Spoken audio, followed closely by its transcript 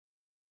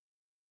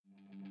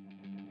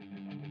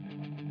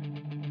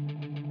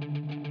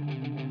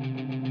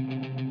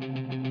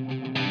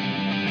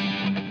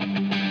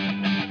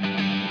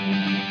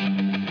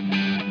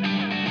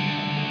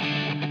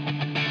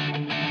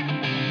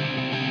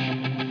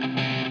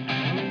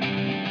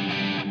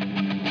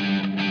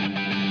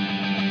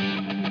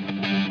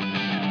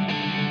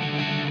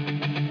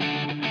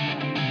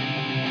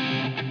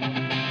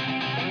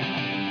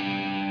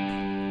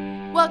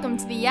Welcome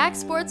to the YAC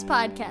Sports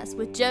Podcast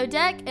with Joe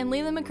Deck and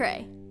Leland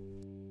McCrae.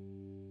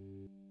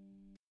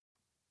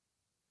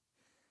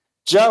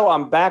 Joe,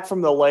 I'm back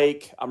from the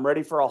lake. I'm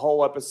ready for a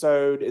whole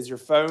episode. Is your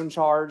phone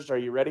charged? Are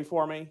you ready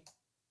for me?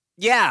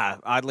 Yeah,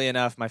 oddly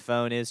enough, my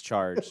phone is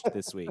charged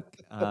this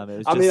week. I'm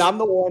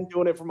the one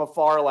doing it from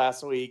afar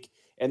last week,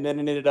 and then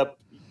it ended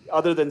up,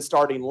 other than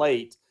starting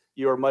late,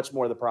 you were much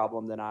more the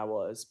problem than I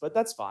was. But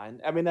that's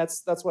fine. I mean,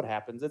 that's what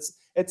happens.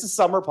 It's a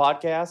summer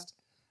podcast,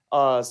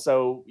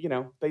 so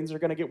things are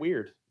going to get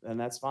weird, and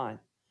that's fine.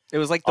 It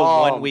was like the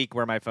 1 week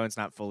where my phone's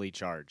not fully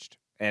charged.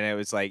 And it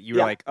was like, you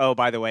were like, oh,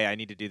 by the way, I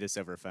need to do this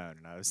over phone.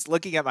 And I was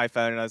looking at my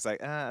phone and I was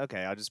like,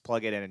 okay, I'll just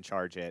plug it in and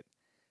charge it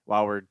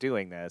while we're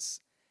doing this.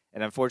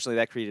 And unfortunately,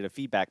 that created a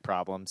feedback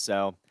problem.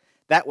 So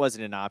that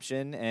wasn't an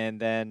option. And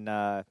then,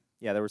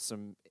 there was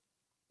some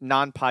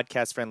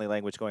non-podcast friendly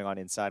language going on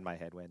inside my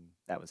head when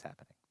that was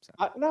happening. So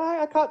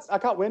I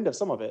caught wind of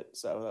some of it.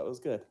 So that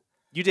was good.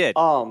 You did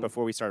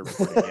before we started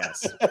recording,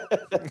 yes.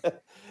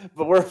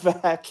 But we're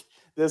back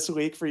this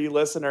week for you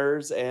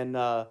listeners and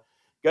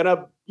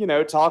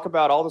gonna, talk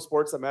about all the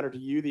sports that matter to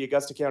you, the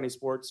Augusta County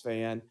sports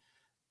fan.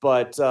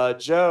 But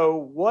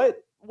Joe,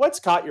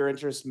 what's caught your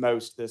interest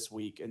most this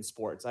week in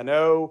sports? I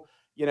know,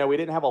 we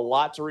didn't have a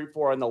lot to root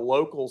for in the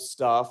local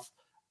stuff.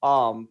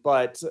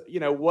 But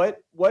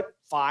what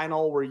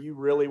final were you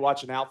really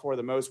watching out for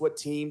the most? What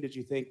team did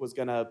you think was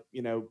gonna,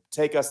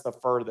 take us the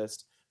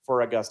furthest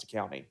for Augusta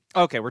County?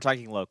 Okay, we're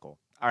talking local.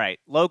 All right,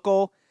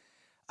 local.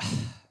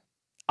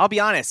 I'll be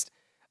honest.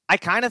 I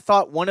kind of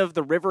thought one of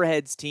the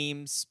Riverheads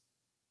teams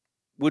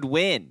would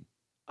win,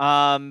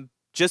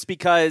 just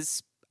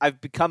because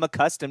I've become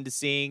accustomed to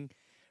seeing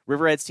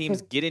Riverheads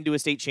teams get into a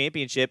state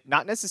championship,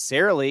 not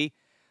necessarily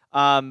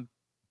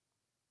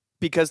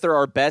because they're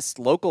our best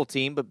local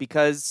team, but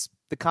because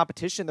the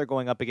competition they're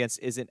going up against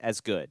isn't as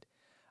good.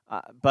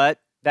 But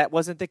that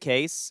wasn't the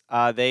case.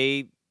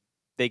 They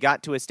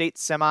got to a state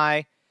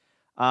semi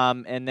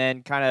and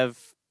then kind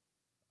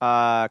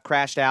of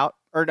crashed out.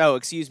 Or no,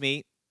 excuse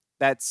me,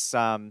 that's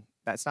not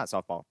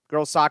softball.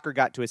 Girls soccer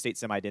got to a state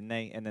semi, didn't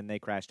they? And then they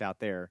crashed out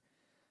there.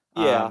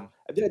 Yeah.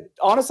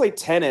 Honestly,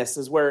 tennis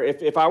is where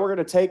if I were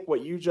going to take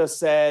what you just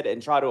said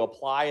and try to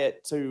apply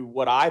it to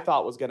what I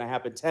thought was going to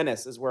happen,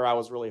 tennis is where I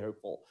was really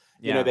hopeful.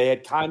 Yeah. They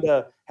had kind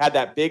of had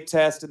that big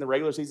test in the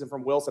regular season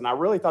from Wilson. I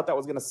really thought that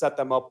was going to set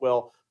them up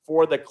well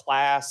for the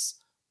Class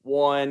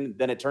 1,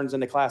 then it turns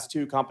into Class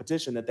 2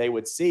 competition that they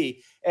would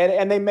see.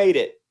 And they made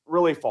it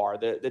really far.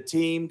 The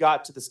team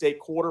got to the state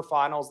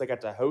quarterfinals. They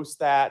got to host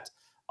that.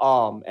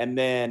 And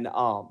then,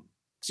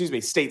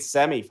 state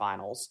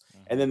semifinals.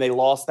 And then they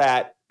lost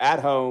that at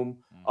home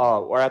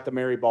or at the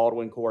Mary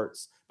Baldwin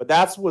courts. But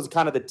that was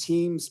kind of the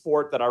team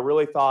sport that I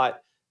really thought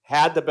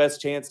had the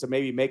best chance to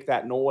maybe make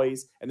that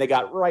noise. And they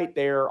got right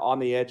there on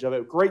the edge of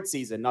it. Great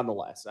season,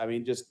 nonetheless. I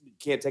mean, just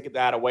can't take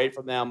that away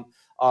from them.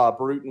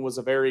 Bruton was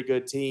a very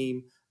good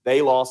team.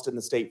 They lost in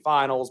the state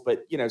finals,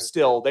 but,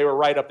 still they were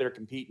right up there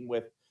competing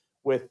with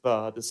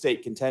the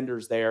state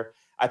contenders there.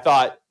 I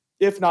thought,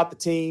 if not the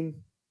team,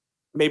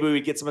 maybe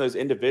we get some of those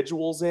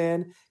individuals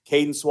in.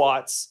 Caden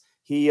Swats,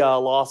 he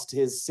lost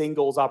his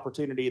singles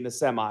opportunity in the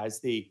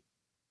semis.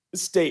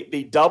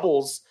 The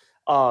doubles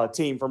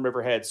team from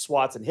Riverhead,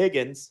 Swats and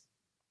Higgins,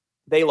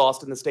 they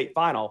lost in the state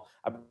final.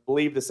 I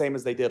believe the same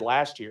as they did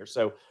last year.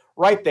 So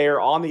right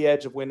there on the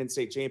edge of winning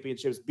state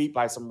championships, beat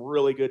by some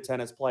really good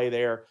tennis play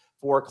there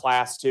for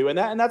Class 2. And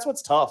that's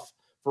what's tough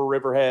for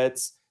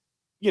Riverheads,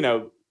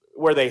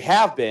 where they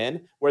have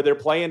been, where they're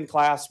playing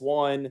Class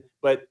 1,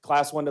 but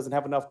Class 1 doesn't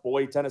have enough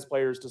boy tennis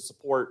players to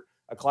support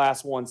a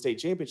Class 1 state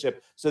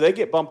championship. So they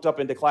get bumped up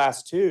into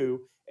Class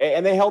 2,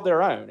 and they held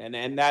their own.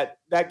 And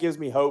that gives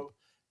me hope,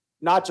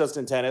 not just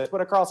in tennis, but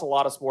across a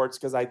lot of sports,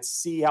 because I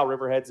see how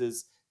Riverheads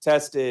is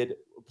tested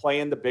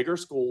playing the bigger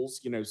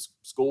schools,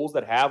 schools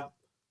that have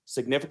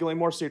significantly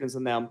more students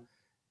than them.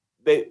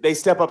 They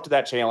step up to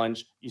that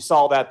challenge. You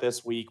saw that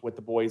this week with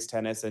the boys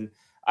tennis, and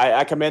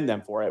I commend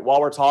them for it.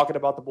 While we're talking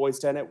about the boys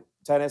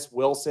tennis,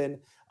 Wilson,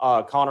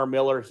 Connor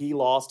Miller, he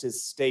lost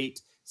his state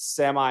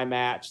semi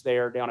match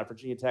there down at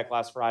Virginia Tech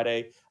last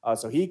Friday.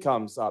 So he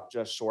comes up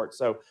just short.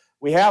 So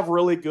we have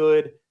really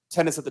good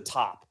tennis at the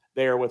top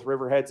there with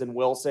Riverheads and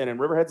Wilson, and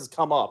Riverheads has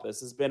come up.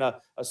 This has been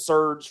a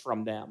surge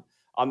from them.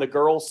 On the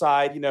girls'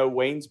 side,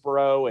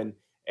 Waynesboro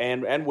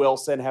and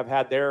Wilson have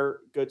had their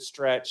good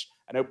stretch.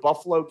 I know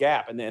Buffalo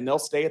Gap, and they'll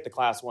stay at the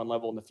Class 1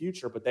 level in the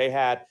future, but they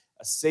had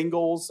a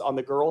singles on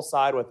the girls'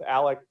 side with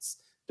Alex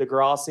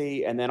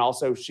DeGrassi, and then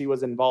also she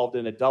was involved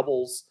in a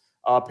doubles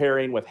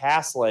pairing with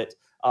Haslett.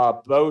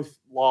 Both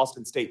lost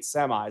in state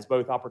semis,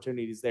 both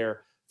opportunities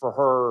there for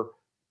her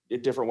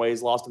in different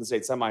ways, lost in the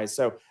state semis.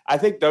 So I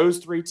think those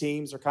three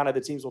teams are kind of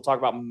the teams we'll talk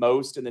about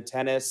most in the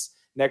tennis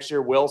next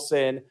year.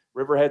 Wilson,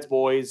 Riverheads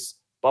boys,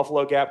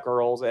 Buffalo Gap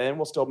girls, and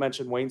we'll still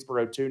mention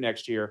Waynesboro too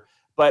next year.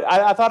 But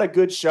I thought a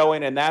good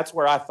showing, and that's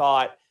where I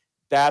thought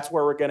that's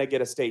where we're going to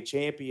get a state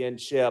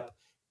championship,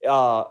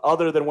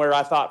 other than where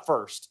I thought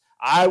first.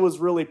 I was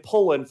really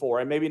pulling for,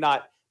 and maybe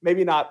not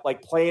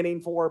like planning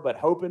for, but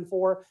hoping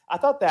for. I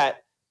thought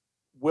that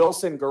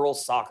Wilson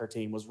girls soccer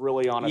team was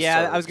really on a surge.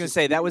 I was going to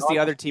say that was the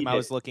other team I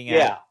was looking at.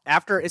 Yeah.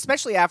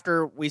 Especially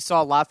after we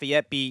saw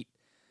Lafayette beat.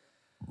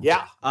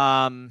 Yeah.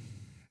 The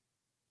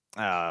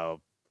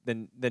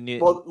new.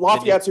 Well,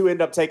 Lafayette's who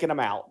ended up taking them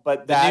out,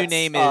 but the new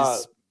name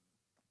is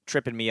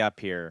tripping me up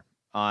here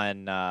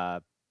on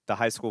the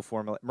high school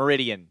formula.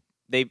 Meridian.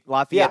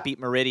 Lafayette beat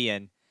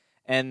Meridian,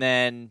 and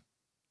then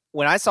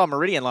when I saw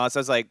Meridian loss, I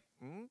was like,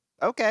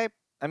 okay.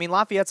 I mean,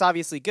 Lafayette's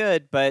obviously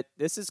good, but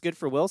this is good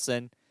for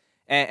Wilson.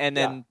 And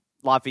then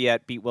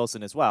Lafayette beat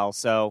Wilson as well.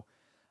 So,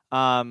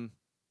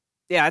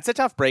 it's a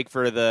tough break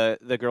for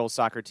the girls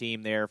soccer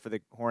team there for the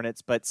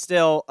Hornets, but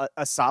still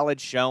a solid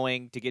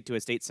showing to get to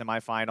a state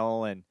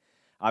semifinal. And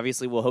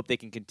obviously we'll hope they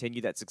can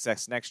continue that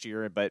success next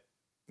year. But,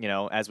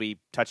 as we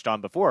touched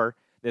on before,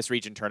 this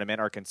region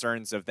tournament, our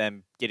concerns of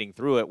them getting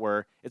through it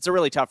were it's a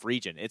really tough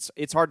region.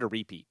 It's hard to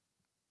repeat.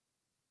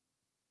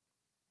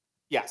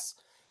 Yes.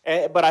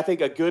 But I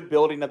think a good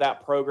building of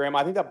that program.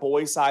 I think that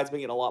boys' side's been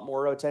getting a lot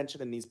more attention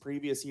in these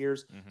previous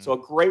years. Mm-hmm. So a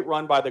great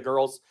run by the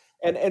girls.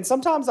 And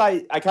sometimes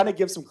I kind of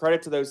give some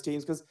credit to those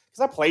teams because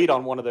I played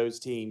on one of those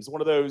teams,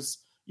 one of those,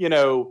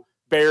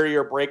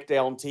 barrier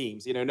breakdown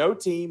teams. No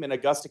team in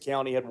Augusta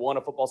County had won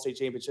a football state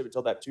championship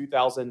until that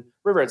 2000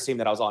 Riverheads team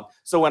that I was on.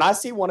 So when I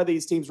see one of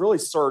these teams really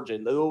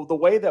surging, the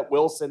way that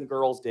Wilson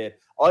girls did,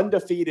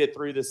 undefeated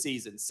through the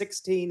season,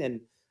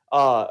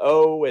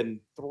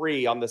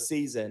 16-0-3 on the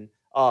season,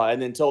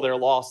 and until their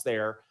loss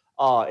there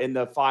in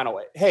the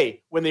final.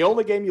 Hey, when the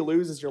only game you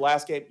lose is your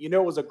last game, it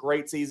was a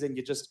great season.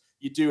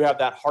 You do have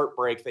that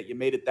heartbreak that you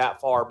made it that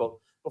far, but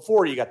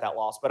before you got that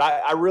loss. But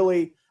I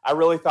really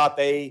thought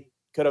they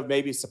could have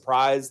maybe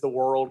surprised the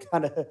world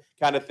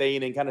kind of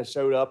thing and kind of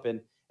showed up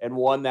and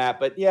won that.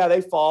 But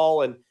they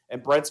fall and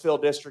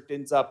Brentsville District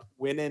ends up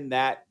winning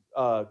that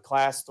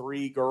Class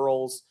 3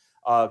 girls.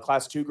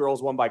 Class 2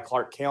 girls won by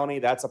Clark County.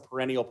 That's a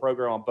perennial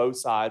program on both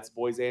sides,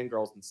 boys and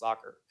girls in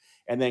soccer.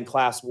 And then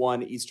Class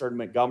 1 Eastern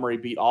Montgomery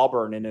beat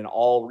Auburn in an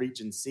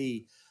all-region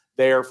C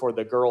there for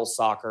the girls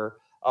soccer.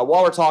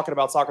 While we're talking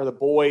about soccer, the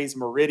boys,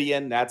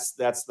 Meridian, that's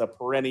the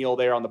perennial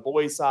there on the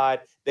boys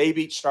side. They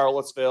beat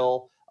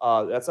Charlottesville.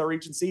 That's a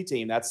Region C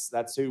team.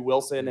 That's who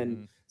Wilson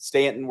and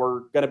Stanton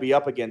were going to be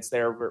up against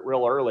there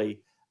real early.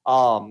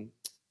 And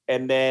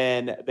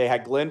then they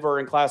had Glenver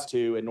in Class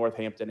 2 and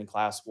Northampton in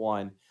Class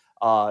 1.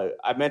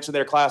 I mentioned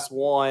their Class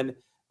 1.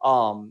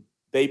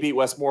 They beat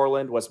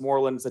Westmoreland.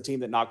 Westmoreland's the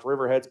team that knocked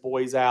Riverhead's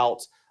boys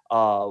out.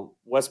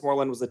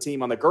 Westmoreland was the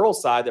team on the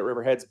girls' side that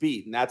Riverhead's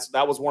beat. And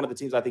that was one of the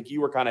teams I think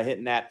you were kind of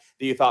hinting at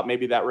that you thought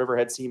maybe that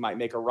Riverhead's team might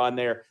make a run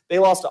there. They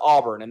lost to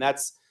Auburn, and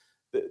that's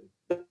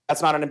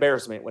not an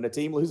embarrassment. When a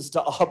team loses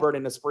to Auburn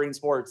in the spring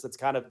sports, that's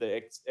kind of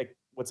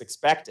what's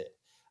expected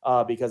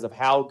because of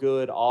how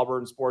good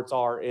Auburn sports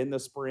are in the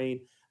spring.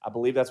 I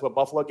believe that's what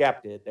Buffalo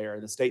Gap did there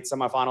in the state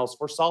semifinals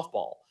for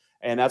softball.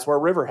 And that's where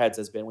Riverheads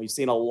has been. We've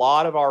seen a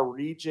lot of our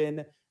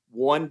Region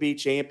 1B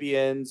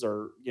champions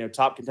or,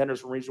 top contenders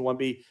from Region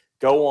 1B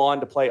go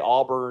on to play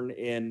Auburn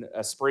in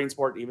a spring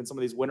sport, even some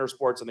of these winter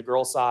sports on the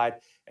girls'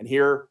 side. And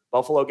here,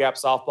 Buffalo Gap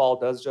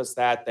softball does just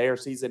that. Their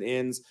season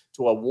ends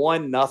to a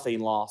 1-0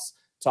 loss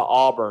to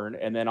Auburn.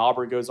 And then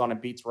Auburn goes on and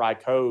beats Rye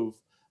Cove.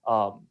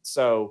 Buffalo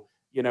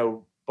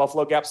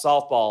Gap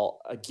softball,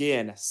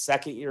 again,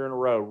 second year in a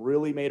row,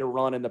 really made a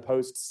run in the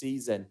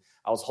postseason.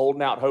 I was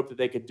holding out hope that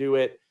they could do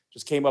it.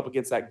 Just came up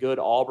against that good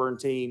Auburn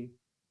team.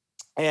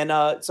 And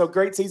so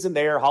great season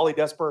there. Holly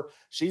Desper,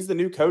 she's the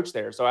new coach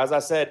there. So as I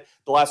said,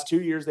 the last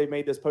 2 years they've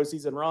made this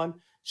postseason run.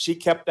 She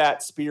kept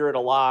that spirit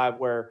alive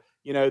where,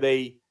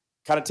 they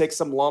kind of take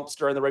some lumps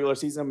during the regular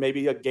season,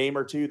 maybe a game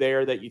or two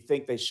there that you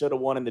think they should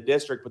have won in the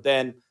district. But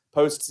then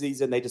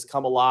postseason, they just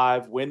come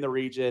alive, win the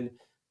region,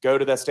 go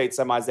to the state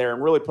semis there,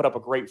 and really put up a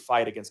great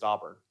fight against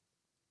Auburn.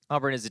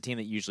 Auburn is a team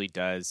that usually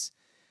does.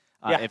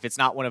 If it's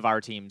not one of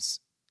our teams,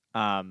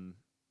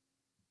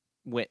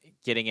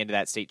 getting into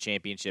that state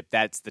championship,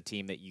 that's the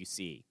team that you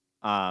see.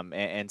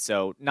 And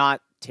so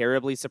not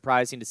terribly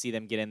surprising to see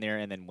them get in there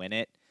and then win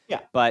it. Yeah.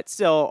 But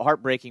still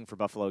heartbreaking for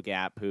Buffalo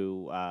Gap,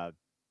 who,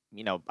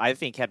 I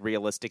think had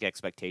realistic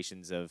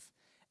expectations of,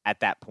 at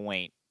that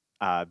point,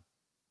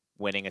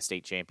 winning a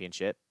state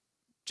championship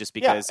just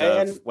because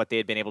of what they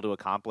had been able to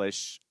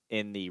accomplish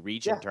in the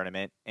region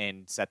tournament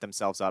and set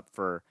themselves up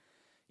for,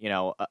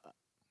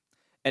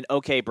 an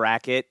okay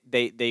bracket.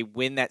 They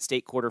win that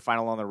state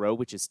quarterfinal on the road,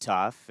 which is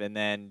tough. And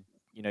then,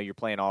 you're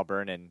playing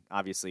Auburn, and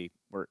obviously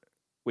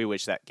we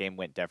wish that game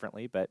went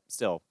differently, but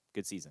still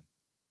good season.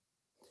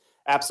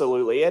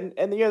 Absolutely. And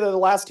the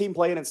last team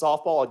playing in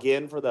softball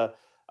again for the,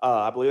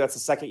 I believe that's the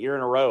second year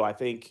in a row. I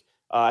think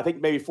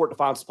maybe Fort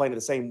Defiance was playing in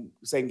the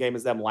same game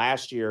as them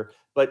last year,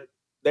 but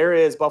there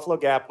is Buffalo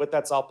Gap with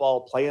that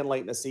softball playing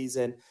late in the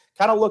season,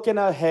 kind of looking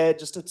ahead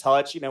just a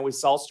touch. We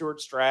saw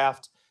Stuart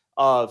Draft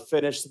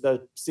finish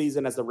the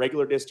season as the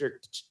regular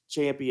district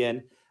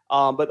champion.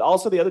 But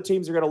also the other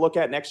teams you're going to look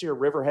at next year,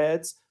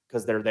 Riverheads,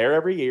 because they're there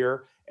every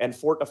year, and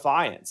Fort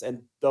Defiance.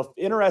 And the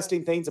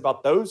interesting things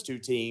about those two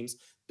teams,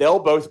 they'll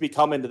both be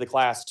coming to the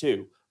Class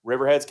 2.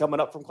 Riverheads coming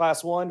up from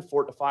Class 1,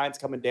 Fort Defiance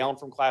coming down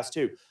from Class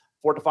 2.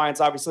 Fort Defiance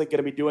obviously going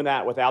to be doing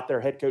that without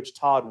their head coach,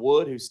 Todd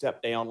Wood, who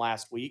stepped down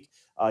last week.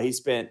 He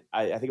spent,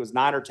 I think it was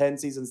 9 or 10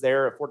 seasons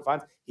there at Fort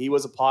Defiance. He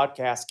was a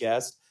podcast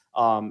guest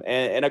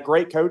and a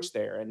great coach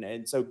there.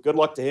 And so good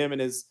luck to him in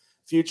his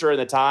future and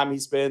the time he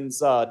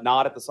spends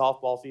not at the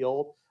softball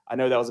field. I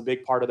know that was a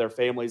big part of their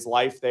family's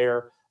life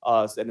there.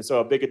 And so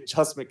a big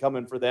adjustment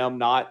coming for them,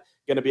 not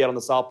going to be out on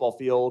the softball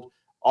field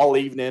all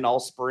evening, all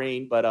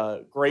spring, but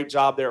a great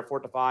job there at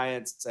Fort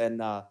Defiance.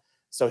 And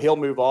so he'll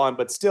move on.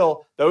 But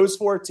still, those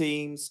 4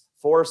 teams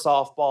for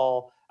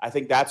softball, I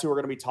think that's who we're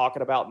going to be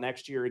talking about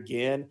next year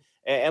again.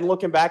 And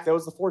looking back,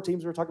 those are the 4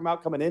 teams we were talking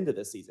about coming into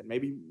this season.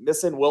 Maybe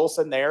missing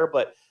Wilson there,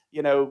 but,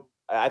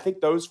 I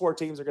think those 4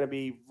 teams are going to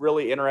be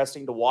really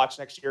interesting to watch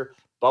next year.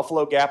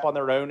 Buffalo Gap on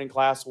their own in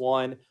Class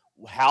 1,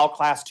 how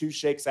Class 2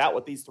 shakes out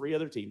with these 3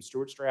 other teams,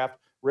 Stewart's Draft,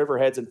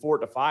 Riverheads, and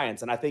Fort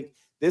Defiance. And I think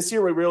this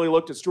year we really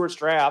looked at Stewart's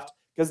Draft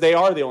because they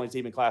are the only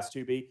team in Class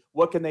 2B.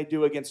 What can they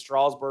do against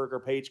Strasburg or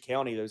Page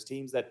County, those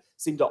teams that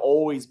seem to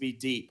always be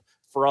deep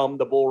from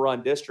the Bull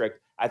Run District?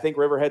 I think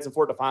Riverheads and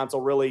Fort Defiance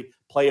will really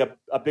play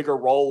a bigger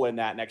role in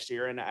that next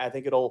year, and I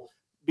think it'll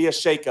be a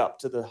shakeup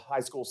to the high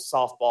school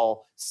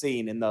softball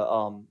scene in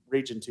the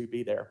Region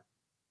 2B there.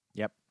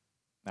 Yep,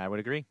 I would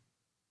agree.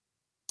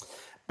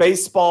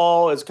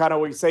 Baseball is kind of,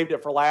 we saved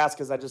it for last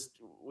because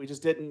we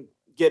just didn't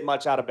get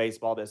much out of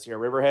baseball this year.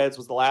 Riverheads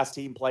was the last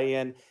team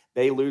playing.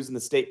 They lose in the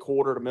state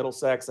quarter to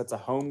Middlesex. That's a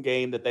home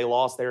game that they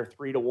lost there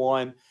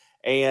 3-1.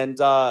 And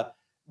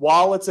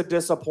while it's a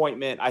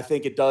disappointment, I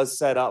think it does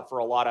set up for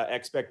a lot of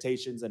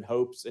expectations and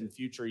hopes in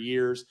future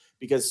years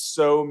because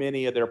so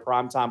many of their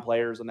primetime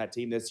players on that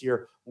team this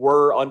year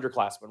were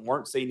underclassmen,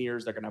 weren't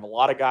seniors. They're going to have a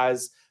lot of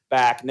guys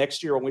back.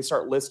 Next year, when we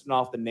start listing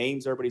off the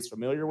names everybody's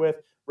familiar with,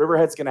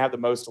 Riverhead's going to have the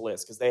most to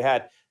list because they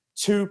had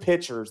 2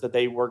 pitchers that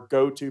they were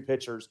go-to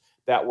pitchers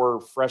that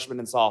were freshmen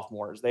and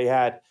sophomores. They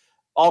had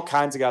all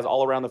kinds of guys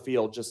all around the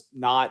field, just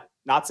not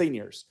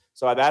seniors.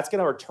 So that's going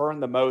to return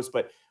the most,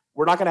 but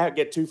we're not going to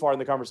get too far in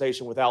the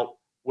conversation without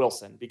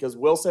Wilson because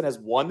Wilson has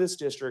won this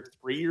district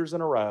 3 years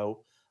in a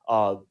row.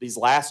 These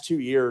last 2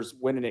 years,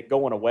 winning it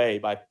going away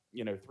by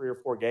 3 or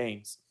 4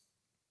 games.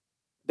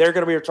 They're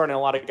going to be returning a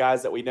lot of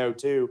guys that we know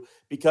too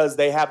because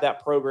they have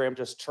that program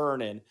just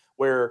churning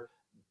where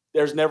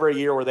there's never a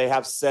year where they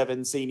have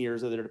 7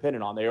 seniors that they're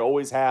dependent on. They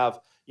always have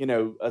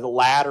a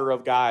ladder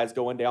of guys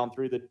going down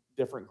through the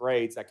different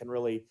grades that can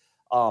really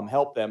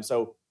help them.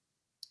 So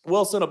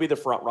Wilson will be the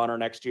front runner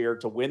next year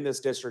to win this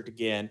district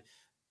again.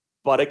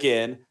 But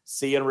again,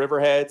 seeing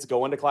Riverheads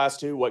go into Class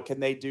 2, what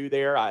can they do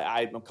there?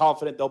 I'm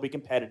confident they'll be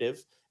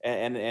competitive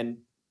and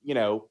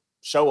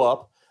show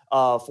up.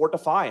 Fort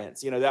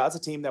Defiance, that's a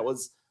team that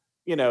was,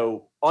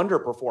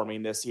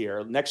 underperforming this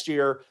year. Next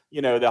year,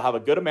 they'll have a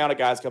good amount of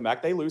guys come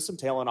back. They lose some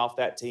talent off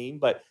that team,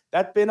 but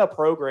that's been a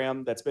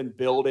program that's been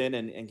building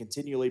and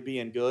continually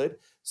being good.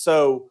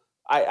 So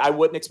I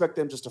wouldn't expect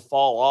them just to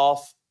fall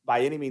off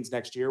by any means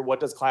next year. What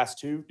does Class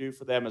 2 do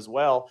for them as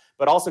well?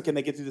 But also, can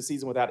they get through the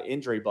season without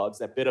injury bugs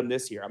that bit them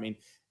this year? I mean,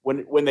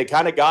 when they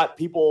kind of got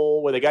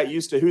people, when they got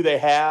used to who they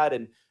had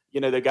and,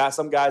 they got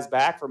some guys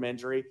back from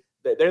injury,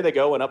 there they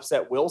go and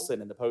upset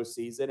Wilson in the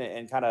postseason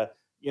and kind of,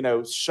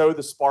 show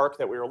the spark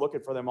that we were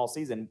looking for them all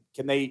season.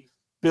 Can they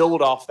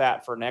build off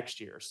that for next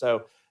year?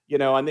 So,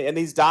 in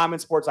these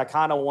diamond sports, I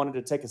kind of wanted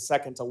to take a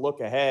second to look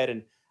ahead.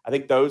 And I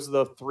think those are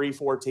the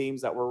 3-4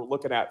 teams that we're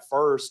looking at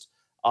first.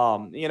 I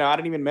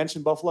didn't even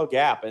mention Buffalo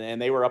Gap,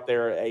 and they were up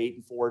there at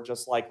 8-4,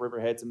 just like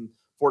Riverheads and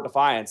Fort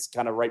Defiance,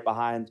 kind of right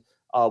behind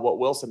what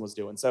Wilson was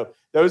doing. So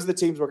those are the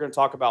teams we're going to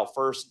talk about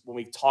first when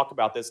we talk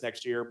about this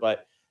next year.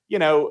 But,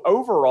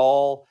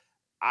 overall,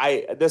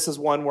 this is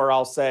one where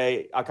I'll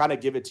kind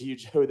of give it to you,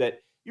 Joe, that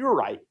you were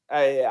right.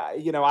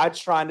 I'm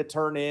trying to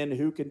turn in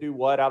who can do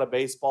what out of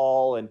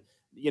baseball and,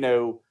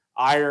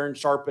 iron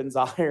sharpens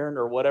iron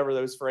or whatever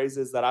those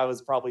phrases that I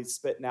was probably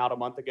spitting out a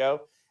month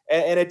ago.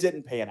 And it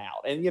didn't pan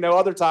out. And,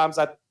 other times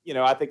I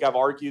think I've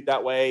argued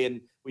that way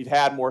and we've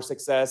had more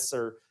success.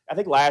 Or I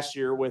think last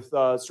year with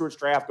Stewart's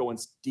Draft going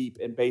deep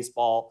in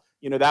baseball,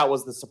 that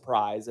was the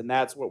surprise and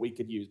that's what we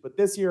could use. But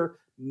this year,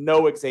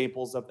 no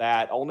examples of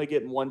that. Only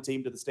getting 1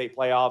 team to the state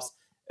playoffs.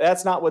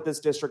 That's not what this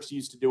district's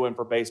used to doing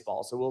for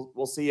baseball. So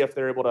we'll see if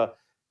they're able to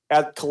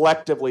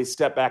collectively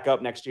step back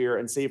up next year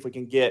and see if we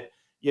can get,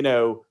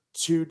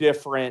 2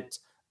 different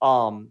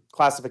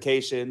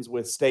classifications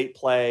with state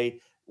play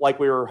like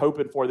we were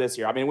hoping for this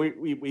year. I mean,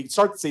 we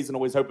start the season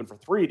always hoping for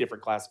 3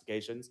 different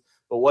classifications,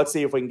 but let's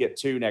see if we can get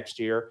 2 next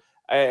year.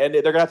 And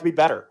they're going to have to be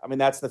better. I mean,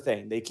 that's the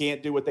thing. They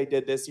can't do what they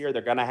did this year.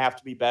 They're going to have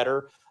to be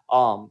better.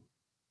 And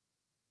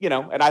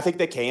I think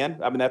they can.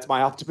 I mean, that's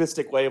my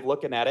optimistic way of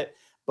looking at it.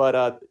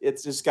 But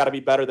it's just got to be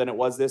better than it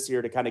was this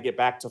year to kind of get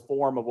back to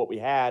form of what we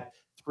had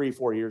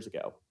 3-4 years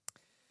ago.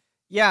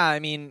 Yeah, I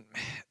mean,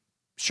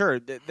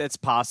 sure, that's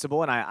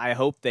possible, and I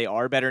hope they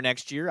are better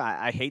next year.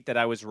 I hate that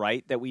I was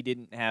right that we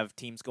didn't have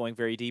teams going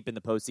very deep in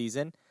the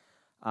postseason.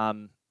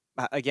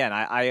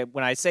 Again,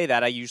 when I say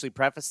that, I usually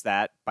preface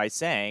that by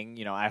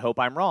saying, I hope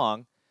I'm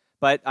wrong,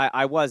 but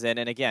I wasn't.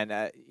 And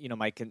again,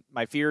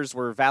 my fears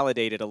were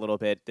validated a little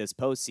bit this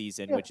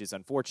postseason, which is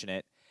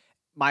unfortunate.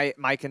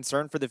 my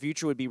concern for the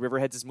future would be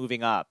Riverheads is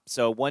moving up.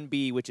 So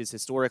 1B, which is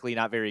historically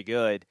not very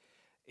good,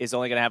 is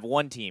only going to have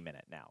one team in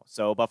it now.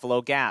 So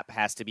Buffalo Gap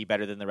has to be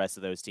better than the rest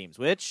of those teams,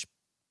 which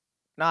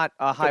not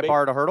a high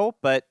bar to hurdle,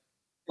 but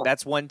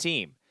that's one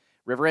team.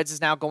 Riverheads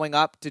is now going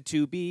up to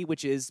 2B,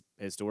 which is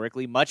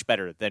historically much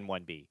better than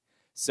 1B.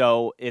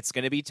 So it's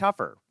going to be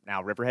tougher.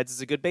 Now, Riverheads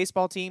is a good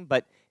baseball team,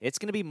 but it's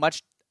going to be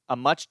a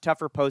much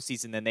tougher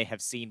postseason than they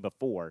have seen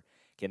before.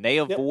 Can they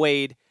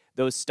avoid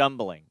those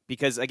stumbling?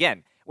 Because,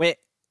 again,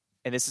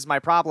 and this is my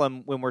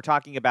problem when we're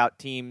talking about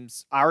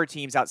teams, our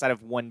teams outside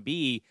of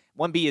 1B,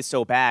 1B is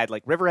so bad.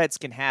 Like, Riverheads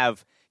can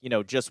have,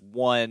 just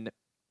one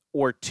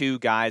or two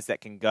guys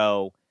that can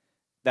go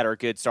that are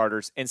good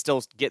starters and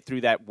still get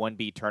through that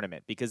 1B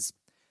tournament because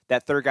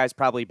that third guy's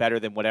probably better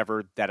than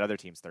whatever that other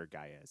team's third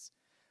guy is.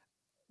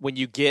 When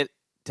you get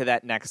to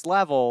that next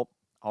level,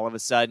 all of a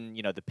sudden,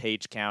 the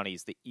Page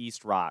Counties, the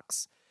East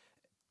Rocks,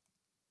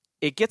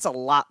 it gets a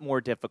lot more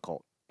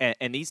difficult.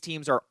 And these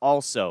teams are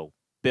also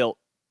built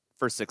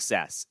for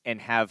success and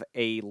have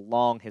a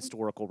long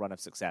historical run of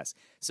success.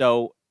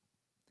 So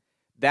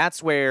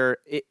that's where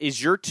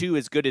is your 2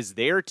 as good as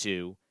their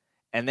 2?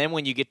 And then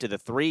when you get to the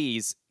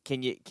 3s,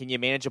 can you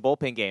manage a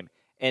bullpen game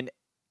and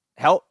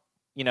help,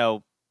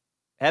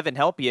 heaven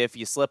help you if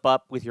you slip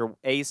up with your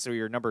ace or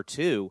your number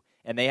 2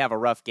 and they have a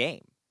rough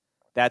game.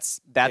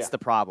 That's the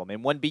problem.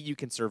 And 1B, you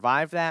can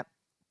survive that.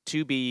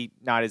 2B,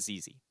 not as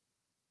easy.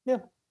 Yeah.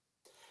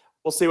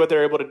 We'll see what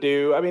they're able to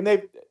do. I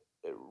mean,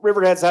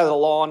 Riverhead's had a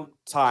long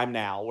time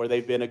now where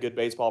they've been a good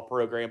baseball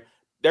program.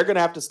 They're going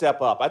to have to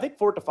step up. I think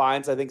Fort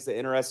Defiance, is the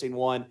interesting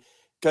one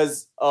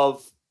because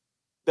of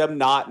them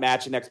not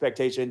matching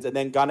expectations and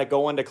then gonna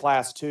go into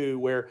Class 2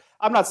 where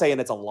I'm not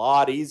saying it's a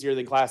lot easier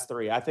than Class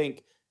 3. I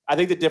think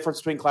the difference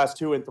between Class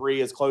 2 and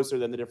 3 is closer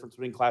than the difference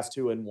between Class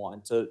 2 and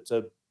 1,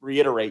 to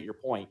reiterate your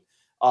point,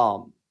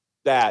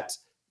 that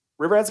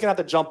Riverhead's going to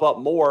have to jump up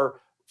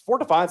more.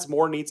 Fort Defiance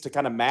more needs to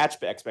kind of match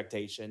the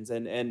expectations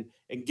and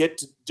get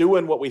to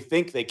doing what we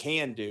think they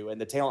can do and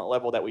the talent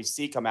level that we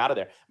see come out of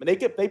there. I mean,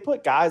 they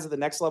put guys at the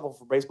next level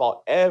for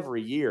baseball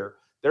every year.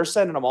 They're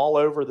sending them all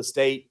over the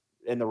state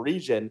and the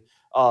region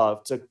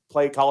to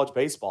play college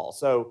baseball.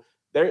 So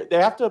they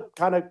have to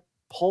kind of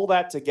pull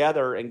that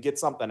together and get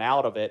something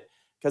out of it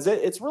because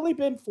it's really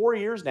been 4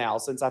 years now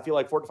since I feel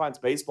like Fort Defiance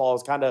baseball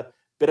has kind of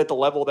been at the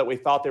level that we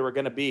thought they were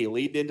going to be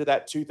leading into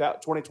that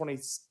 2020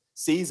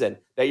 season.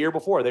 That year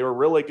before, they were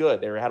really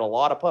good. They had a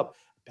lot of pub.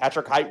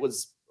 Patrick Height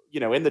was,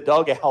 in the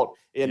dugout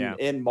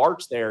in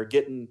March there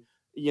getting,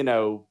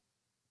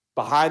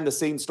 behind the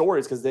scenes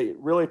stories because they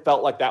really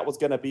felt like that was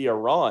going to be a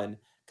run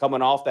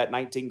coming off that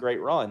 19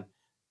 great run.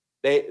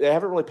 They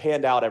haven't really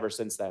panned out ever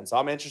since then. So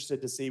I'm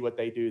interested to see what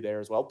they do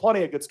there as well.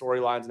 Plenty of good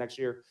storylines next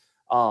year.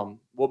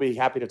 We'll be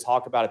happy to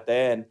talk about it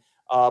then.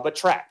 But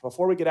track,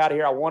 before we get out of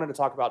here, I wanted to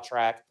talk about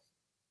track.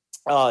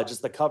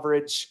 Just the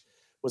coverage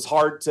was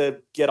hard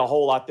to get a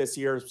whole lot this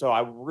year. So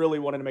I really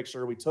wanted to make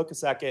sure we took a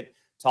second,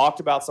 talked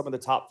about some of the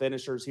top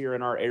finishers here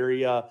in our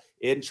area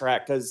in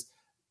track, because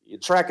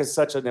track is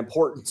such an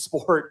important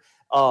sport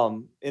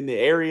in the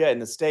area, in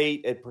the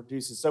state. It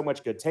produces so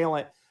much good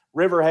talent.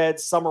 Riverhead,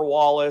 Summer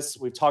Wallace,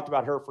 we've talked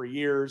about her for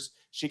years.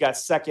 She got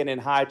second in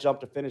high jump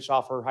to finish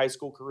off her high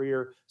school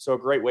career. So a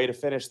great way to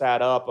finish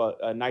that up,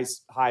 a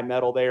nice high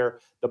medal there.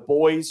 The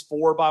boys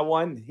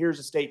 4x1, here's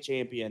a state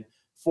champion.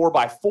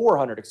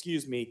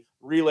 4x400,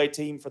 relay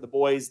team for the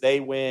boys. They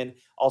win.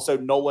 Also,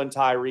 Nolan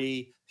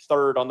Tyree,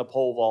 third on the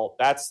pole vault.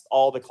 That's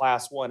all the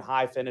Class 1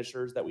 high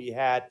finishers that we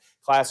had.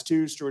 Class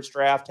 2, Stewart's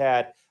Draft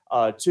had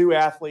 2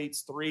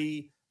 athletes,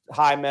 3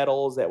 high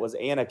medals. That was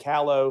Anna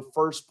Callow,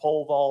 first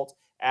pole vault.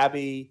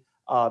 Abby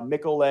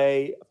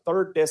Mikolay,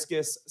 third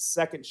discus,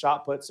 second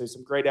shot put. So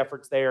some great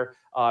efforts there.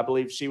 I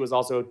believe she was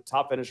also a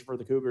top finisher for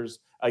the Cougars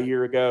a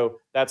year ago.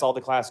 That's all the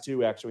Class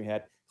 2 actually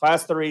had.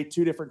 Class 3,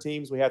 2 different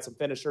teams. We had some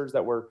finishers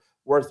that were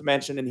worth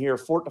mentioning here.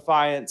 Fort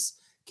Defiance,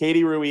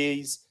 Katie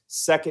Ruiz,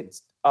 second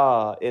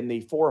in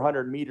the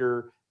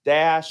 400-meter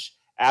dash.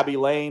 Abby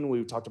Lane,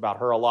 we talked about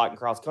her a lot in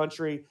cross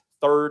country.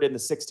 Third in the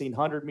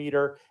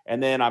 1,600-meter.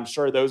 And then I'm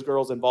sure those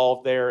girls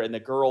involved there in the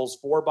girls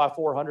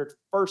 4x400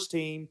 first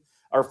team.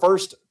 Our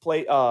first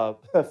play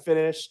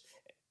finish,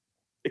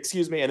 and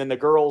then the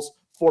girls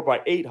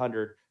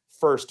 4x800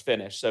 first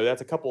finish. So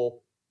that's a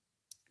couple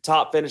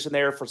top finish in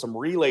there for some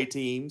relay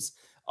teams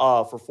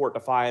for Fort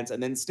Defiance.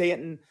 And then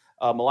Stanton,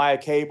 Malaya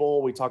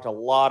Cable, we talked a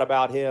lot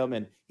about him,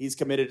 and he's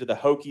committed to the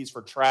Hokies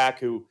for track,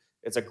 who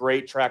it's a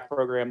great track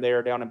program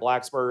there down in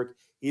Blacksburg.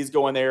 He's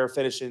going there,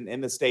 finishing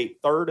in the state,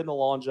 third in the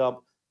long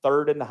jump,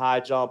 third in the high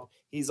jump.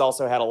 He's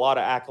also had a lot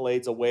of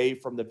accolades away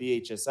from the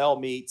VHSL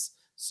meets.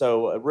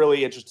 So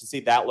really interested to see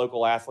that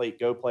local athlete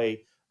go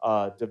play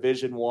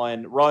Division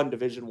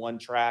I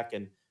track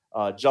and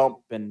jump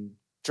and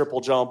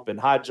triple jump and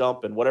high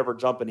jump and whatever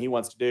jumping he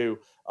wants to do.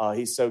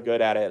 He's so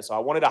good at it. So I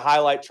wanted to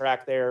highlight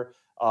track there.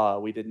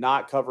 We did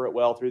not cover it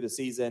well through the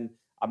season.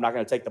 I'm not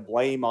going to take the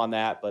blame on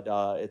that, but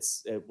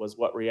it was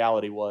what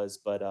reality was.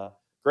 But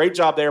great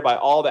job there by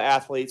all the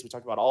athletes. We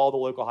talked about all the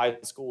local high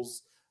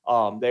schools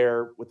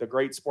there with a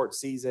great sports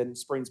season,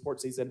 spring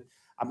sports season.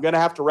 I'm going to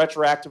have to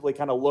retroactively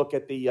kind of look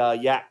at the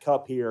YAC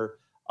Cup here.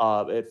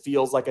 It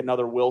feels like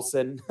another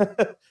Wilson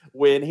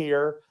win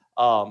here.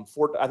 I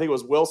think it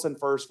was Wilson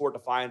first, Fort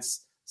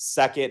Defiance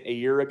second a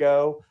year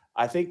ago.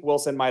 I think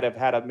Wilson might have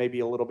had maybe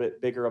a little bit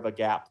bigger of a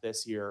gap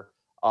this year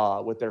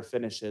with their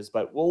finishes.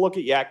 But we'll look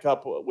at YAC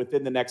Cup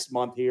within the next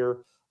month here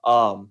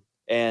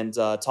and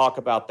talk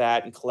about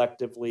that and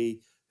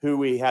collectively who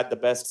we had the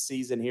best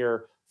season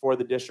here for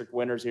the district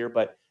winners here.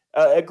 But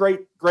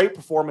great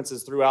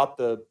performances throughout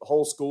the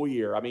whole school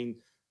year. I mean,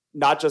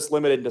 not just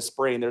limited to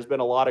spring. There's been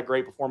a lot of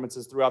great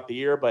performances throughout the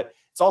year, but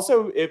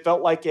it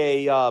felt like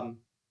a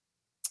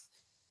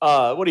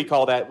what do you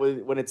call that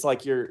when it's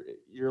like your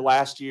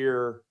last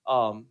year?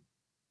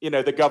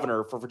 The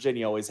governor for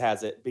Virginia always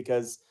has it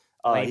because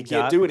he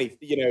can't do anything.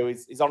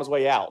 He's on his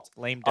way out.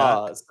 Lame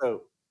duck.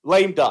 So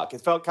lame duck.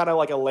 It felt kind of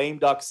like a lame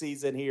duck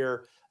season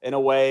here in a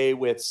way,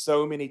 with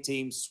so many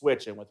teams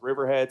switching, with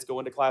Riverheads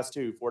going to Class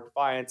 2, Fort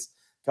Defiance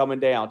coming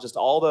down, just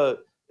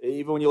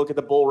even when you look at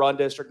the Bull Run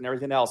District and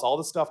everything else, all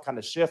the stuff kind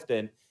of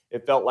shifting.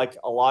 It felt like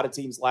a lot of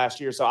teams last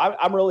year. So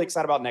I'm really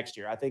excited about next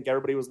year. I think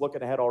everybody was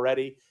looking ahead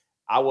already.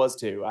 I was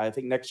too. I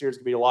think next year is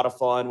going to be a lot of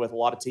fun with a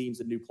lot of teams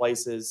in new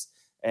places,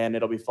 and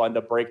it'll be fun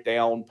to break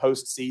down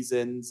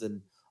postseasons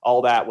and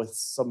all that with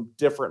some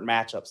different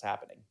matchups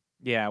happening.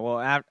 Yeah, well,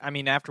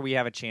 after we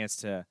have a chance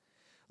to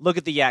look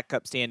at the YAC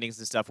Cup standings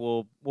and stuff,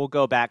 we'll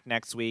go back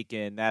next week,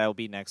 and that'll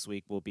be next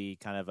week. Will be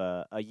kind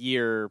of a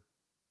year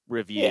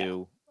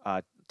review,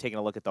 taking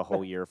a look at the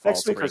whole year. Fall,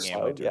 next week or spring,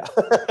 so, winter.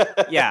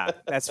 yeah. Yeah,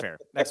 that's fair.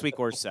 Next week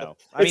or so.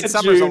 I mean,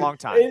 summer's a long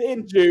time.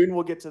 In June,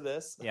 we'll get to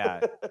this.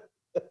 Yeah.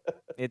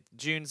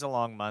 June's a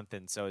long month,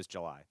 and so is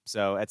July.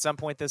 So at some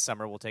point this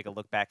summer, we'll take a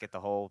look back at the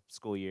whole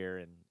school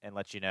year and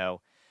let you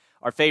know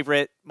our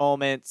favorite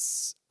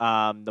moments,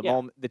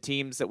 the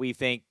teams that we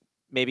think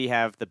maybe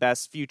have the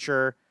best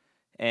future,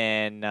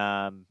 and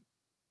and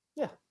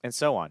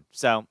so on.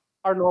 So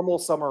our normal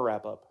summer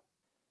wrap up.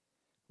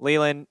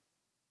 Leland,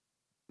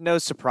 no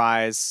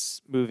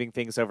surprise moving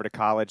things over to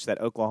college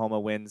that Oklahoma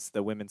wins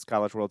the Women's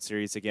College World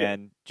Series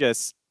again. Yeah.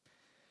 Just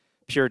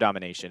pure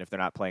domination if they're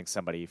not playing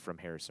somebody from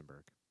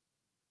Harrisonburg.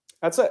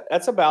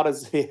 That's about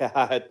as we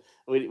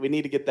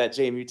need to get that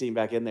JMU team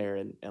back in there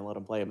and let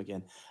them play them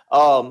again.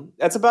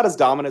 That's about as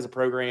dominant as a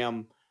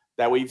program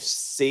that we've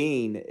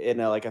seen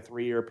in a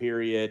 3-year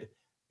period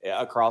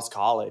across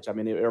college. I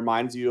mean, it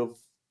reminds you of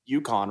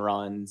UConn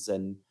runs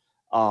and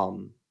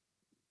I'm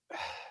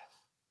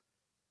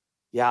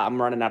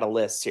running out of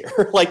lists here.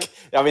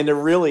 There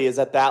really is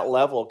at that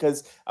level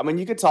because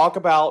you could talk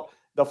about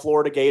the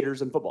Florida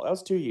Gators in football. That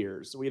was 2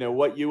 years.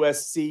 What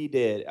USC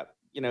did.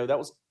 That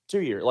was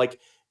 2 years.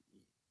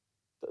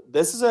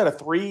 This is at a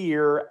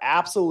 3-year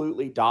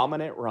absolutely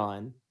dominant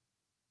run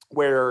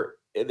where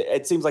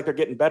it seems like they're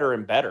getting better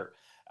and better.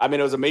 It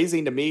was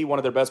amazing to me. One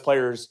of their best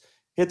players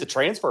hit the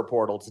transfer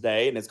portal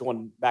today and is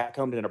going back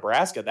home to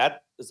Nebraska.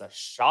 That is a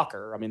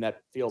shocker.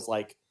 That feels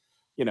like,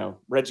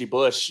 Reggie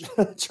Bush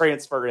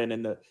transferring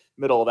in the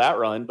middle of that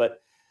run.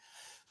 But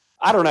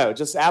I don't know,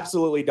 just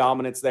absolutely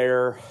dominance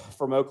there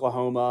from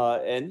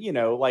Oklahoma. And,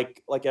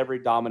 like every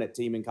dominant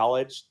team in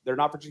college, they're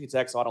not Virginia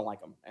Tech, so I don't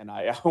like them. And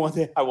I want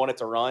it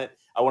to run.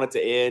 I want it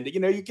to end.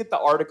 You get the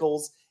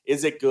articles.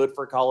 Is it good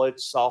for college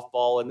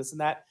softball and this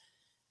and that?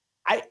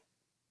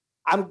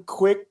 I'm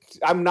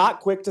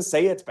not quick to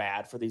say it's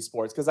bad for these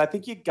sports because I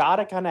think you got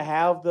to kind of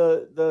have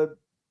the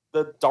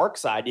dark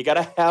side. You got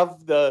to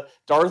have the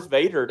Darth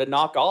Vader to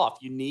knock off.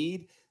 You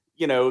need,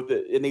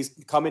 in these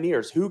coming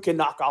years, who can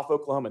knock off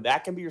Oklahoma.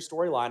 That can be your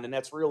storyline, and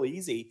that's real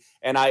easy.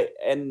 And I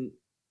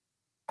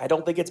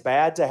don't think it's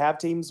bad to have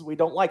teams we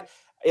don't like.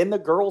 In the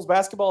girls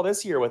basketball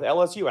this year with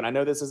LSU, and I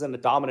know this isn't a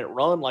dominant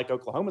run like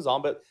Oklahoma's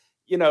on, but,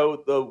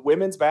 the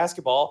women's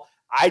basketball,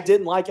 I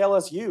didn't like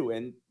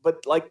LSU.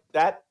 But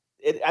that,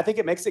 I think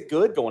it makes it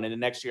good going into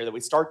next year that we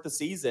start the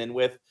season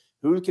with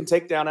who can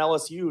take down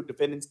LSU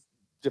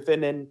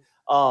defending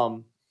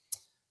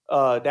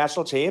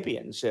national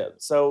championship.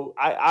 So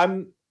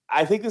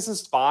I think this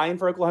is fine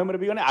for Oklahoma to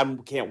be on it. I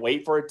can't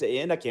wait for it to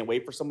end. I can't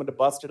wait for someone to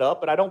bust it up,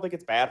 but I don't think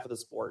it's bad for the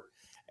sport.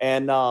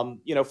 And,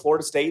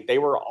 Florida State, they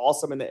were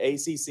awesome in the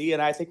ACC.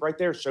 And I think right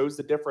there shows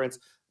the difference.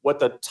 What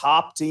the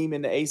top team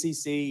in the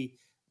ACC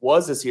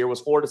was this year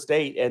was Florida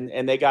State,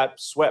 and they got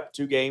swept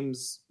 2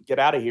 games, get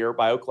out of here,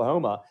 by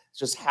Oklahoma. It's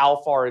just how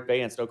far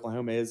advanced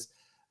Oklahoma is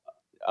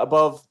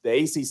above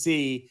the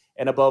ACC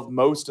and above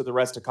most of the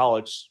rest of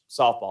college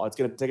softball. It's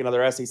going to take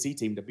another SEC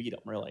team to beat them,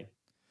 really.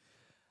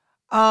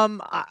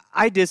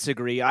 I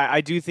disagree.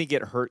 I do think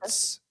it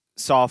hurts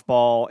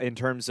softball in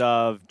terms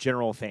of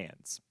general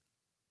fans.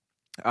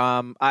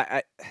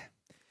 I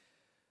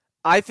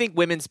think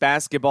women's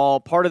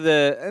basketball,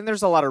 and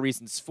there's a lot of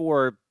reasons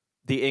for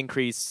the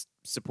increased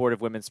support of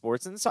women's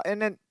sports,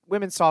 and then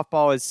women's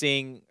softball is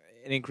seeing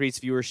an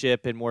increased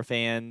viewership and more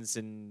fans.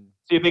 And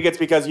do you think it's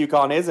because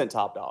UConn isn't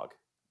top dog?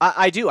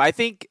 I do. I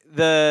think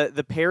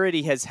the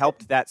parity has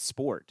helped that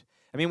sport.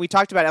 We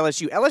talked about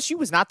LSU. LSU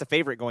was not the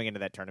favorite going into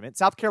that tournament.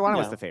 South Carolina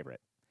was the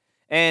favorite.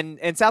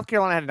 And South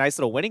Carolina had a nice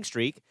little winning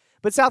streak,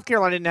 But South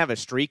Carolina didn't have a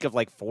streak of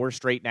like 4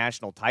 straight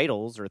national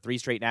titles or 3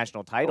 straight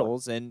national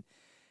titles. And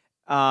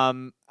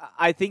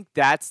I think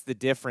that's the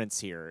difference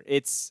here.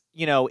 It's,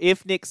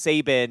 if Nick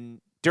Saban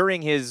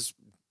during his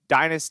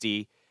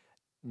dynasty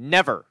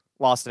never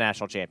lost a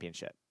national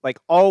championship, like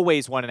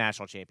always won a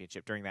national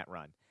championship during that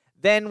run,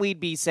 then we'd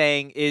be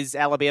saying, is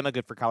Alabama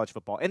good for college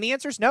football? And the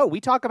answer is no.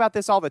 We talk about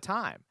this all the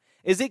time.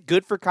 Is it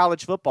good for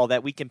college football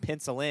that we can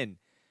pencil in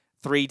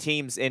 3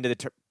 teams into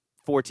the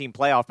 4-team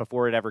playoff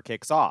before it ever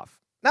kicks off?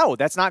 No,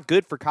 that's not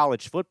good for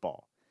college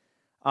football.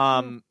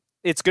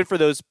 It's good for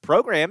those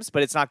programs,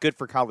 but it's not good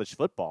for college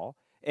football.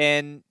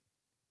 And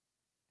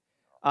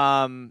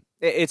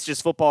it's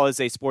just football is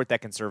a sport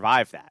that can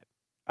survive that.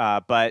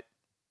 But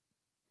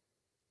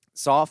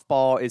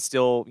softball is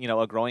still,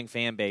 a growing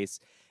fan base.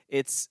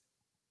 It's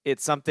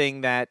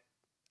something that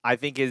I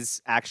think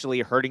is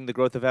actually hurting the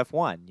growth of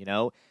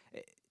F1.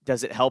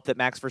 Does it help that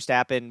Max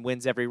Verstappen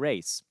wins every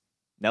race?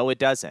 No, it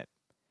doesn't.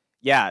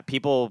 Yeah,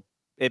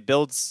 it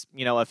builds,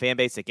 a fan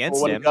base against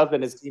him. When he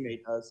doesn't, his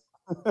teammate does.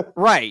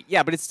 Right.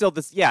 Yeah, but it's still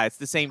this. Yeah, it's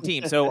the same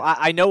team. So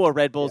I know a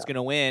Red Bull is going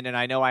to win, and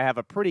I know I have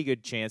a pretty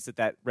good chance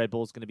that Red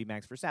Bull is going to be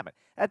Max Verstappen.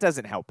 That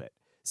doesn't help it.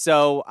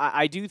 So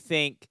I do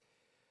think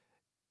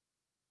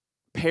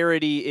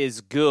parity is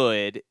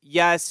good.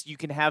 Yes, you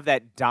can have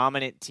that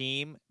dominant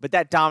team, but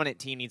that dominant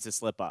team needs to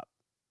slip up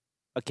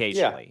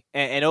occasionally.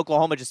 Yeah. And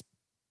Oklahoma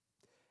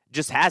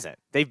just hasn't.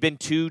 They've been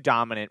too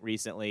dominant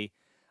recently.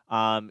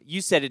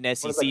 You said an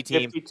SEC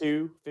team.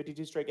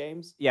 52 straight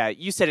games? Yeah,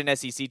 you said an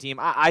SEC team.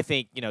 I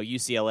think,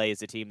 UCLA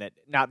is a team that,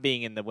 not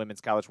being in the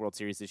Women's College World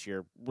Series this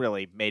year,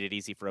 really made it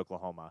easy for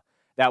Oklahoma.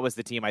 That was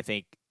the team I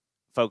think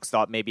folks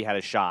thought maybe had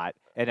a shot,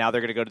 and now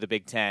they're going to go to the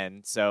Big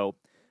Ten, so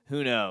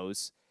who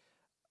knows?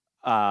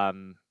 I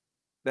mean,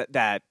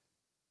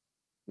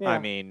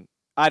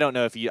 I don't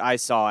know if I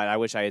saw it. I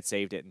wish I had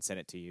saved it and sent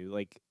it to you.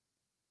 Like,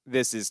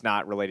 this is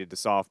not related to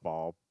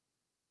softball,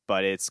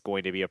 but it's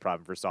going to be a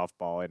problem for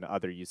softball and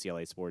other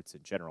UCLA sports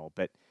in general.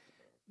 But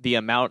the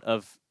amount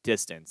of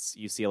distance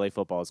UCLA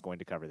football is going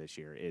to cover this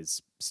year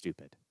is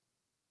stupid.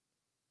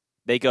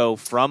 They go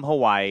from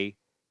Hawaii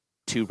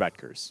to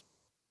Rutgers.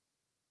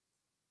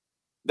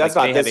 That's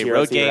not this year.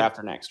 It's the year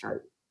after next,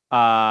 right?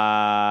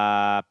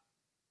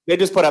 They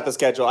just put out the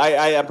schedule.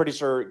 I'm pretty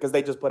sure because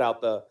they just put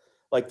out the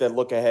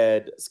look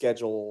ahead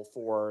schedule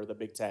for the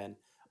Big Ten,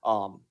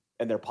 and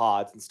their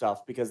pods and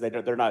stuff because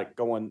they're not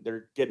going.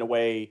 They're getting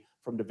away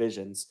from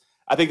divisions.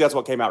 I think that's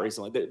what came out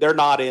recently. They're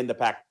not in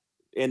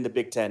the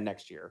Big Ten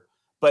next year.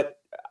 But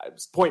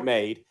point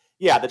made.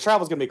 Yeah, the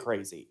travel's going to be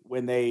crazy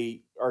when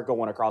they are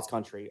going across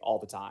country all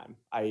the time.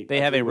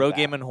 They have a road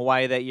game in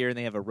Hawaii that year, and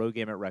they have a road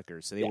game at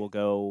Rutgers, so they will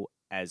go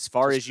as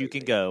far as you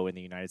can go in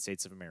the United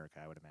States of America,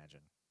 I would imagine,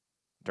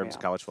 in terms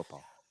of college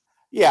football.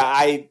 Yeah,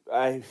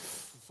 I've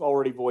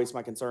already voiced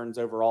my concerns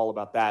overall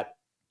about that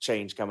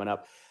change coming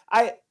up.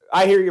 I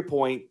hear your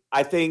point.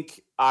 I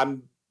think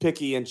I'm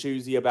picky and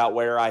choosy about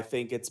where I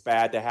think it's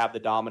bad to have the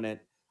dominant.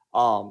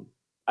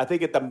 I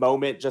think at the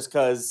moment, just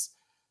because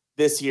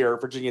this year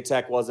Virginia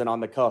Tech wasn't on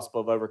the cusp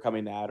of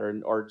overcoming that,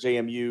 or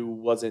JMU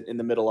wasn't in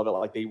the middle of it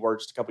like they were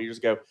just a couple years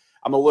ago,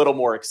 I'm a little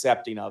more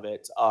accepting of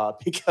it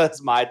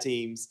because my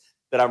teams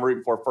that I'm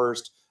rooting for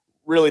first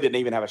really didn't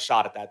even have a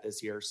shot at that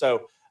this year.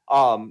 So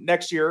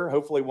next year,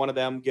 hopefully one of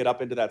them get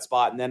up into that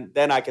spot, and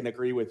then I can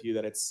agree with you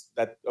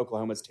that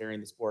Oklahoma's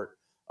tearing the sport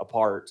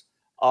apart.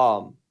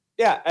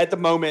 At the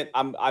moment,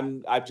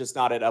 I'm just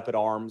not up at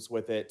arms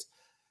with it.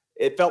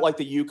 It felt like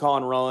the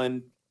UConn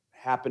run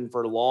happened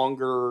for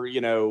longer.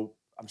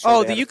 I'm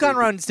sure. The UConn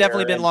run's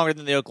definitely been longer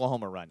than the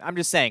Oklahoma run. I'm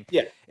just saying.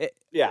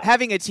 Yeah.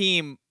 Having a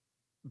team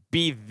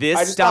be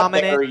this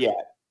dominant.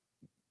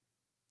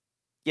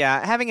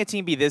 Yeah, having a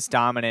team be this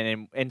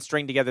dominant and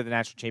string together the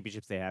national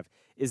championships they have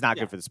is not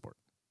good for the sport.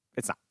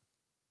 It's not.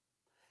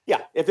 Yeah,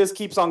 if this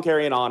keeps on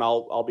carrying on,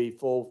 I'll be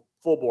full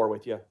bore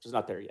with you. Just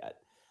not there yet.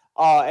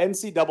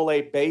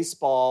 NCAA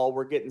baseball,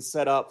 we're getting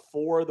set up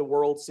for the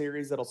World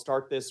Series that'll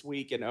start this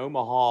week in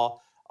Omaha.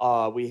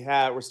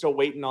 We're still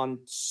waiting on,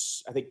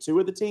 I think,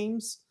 2 of the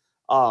teams.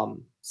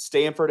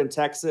 Stanford and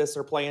Texas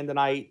are playing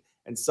tonight,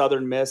 and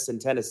Southern Miss and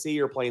Tennessee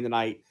are playing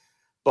tonight.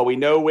 But we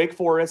know Wake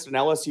Forest and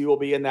LSU will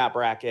be in that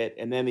bracket.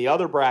 And then the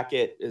other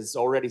bracket is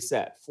already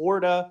set.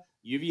 Florida,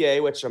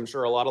 UVA, which I'm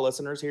sure a lot of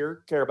listeners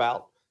here care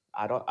about.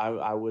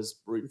 I was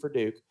rooting for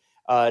Duke.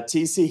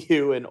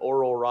 TCU and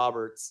Oral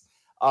Roberts.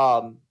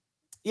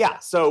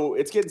 So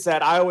it's getting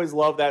set. I always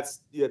love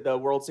the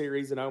World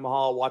Series in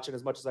Omaha, watching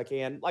as much as I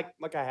can,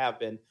 like I have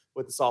been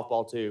with the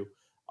softball too.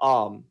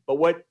 But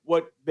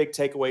what big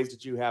takeaways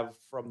did you have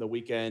from the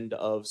weekend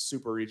of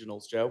Super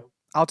Regionals, Joe?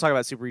 I'll talk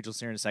about Super Regionals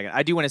here in a second.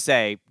 I do want to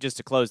say, just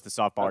to close the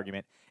softball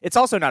argument, it's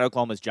also not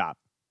Oklahoma's job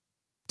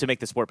to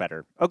make the sport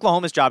better.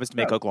 Oklahoma's job is to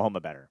make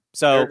Oklahoma better.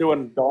 So they're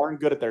doing darn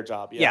good at their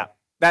job. Yeah.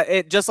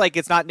 Just like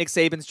it's not Nick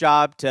Saban's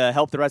job to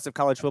help the rest of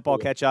college football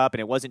catch up,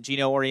 and it wasn't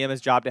Gino Auriemma's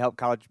job to help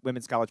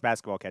women's college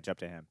basketball catch up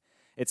to him.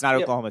 It's not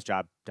Oklahoma's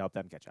job to help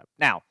them catch up.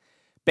 Now,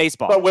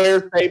 baseball. But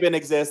where Saban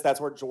exists,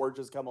 that's where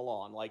Georgia's come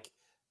along. Like,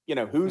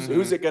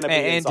 who's it going to be?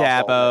 And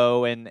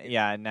Dabo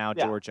and now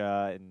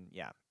Georgia and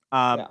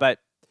But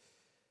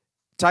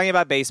talking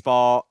about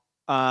baseball,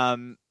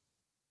 going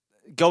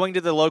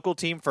to the local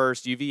team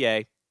first,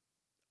 UVA.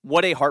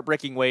 What a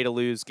heartbreaking way to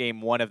lose game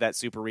 1 of that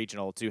super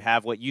regional, to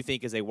have what you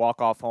think is a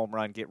walk-off home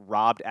run get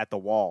robbed at the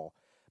wall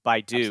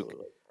by Duke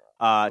to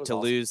awesome.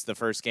 Lose the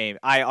first game.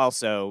 I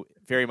also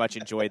very much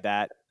enjoyed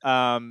that.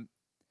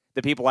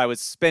 The people I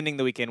was spending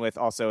the weekend with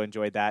also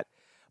enjoyed that.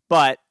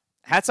 But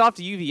hats off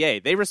to UVA.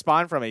 They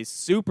respond from a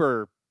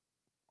super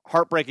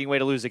heartbreaking way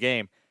to lose a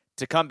game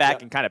to come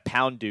back and kind of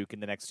pound Duke in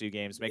the next 2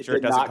 games, make sure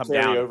it doesn't come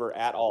down over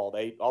at all.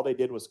 All they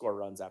did was score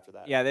runs after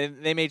that. Yeah,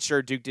 they made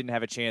sure Duke didn't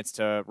have a chance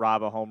to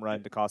rob a home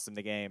run to cost them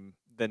the game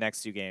the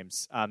next 2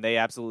 games. They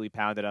absolutely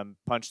pounded them,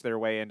 punched their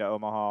way into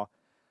Omaha.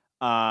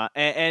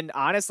 And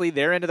honestly,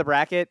 their end of the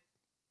bracket,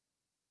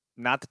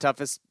 not the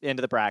toughest end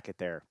of the bracket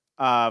there.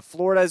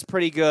 Florida is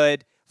pretty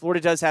good.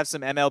 Florida does have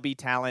some MLB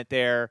talent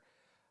there,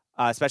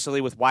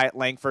 especially with Wyatt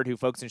Langford, who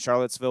folks in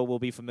Charlottesville will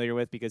be familiar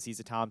with because he's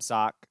a Tom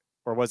Sock,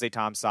 or was a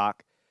Tom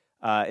Sock,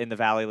 in the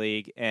Valley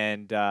League,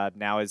 and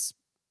now is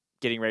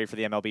getting ready for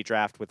the MLB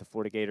draft with the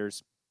Florida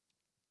Gators.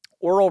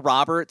 Oral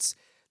Roberts,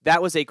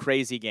 that was a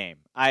crazy game.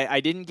 I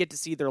didn't get to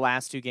see their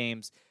last 2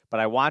 games, but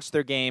I watched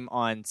their game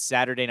on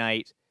Saturday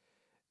night.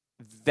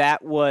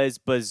 That was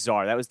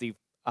bizarre. That was the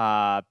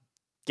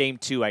game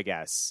 2, I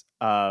guess,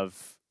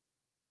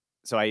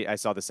 so I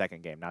saw the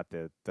second game, not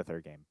the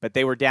third game. But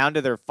they were down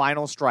to their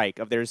final strike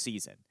of their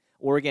season.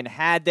 Oregon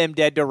had them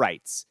dead to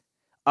rights,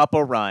 up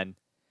a run,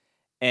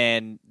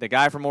 and the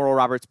guy from Oral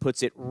Roberts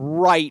puts it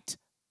right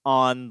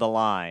on the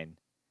line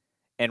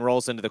and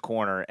rolls into the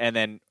corner, and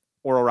then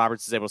Oral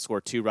Roberts is able to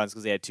score 2 runs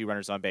because they had 2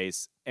 runners on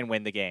base and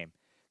win the game.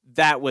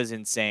 That was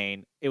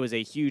insane. It was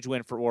a huge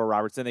win for Oral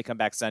Roberts. Then they come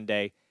back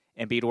Sunday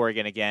and beat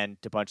Oregon again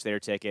to punch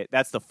their ticket.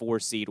 That's the 4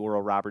 seed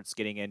Oral Roberts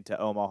getting into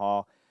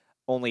Omaha.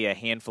 Only a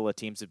handful of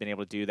teams have been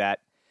able to do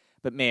that.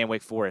 But, man,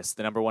 Wake Forest,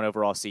 the number 1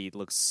 overall seed,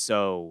 looks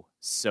so,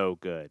 so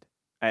good.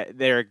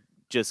 They're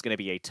just going to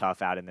be a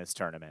tough out in this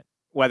tournament.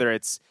 Whether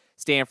it's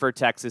Stanford,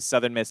 Texas,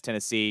 Southern Miss,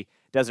 Tennessee,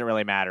 doesn't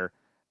really matter.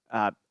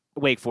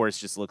 Wake Forest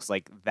just looks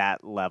like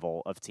that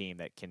level of team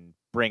that can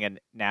bring a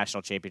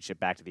national championship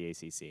back to the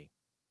ACC.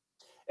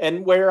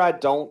 And where I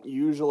don't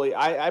usually,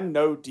 I'm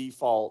no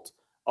default,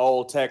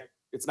 Tech,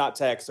 it's not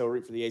Tech, so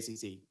root for the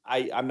ACC.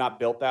 I'm not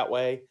built that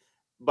way,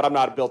 but I'm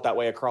not built that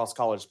way across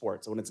college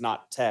sports. So when it's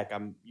not Tech,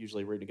 I'm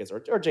usually rooting against, or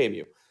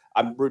JMU,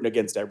 I'm rooting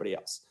against everybody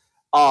else.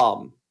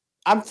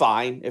 I'm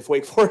fine if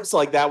Wake Forest,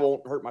 like, that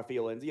won't hurt my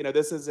feelings.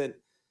 This isn't,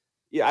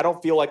 I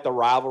don't feel like the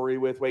rivalry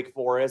with Wake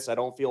Forest. I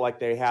don't feel like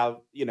they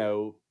have,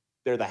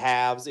 they're the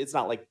halves. It's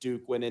not like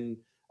Duke winning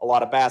a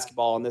lot of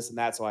basketball and this and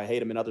that, so I hate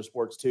them in other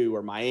sports too,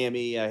 or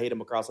Miami, I hate them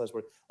across other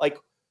sports. Like,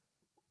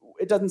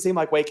 it doesn't seem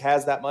like Wake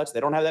has that much. They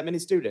don't have that many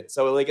students.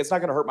 So, like, it's not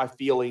going to hurt my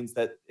feelings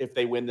that if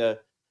they win the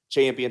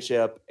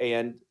championship.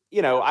 And,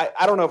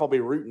 I don't know if I'll be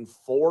rooting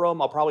for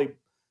them. I'll probably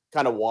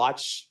kind of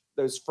watch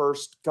those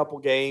first couple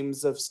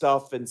games of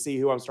stuff and see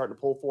who I'm starting to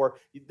pull for.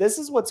 This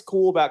is what's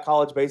cool about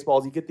college baseball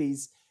is you get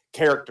these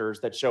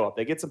characters that show up.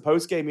 They get some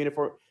post-game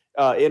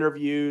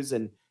interviews,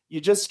 and you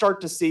just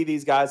start to see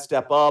these guys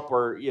step up,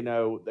 or,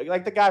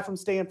 like the guy from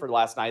Stanford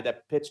last night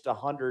that pitched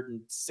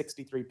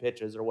 163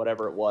 pitches or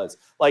whatever it was.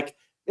 Like,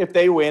 if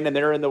they win and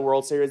they're in the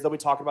World Series, they'll be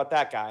talking about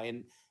that guy.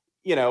 And,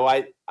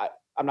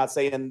 I'm not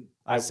saying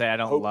I don't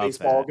hope love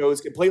baseball that.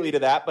 Goes completely to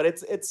that, but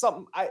it's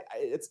something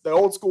it's the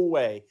old school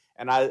way.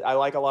 And I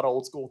like a lot of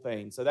old school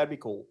things. So that'd be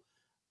cool.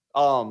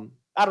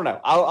 I don't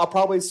know. I'll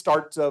probably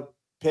start to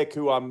pick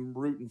who I'm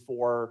rooting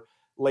for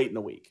late in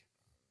the week.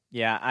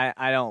 Yeah.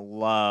 I don't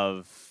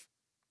love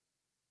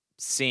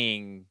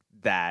seeing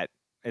that.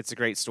 It's a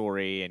great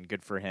story and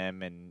good for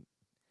him. And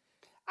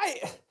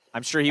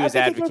I'm sure he was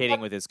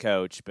advocating with his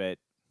coach, but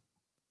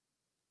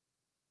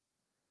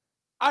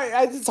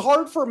it's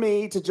hard for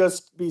me to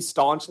just be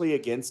staunchly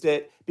against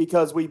it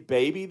because we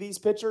baby these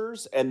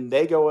pitchers and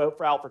they go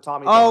out for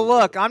Tommy. Oh,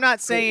 look, I'm not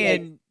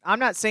saying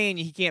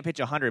he can't pitch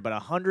 100, but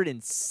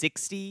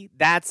 160,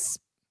 that's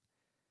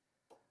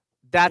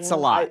a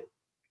lot.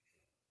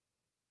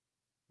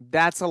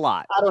 That's a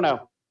lot. I don't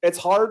know. It's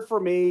hard for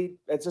me.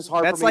 It's just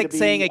hard. That's for me like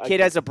saying a kid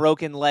has a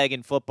broken leg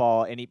in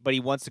football, but he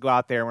wants to go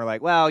out there, and we're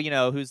like, well,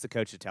 who's the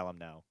coach to tell him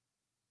no?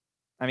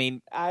 I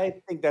mean, I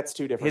think that's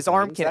two different. His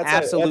arm can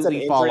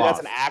absolutely fall off.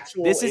 That's an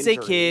actual. This is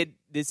injury.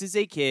 This is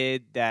a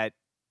kid that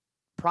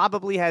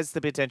probably has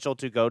the potential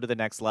to go to the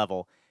next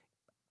level.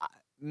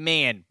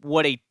 Man,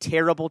 what a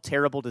terrible,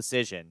 terrible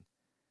decision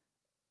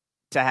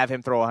to have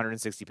him throw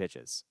 160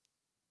 pitches.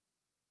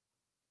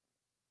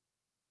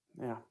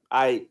 Yeah,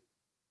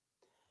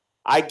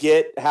 I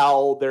get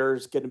how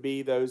there's going to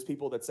be those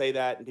people that say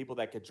that and people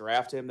that could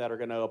draft him that are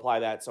going to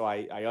apply that. So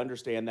I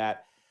understand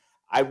that.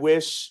 I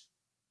wish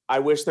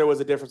there was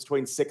a difference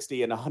between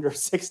 60 and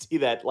 160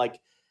 that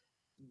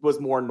was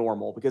more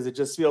normal, because it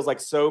just feels like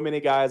so many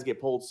guys get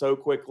pulled so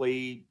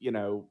quickly.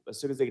 As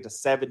soon as they get to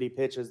 70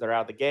 pitches, they're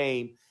out of the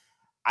game.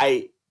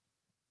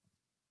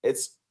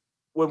 It's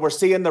when we're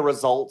seeing the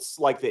results,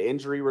 like the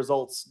injury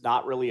results,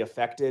 not really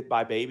affected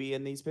by baby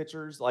in these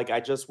pitchers. Like, I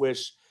just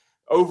wish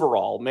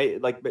overall,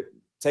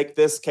 take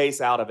this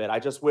case out of it. I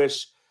just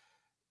wish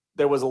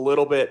there was a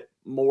little bit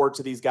more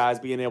to these guys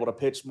being able to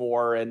pitch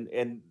more,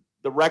 and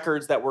the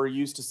records that we're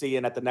used to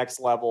seeing at the next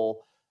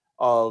level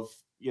of,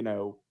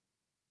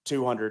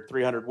 200,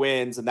 300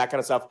 wins and that kind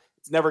of stuff.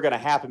 It's never going to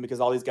happen because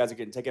all these guys are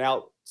getting taken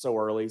out so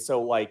early.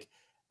 So like,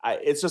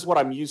 it's just what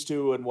I'm used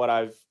to and what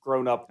I've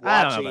grown up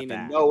watching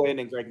and knowing,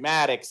 and Greg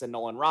Maddux and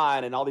Nolan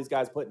Ryan and all these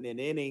guys putting in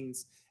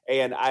innings.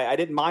 And I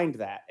didn't mind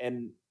that.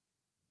 And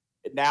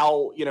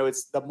now,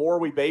 it's the more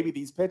we baby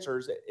these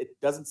pitchers, it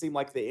doesn't seem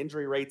like the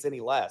injury rate's any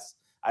less.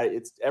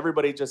 It's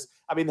everybody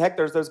heck,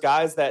 there's those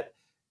guys that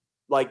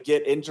like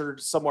get injured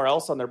somewhere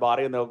else on their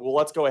body and they'll, well,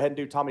 let's go ahead and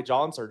do Tommy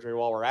John surgery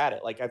while we're at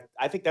it. Like,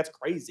 I think that's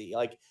crazy.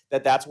 Like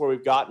that's where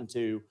we've gotten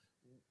to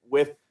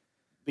with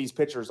these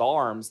pitchers'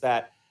 arms,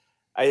 that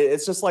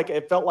it's just like,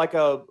 it felt like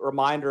a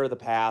reminder of the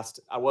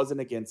past. I wasn't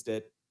against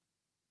it.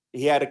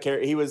 He had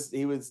he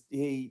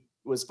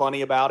was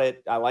funny about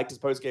it. I liked his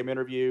post-game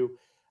interview.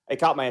 It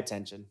caught my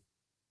attention.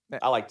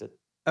 I liked it.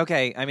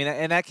 Okay. I mean,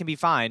 and that can be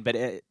fine, but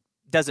it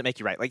doesn't make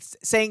you right. Like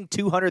saying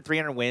 200,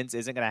 300 wins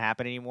isn't going to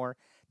happen anymore.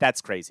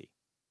 That's crazy.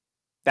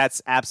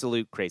 That's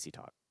absolute crazy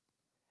talk.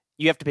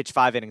 You have to pitch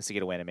 5 innings to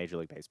get a win in Major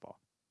League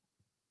Baseball.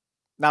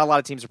 Not a lot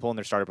of teams are pulling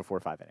their starter before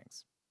 5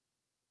 innings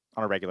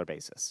on a regular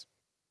basis.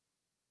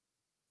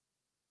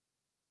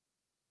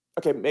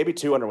 Okay, maybe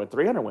 200 wins.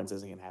 300 wins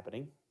isn't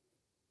happening.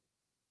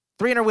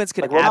 300 wins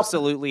could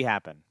absolutely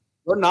happen.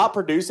 We're not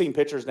producing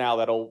pitchers now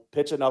that'll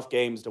pitch enough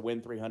games to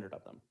win 300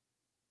 of them.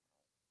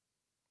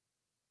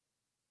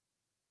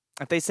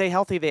 If they stay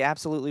healthy, they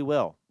absolutely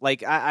will.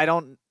 Like, I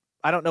don't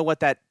know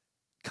what that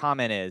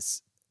comment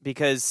is,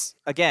 because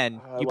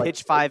again, you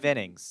pitch 5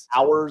 innings.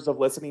 Hours of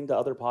listening to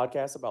other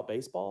podcasts about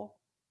baseball.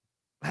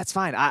 That's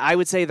fine. I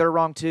would say they're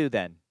wrong too.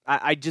 Then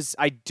I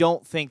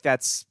don't think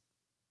that's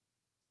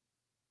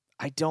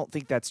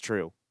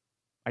true.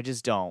 I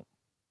just don't.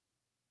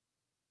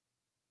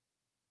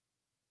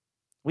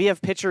 We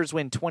have pitchers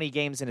win 20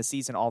 games in a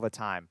season all the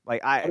time.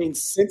 Like I mean,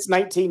 since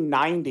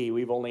 1990,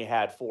 we've only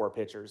had 4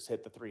 pitchers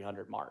hit the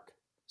 300 mark.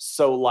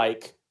 So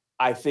like,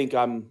 I think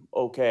I'm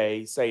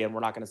okay saying we're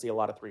not going to see a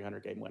lot of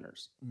 300 game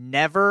winners.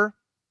 Never.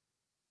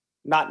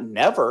 Not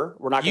never.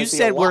 We're not going to see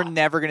a lot. You said we're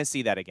never going to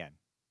see that again.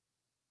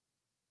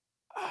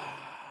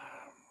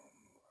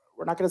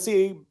 We're not going to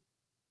see.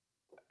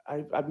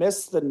 I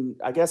missed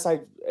I guess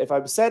if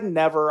I've said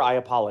never, I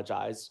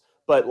apologize.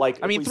 But like,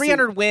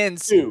 300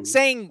 wins.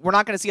 Saying we're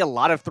not going to see a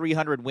lot of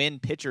 300 win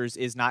pitchers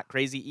is not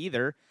crazy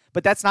either.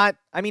 But that's not.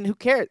 I mean, who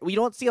cares? We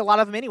don't see a lot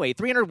of them anyway.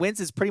 300 wins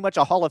is pretty much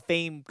a Hall of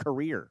Fame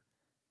career.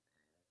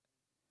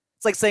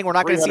 It's like saying we're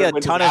not going to see a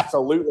ton of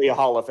absolutely a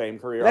Hall of Fame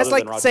career. That's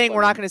like saying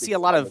we're not going to see a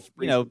lot of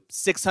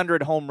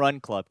 600 home run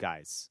club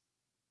guys.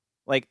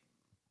 Like,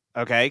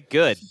 okay,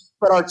 good.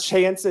 But our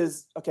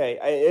chances,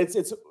 okay,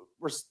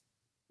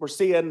 we're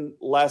seeing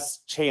less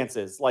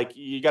chances. Like,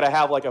 you got to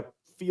have like a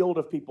field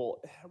of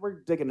people.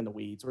 We're digging in the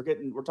weeds. We're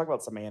talking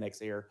about semantics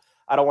here.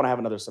 I don't want to have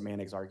another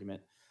semantics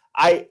argument.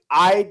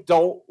 I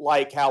don't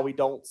like how we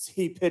don't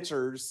see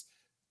pitchers.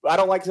 I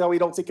don't like how we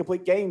don't see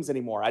complete games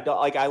anymore.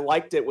 I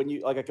liked it when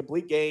you like a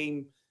complete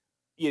game,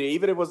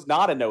 even if it was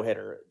not a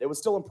no-hitter, it was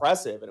still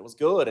impressive and it was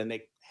good and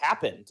it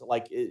happened.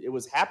 Like it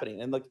was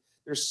happening. And like,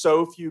 there's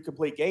so few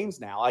complete games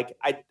now. Like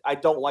I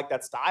don't like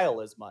that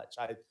style as much.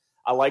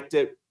 I liked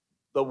it.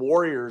 The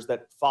Warriors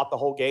that fought the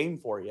whole game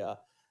for you,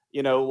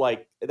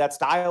 like that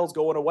style's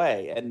going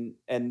away.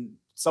 And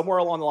somewhere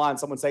along the line,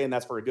 someone's saying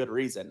that's for a good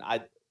reason.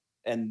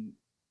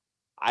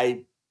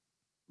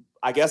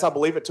 I guess I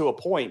believe it to a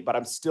point, but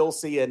I'm still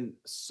seeing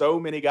so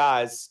many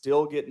guys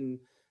still getting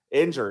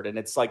injured. And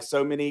it's like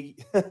so many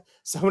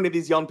of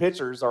these young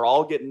pitchers are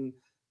all getting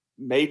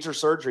major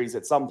surgeries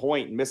at some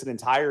point and missing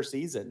entire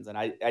seasons. And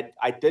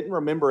I didn't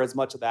remember as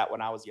much of that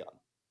when I was young.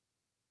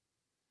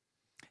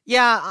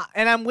 Yeah.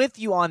 And I'm with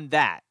you on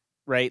that,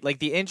 right? Like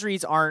the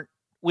injuries aren't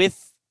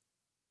with,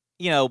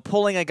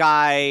 pulling a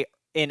guy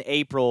in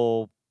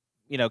April,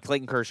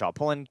 Clayton Kershaw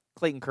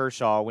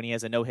when he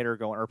has a no-hitter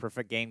going or a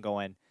perfect game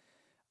going,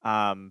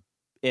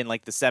 in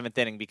like the 7th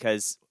inning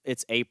because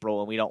it's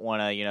April and we don't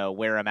want to,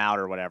 wear him out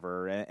or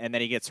whatever. And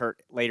then he gets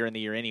hurt later in the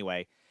year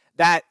anyway.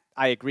 That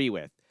I agree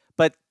with.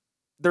 But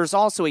there's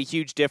also a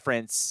huge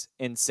difference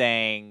in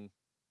saying,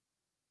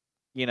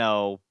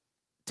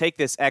 take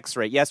this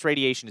X-ray. Yes,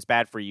 radiation is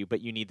bad for you,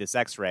 but you need this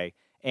X-ray.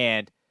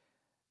 And,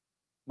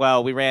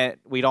 well, we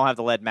don't have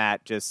the lead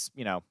mat. Just,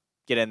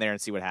 get in there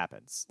and see what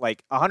happens.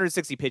 Like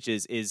 160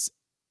 pitches is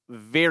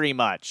very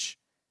much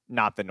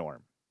not the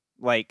norm.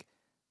 Like,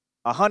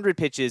 100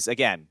 pitches,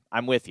 again,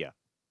 I'm with you.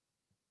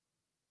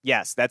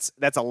 Yes, that's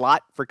a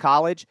lot for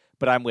college,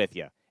 but I'm with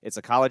you. It's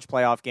a college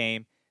playoff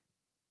game.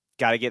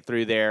 Got to get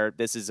through there.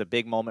 This is a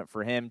big moment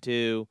for him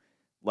to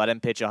let him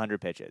pitch 100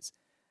 pitches.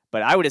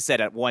 But I would have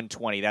said at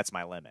 120, that's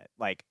my limit.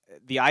 Like,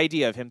 the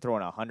idea of him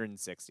throwing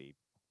 160,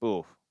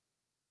 ooh,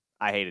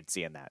 I hated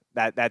seeing that.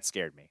 That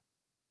scared me.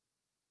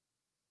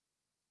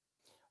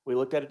 We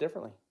looked at it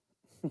differently.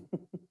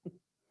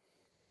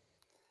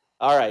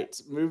 All right,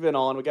 moving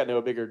on. We got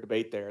no bigger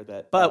debate there.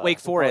 But Wake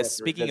Forest,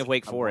 speaking of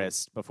Wake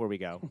Forest, before we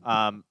go,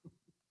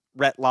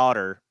 Rhett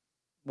Lauder,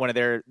 one of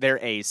their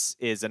ace,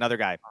 is another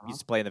guy. Used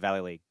to play in the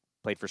Valley League,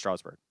 played for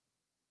Strasburg.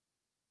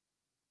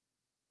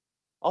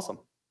 Awesome.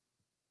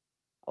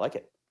 I like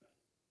it.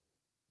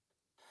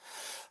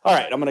 All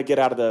right, I'm going to get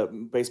out of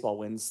the baseball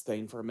wins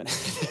thing for a minute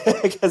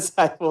because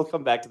I will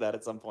come back to that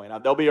at some point.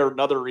 There'll be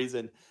another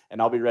reason,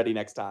 and I'll be ready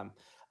next time.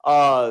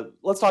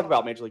 Let's talk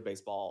about Major League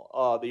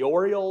Baseball. The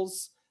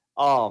Orioles,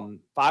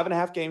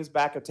 5.5 games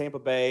back of Tampa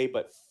Bay,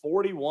 but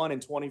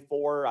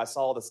 41-24. I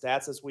saw the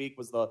stats this week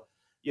was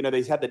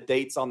they had the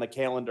dates on the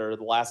calendar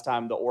the last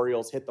time the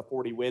Orioles hit the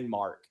 40-win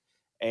mark,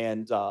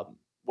 and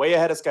way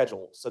ahead of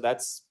schedule. So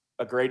that's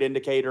a great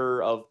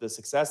indicator of the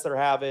success they're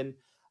having.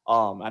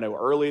 I know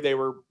early they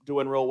were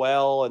doing real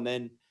well, and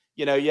then,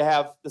 you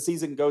have the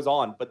season goes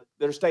on, but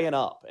they're staying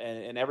up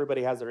and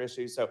everybody has their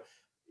issues. So,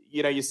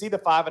 you see the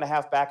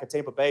 5.5 back at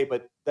Tampa Bay,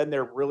 but then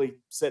they're really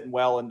sitting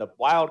well in the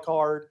wild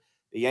card.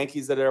 The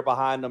Yankees that are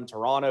behind them,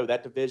 Toronto,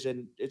 that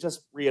division, it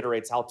just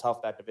reiterates how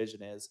tough that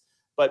division is.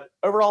 But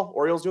overall,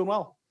 Orioles doing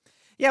well.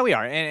 Yeah, we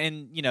are.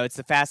 And it's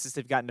the fastest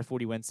they've gotten to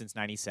 40 wins since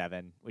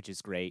 97, which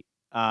is great.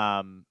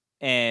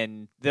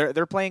 And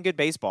they're playing good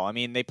baseball. I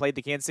mean, they played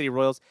the Kansas City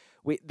Royals.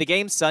 The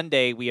game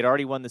Sunday, we had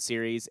already won the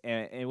series,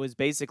 and it was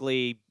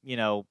basically,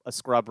 a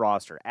scrub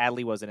roster.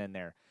 Adley wasn't in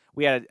there.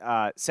 We had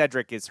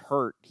Cedric is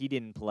hurt. He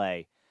didn't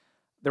play.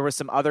 There were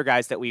some other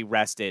guys that we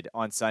rested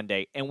on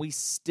Sunday, and we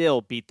still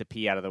beat the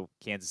pee out of the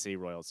Kansas City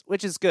Royals,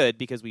 which is good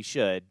because we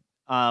should.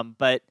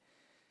 But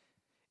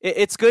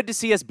it's good to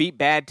see us beat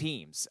bad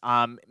teams.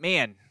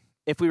 Man,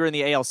 if we were in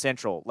the AL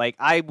Central,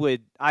 I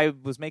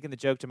was making the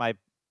joke to my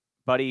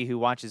buddy who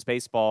watches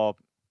baseball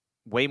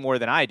way more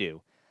than I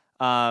do.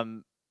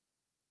 And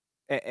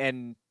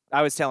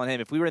I was telling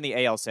him, if we were in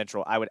the AL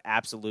Central, I would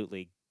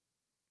absolutely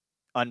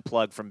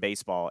unplug from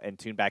baseball and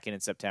tune back in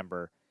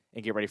September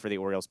and get ready for the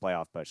Orioles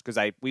playoff push. Because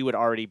I would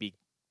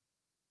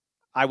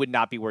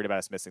not be worried about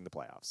us missing the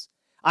playoffs.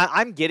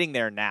 I'm getting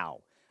there now.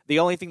 The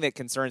only thing that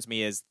concerns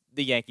me is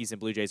the Yankees and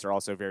Blue Jays are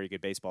also very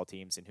good baseball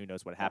teams, and who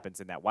knows what happens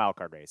in that wild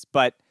card race.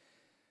 But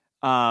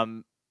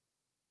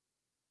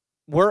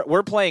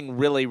we're playing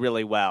really,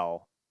 really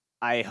well.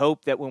 I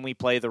hope that when we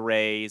play the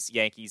Rays,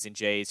 Yankees, and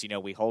Jays,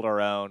 we hold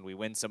our own. We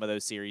win some of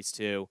those series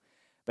too.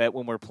 But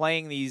when we're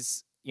playing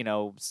these,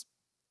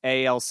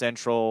 AL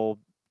Central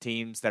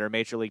teams that are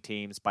major league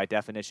teams by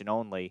definition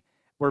only,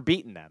 we're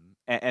beating them,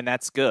 and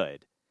that's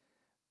good.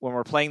 When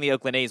we're playing the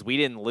Oakland A's, we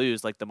didn't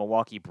lose like the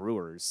Milwaukee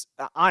Brewers.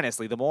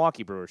 Honestly, the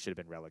Milwaukee Brewers should have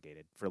been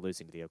relegated for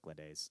losing to the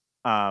Oakland A's.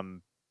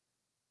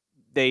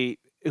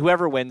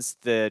 Whoever wins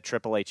the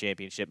AAA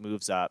championship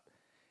moves up,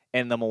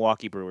 and the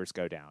Milwaukee Brewers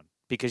go down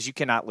because you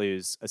cannot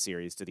lose a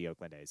series to the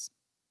Oakland A's.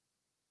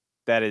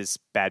 That is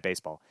bad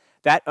baseball.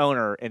 That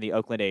owner in the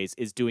Oakland A's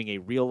is doing a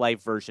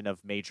real-life version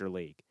of Major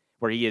League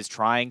where he is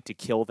trying to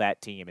kill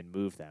that team and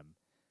move them.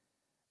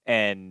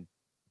 And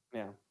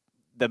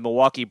the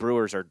Milwaukee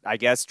Brewers are, I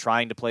guess,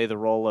 trying to play the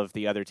role of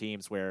the other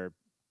teams where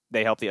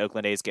they help the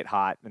Oakland A's get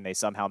hot and they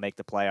somehow make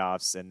the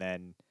playoffs, and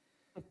then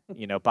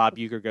Bob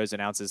Uecker goes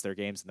and announces their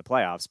games in the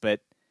playoffs. But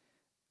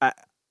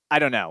I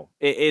don't know.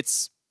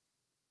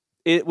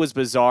 It was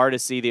bizarre to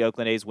see the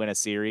Oakland A's win a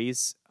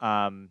series.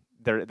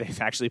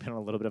 They've actually been on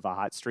a little bit of a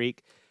hot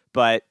streak,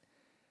 but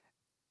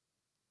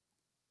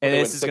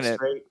this is going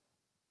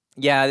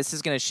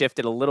to shift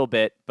it a little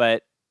bit.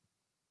 But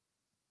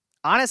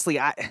honestly,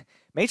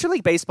 Major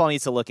League Baseball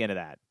needs to look into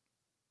that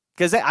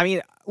because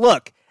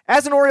look,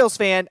 as an Orioles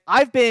fan,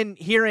 I've been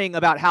hearing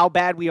about how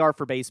bad we are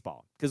for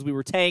baseball because we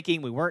were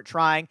tanking, we weren't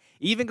trying,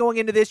 even going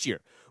into this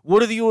year.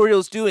 What are the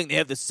Orioles doing? They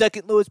have the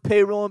second lowest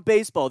payroll in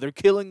baseball. They're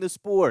killing the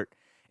sport.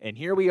 And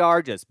here we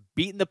are just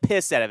beating the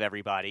piss out of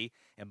everybody.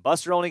 And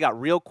Buster only got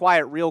real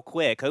quiet real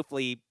quick.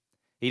 Hopefully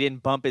he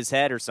didn't bump his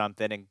head or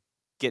something and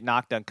get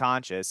knocked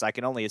unconscious. I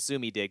can only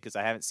assume he did because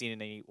I haven't seen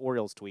any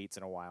Orioles tweets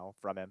in a while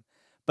from him.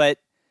 But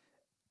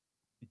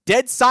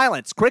dead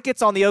silence.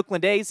 Crickets on the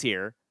Oakland A's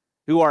here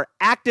who are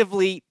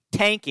actively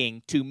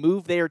tanking to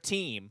move their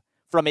team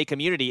from a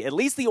community. At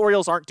least the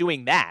Orioles aren't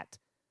doing that.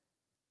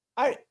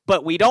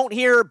 But we don't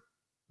hear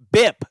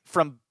bip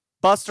from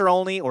Buster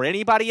Olney or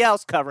anybody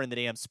else covering the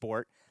damn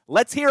sport.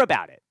 Let's hear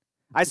about it.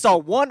 I saw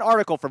one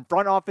article from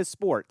Front Office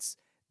Sports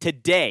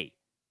today.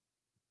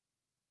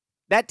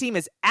 That team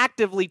is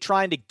actively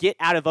trying to get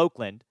out of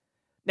Oakland.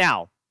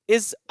 Now,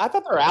 I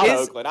thought they're out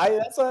of Oakland.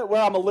 That's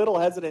where I'm a little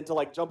hesitant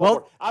to jump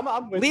over.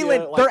 I'm with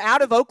Leland, you. They're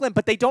out of Oakland,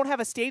 but they don't have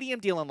a stadium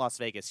deal in Las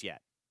Vegas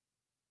yet.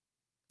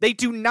 They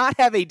do not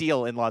have a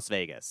deal in Las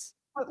Vegas.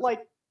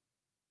 But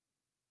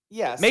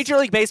yes. Major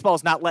League Baseball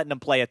is not letting them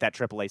play at that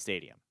AAA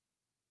stadium.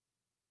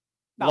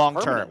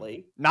 Long term.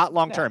 Not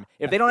long term.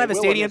 If they don't have a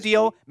stadium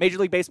deal, Major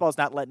League Baseball is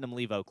not letting them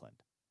leave Oakland.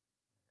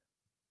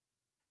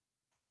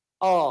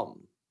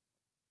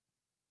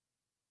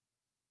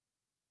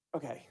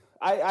 Okay.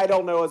 I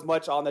don't know as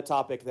much on the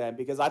topic then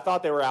because I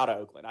thought they were out of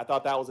Oakland. I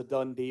thought that was a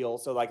done deal.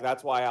 So like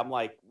that's why I'm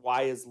like,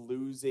 why is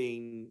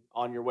losing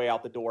on your way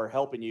out the door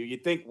helping you?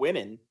 You'd think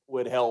winning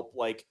would help,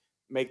 like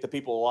make the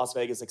people of Las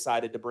Vegas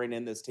excited to bring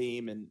in this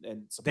team and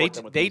support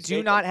them. They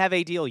do not have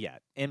a deal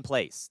yet in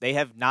place. They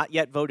have not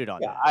yet voted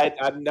on that.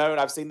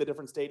 I've seen the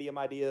different stadium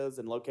ideas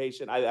and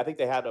location. I think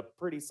they had a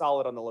pretty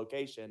solid on the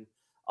location.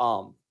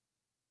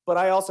 But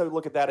I also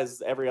look at that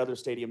as every other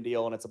stadium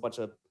deal, and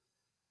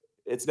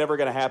it's never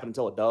going to happen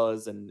until it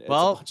does. And it's a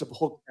bunch of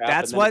bull crap.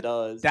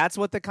 That's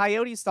what the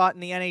Coyotes thought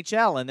in the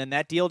NHL, and then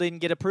that deal didn't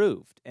get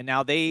approved, and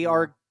now they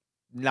are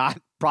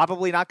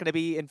probably not going to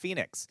be in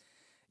Phoenix.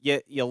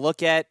 You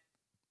look at,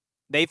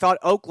 they thought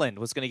Oakland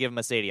was going to give them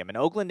a stadium, and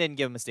Oakland didn't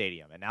give them a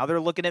stadium, and now they're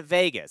looking at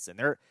Vegas, and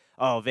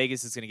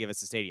Vegas is going to give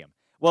us a stadium.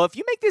 Well, if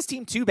you make this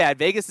team too bad,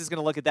 Vegas is going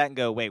to look at that and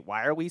go, wait,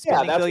 why are we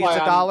spending billions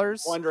of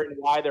dollars? I'm wondering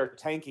why they're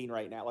tanking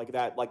right now. Like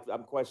that, like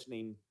I'm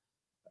questioning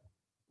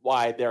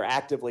why they're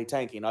actively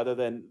tanking, other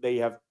than they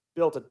have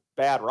built a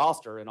bad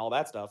roster and all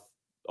that stuff.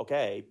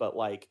 Okay. But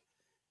like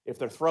if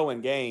they're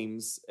throwing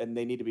games and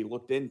they need to be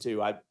looked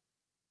into,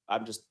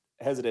 I'm just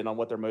hesitant on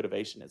what their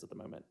motivation is at the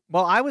moment.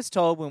 Well, I was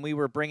told when we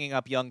were bringing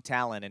up young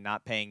talent and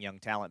not paying young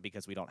talent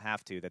because we don't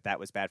have to, that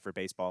was bad for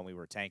baseball and we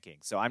were tanking.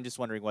 So I'm just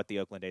wondering what the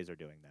Oakland A's are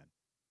doing then.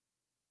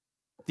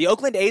 The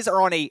Oakland A's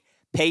are on a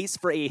pace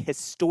for a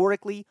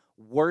historically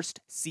worst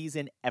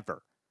season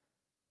ever.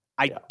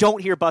 I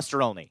don't hear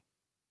Buster Olney.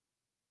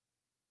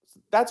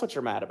 That's what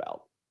you're mad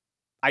about.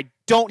 I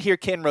don't hear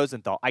Ken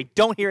Rosenthal. I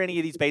don't hear any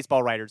of these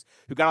baseball writers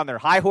who got on their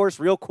high horse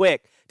real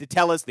quick to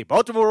tell us the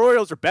Baltimore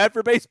Orioles are bad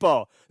for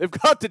baseball. They've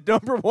got the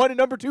number 1 and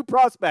number 2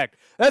 prospect.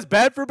 That's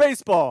bad for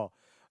baseball.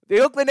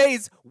 The Oakland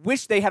A's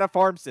wish they had a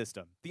farm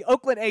system. The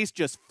Oakland A's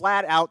just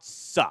flat out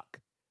suck.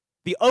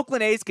 The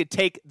Oakland A's could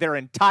take their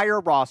entire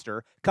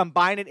roster,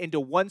 combine it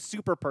into one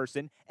super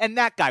person, and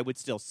that guy would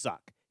still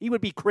suck. He would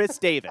be Chris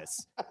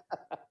Davis.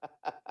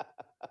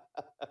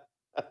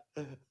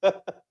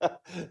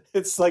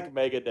 It's like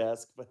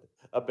Megadesk, but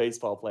a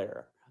baseball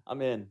player.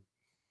 I'm in.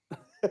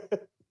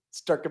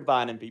 Start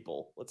combining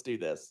people. Let's do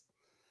this.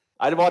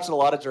 I've watched a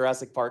lot of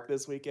Jurassic Park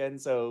this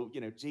weekend, so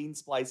gene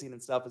splicing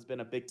and stuff has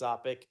been a big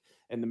topic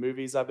in the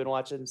movies I've been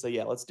watching. So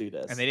yeah, let's do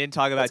this. And they didn't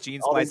talk about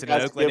gene splicing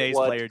an Oakland A's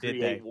player, did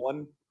they?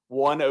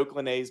 One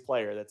Oakland A's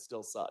player that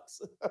still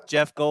sucks.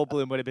 Jeff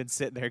Goldblum would have been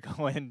sitting there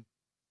going,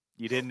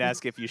 "You didn't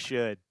ask if you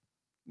should."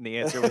 And the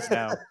answer was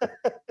no.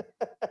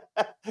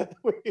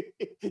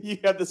 You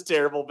have this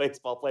terrible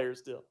baseball player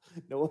still.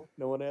 No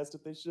one asked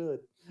if they should.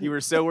 You were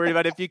so worried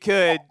about if you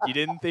could. You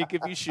didn't think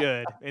if you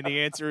should. And the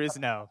answer is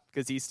no,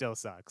 because he still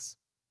sucks.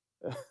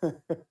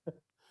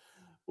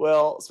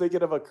 Well,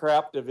 speaking of a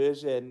crap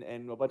division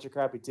and a bunch of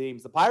crappy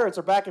teams, the Pirates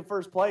are back in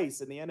first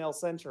place in the NL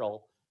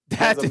Central.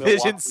 That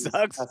division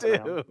sucks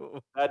too.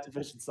 That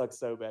division sucks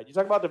so bad. You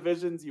talk about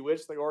divisions you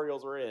wish the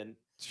Orioles were in.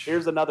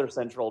 Here's another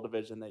Central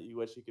division that you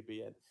wish you could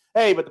be in.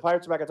 Hey, but the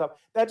Pirates are back on top.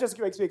 That just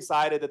makes me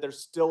excited that they're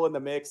still in the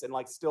mix and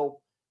like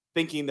still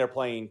thinking they're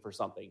playing for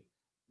something.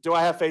 Do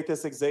I have faith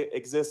this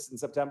exists in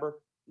September?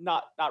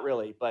 Not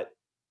really, but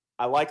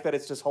I like that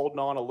it's just holding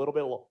on a little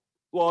bit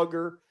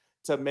longer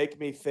to make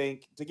me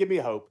think, to give me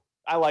hope.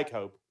 I like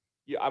hope.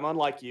 I'm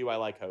unlike you. I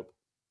like hope.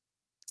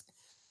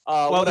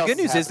 Well, the good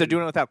news is they're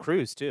doing it without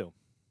Cruz, too.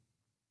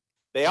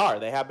 They are.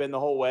 They have been the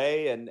whole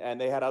way, and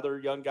they had other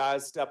young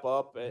guys step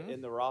up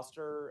in the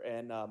roster,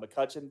 and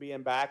McCutchen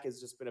being back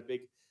has just been a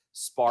big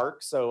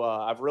spark. So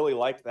I've really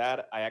liked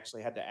that. I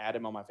actually had to add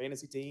him on my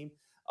fantasy team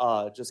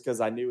just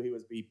because I knew he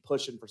would be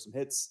pushing for some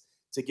hits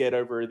to get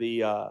over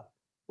the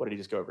what did he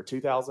just go over,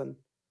 2,000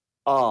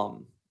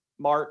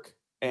 mark.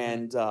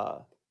 And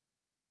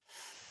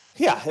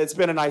yeah, it's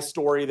been a nice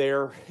story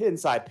there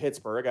inside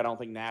Pittsburgh. I don't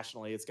think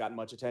nationally it's gotten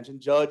much attention.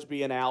 Judge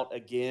being out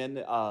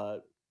again,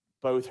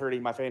 both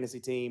hurting my fantasy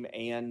team,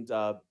 and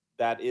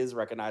that is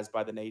recognized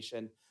by the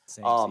nation.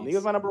 He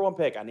was my number 1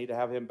 pick. I need to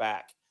have him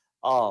back.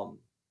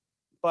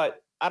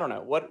 But I don't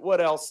know. What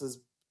else is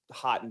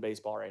hot in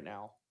baseball right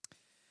now?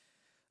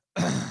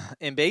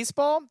 In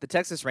baseball, the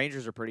Texas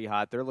Rangers are pretty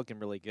hot. They're looking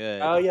really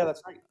good. Oh, yeah,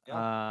 that's right.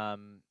 Yeah.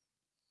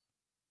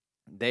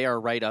 They are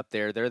right up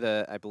there.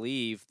 They're I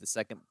believe, the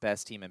second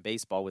best team in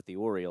baseball with the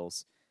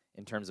Orioles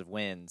in terms of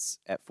wins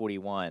at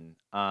 41.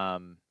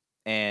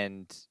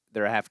 And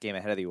they're a half game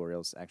ahead of the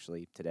Orioles,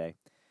 actually, today.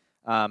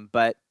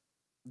 But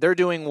they're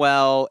doing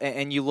well.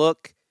 And you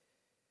look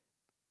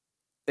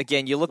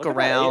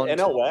around.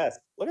 NL West.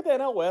 Look at the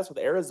NL West with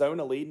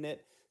Arizona leading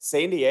it.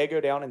 San Diego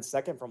down in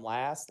second from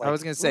last. I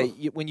was going to say,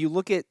 when you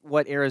look at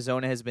what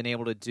Arizona has been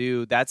able to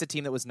do, that's a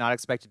team that was not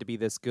expected to be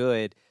this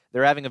good.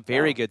 They're having a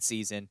very good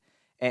season.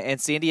 And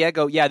San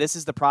Diego, yeah, this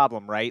is the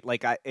problem, right?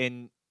 Like, I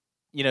kind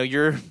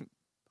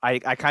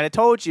of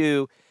told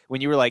you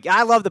when you were like,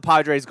 I love the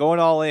Padres going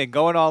all in,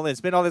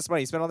 spend all this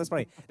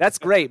money. That's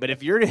great. But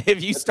if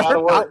you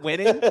start not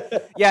winning,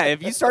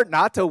 if you start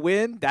not to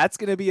win, that's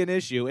going to be an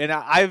issue. And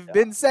I've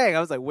been saying, I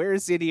was like, where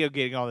is San Diego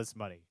getting all this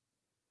money?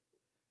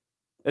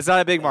 It's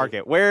not a big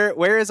market.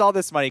 Where is all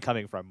this money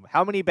coming from?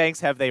 How many banks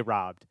have they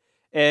robbed?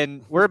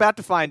 And we're about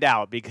to find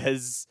out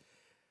because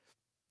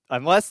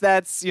Unless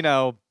that's,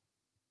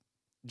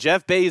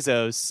 Jeff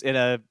Bezos in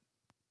a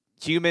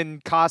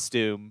human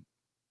costume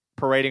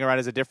parading around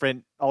as a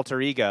different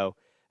alter ego,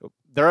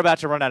 they're about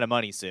to run out of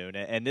money soon.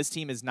 And this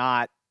team is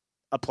not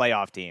a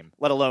playoff team,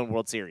 let alone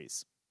World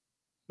Series.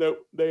 No,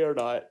 they are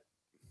not.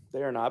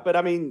 They are not. But,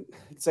 I mean,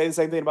 say the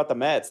same thing about the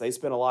Mets. They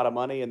spent a lot of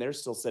money, and they're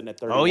still sitting at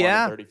 31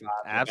 and 35.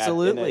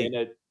 Absolutely. In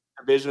a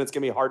division that's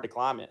going to be hard to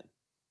climb in.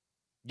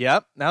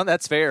 Yep. No,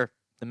 that's fair.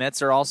 The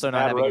Mets are also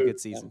not having a good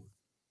season. Man.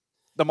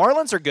 The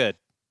Marlins are good.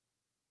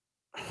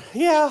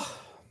 Yeah.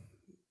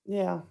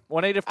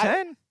 1/8 of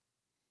 10.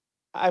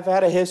 I've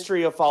had a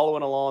history of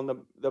following along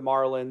the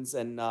Marlins,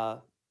 and I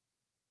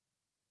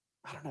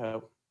don't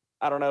know.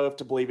 I don't know if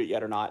to believe it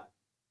yet or not.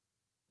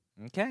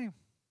 Okay.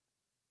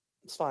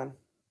 It's fine.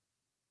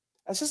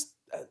 That's just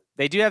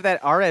they do have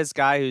that Arez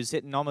guy who's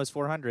hitting almost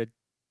 400.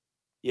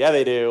 Yeah,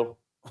 they do.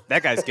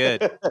 That guy's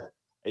good.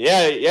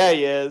 yeah,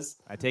 he is.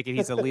 I take it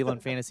he's a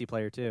Leland fantasy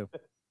player too.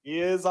 He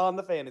is on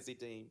the fantasy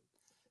team.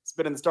 He's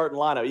been in the starting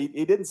lineup.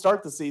 He didn't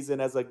start the season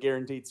as a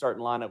guaranteed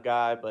starting lineup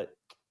guy, but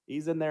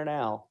he's in there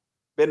now.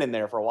 Been in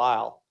there for a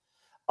while.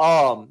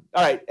 All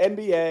right,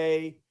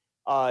 NBA.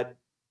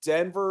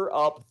 Denver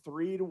up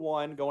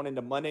 3-1 going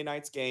into Monday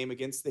night's game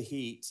against the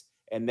Heat,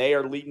 and they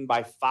are leading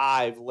by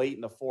 5 late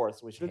in the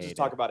fourth. We should just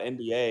talk about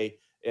NBA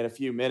in a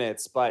few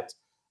minutes, but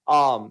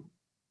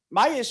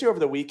my issue over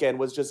the weekend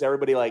was just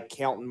everybody like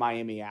counting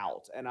Miami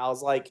out, and I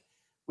was like,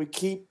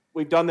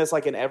 we've done this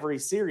like in every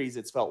series.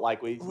 It's felt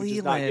like we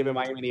just not giving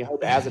Miami any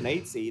hope as an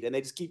 8 seed, and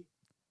they just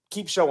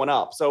keep showing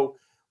up. So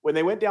when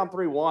they went down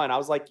 3-1, I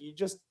was like, you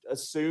just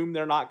assume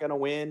they're not going to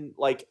win.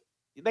 Like,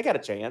 they got a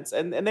chance,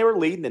 and they were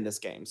leading in this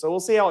game. So we'll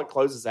see how it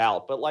closes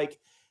out. But like,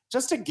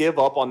 just to give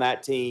up on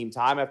that team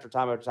time after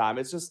time after time,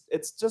 it's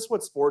just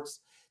what sports.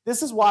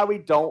 This is why we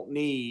don't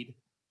need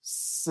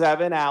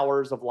 7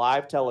 hours of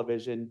live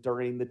television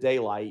during the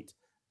daylight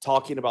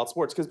talking about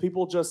sports, because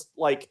people just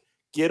like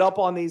get up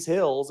on these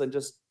hills and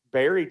just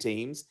bury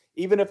teams,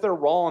 even if they're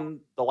wrong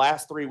the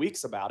last 3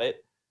 weeks about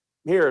it.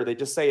 Here, they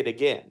just say it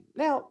again.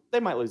 Now, they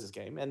might lose this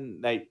game,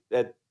 and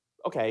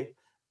okay.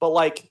 But,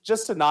 like,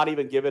 just to not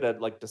even give it a,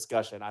 like,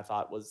 discussion, I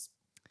thought was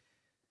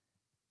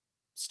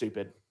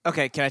stupid.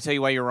 Okay, can I tell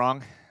you why you're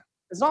wrong?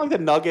 It's not like the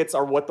Nuggets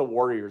are what the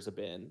Warriors have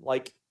been.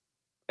 Like,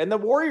 and the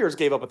Warriors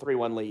gave up a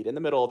 3-1 lead in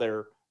the middle of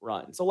their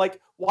run. So, like,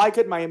 why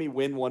could Miami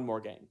win one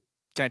more game?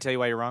 Can I tell you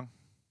why you're wrong?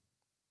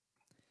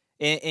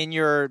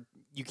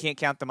 You can't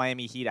count the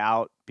Miami Heat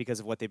out because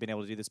of what they've been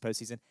able to do this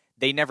postseason.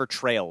 They never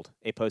trailed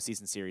a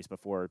postseason series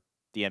before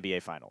the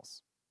NBA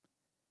Finals.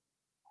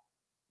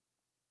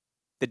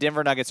 The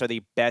Denver Nuggets are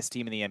the best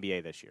team in the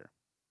NBA this year.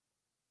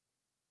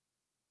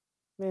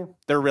 Yeah.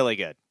 They're really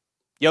good.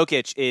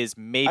 Jokic is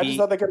maybe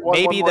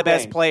the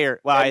best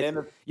player.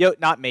 Well,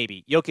 not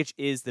maybe. Jokic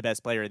is the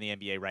best player in the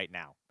NBA right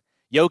now.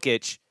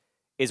 Jokic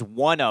is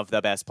one of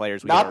the best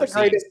players we've ever seen. Not the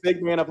greatest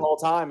big man of all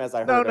time, as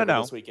I heard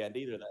this weekend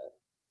either.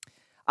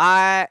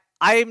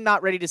 I'm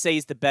not ready to say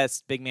he's the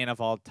best big man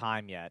of all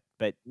time yet,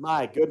 but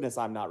my goodness,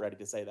 I'm not ready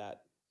to say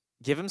that.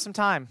 Give him some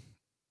time.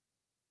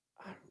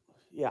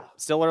 Yeah.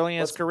 Still early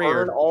in his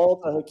career. Burn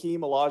all the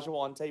Hakeem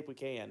Olajuwon tape we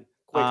can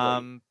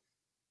quickly.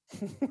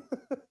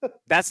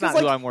 That's not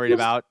who I'm worried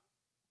about.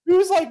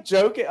 Who's like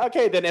joking?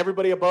 Okay, then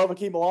everybody above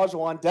Hakeem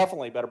Olajuwon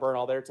definitely better burn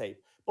all their tape.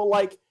 But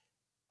like,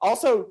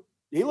 also,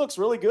 he looks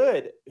really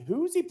good.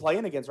 Who's he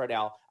playing against right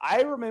now?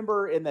 I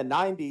remember in the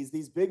 90s,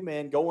 these big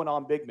men going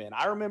on big men.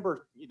 I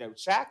remember,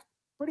 Shaq,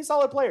 pretty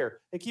solid player.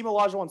 Hakeem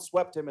Olajuwon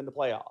swept him in the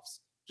playoffs.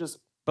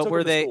 But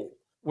were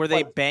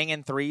they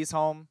banging threes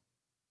home?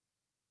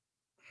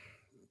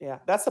 Yeah,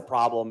 that's the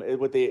problem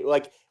with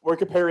we're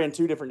comparing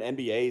 2 different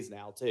NBAs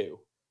now too.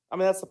 I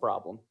mean, that's the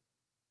problem.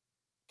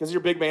 Because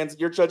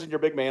you're judging your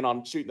big man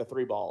on shooting the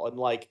 3 ball. And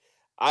like,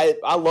 I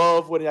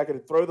love when I can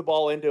throw the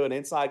ball into an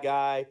inside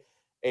guy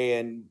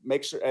and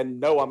make sure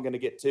and know I'm going to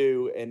get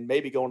 2 and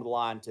maybe go into the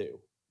line too.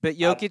 But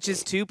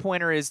Jokic's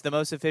 2-pointer is the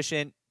most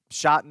efficient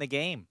shot in the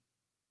game.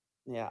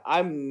 Yeah,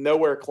 I'm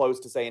nowhere close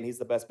to saying he's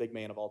the best big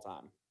man of all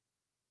time.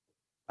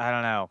 I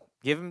don't know.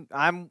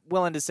 I'm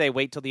willing to say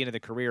wait till the end of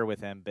the career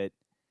with him, but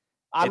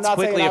I'm not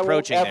quickly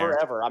approaching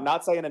ever. I'm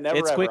not saying a never.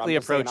 It's ever. quickly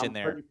approaching I'm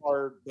there. Pretty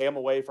far damn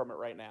away from it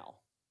right now.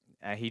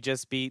 He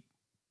just beat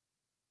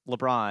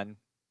LeBron.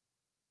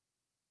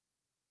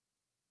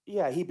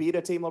 Yeah, he beat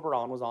a team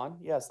LeBron was on.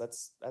 Yes,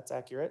 that's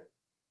accurate.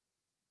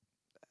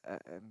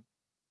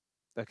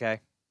 Okay.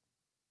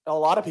 A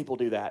lot of people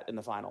do that in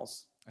the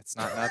finals. It's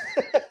not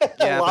nothing.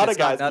 Yeah, a lot of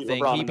guys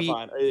beat LeBron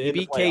he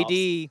beat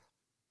KD.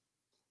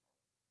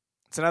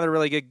 It's another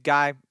really good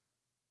guy.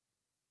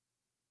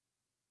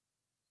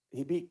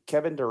 He beat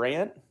Kevin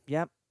Durant?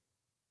 Yep.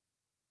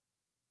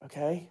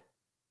 Okay.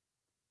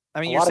 I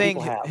mean, you're saying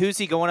who's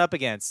he going up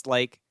against?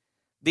 Like,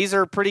 these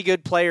are pretty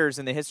good players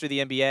in the history of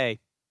the NBA.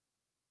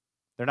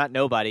 They're not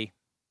nobody.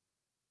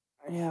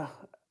 Yeah.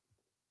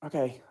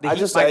 Okay. I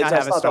thought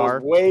that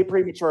was way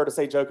premature to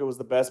say Joker was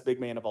the best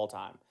big man of all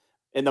time.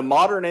 In the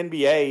modern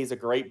NBA, he's a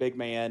great big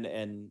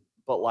man,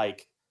 but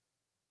like,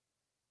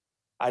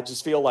 I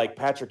just feel like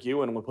Patrick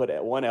Ewing would put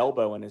one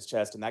elbow in his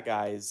chest, and that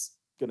guy is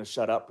going to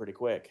shut up pretty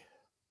quick.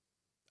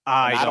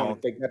 I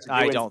don't think that's the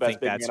best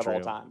big man of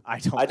all time. I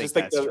don't think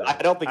that's true.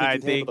 I don't think he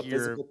can handle the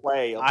physical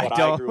play of what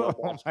I grew up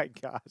watching. Oh my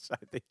gosh, I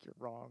think you're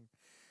wrong.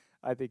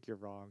 I think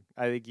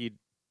you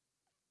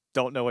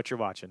don't know what you're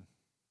watching.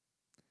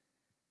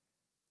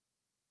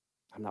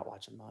 I'm not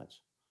watching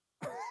much.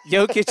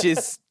 Jokic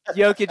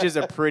is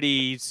a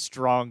pretty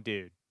strong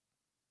dude.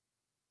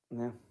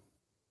 Yeah,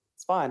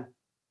 it's fine.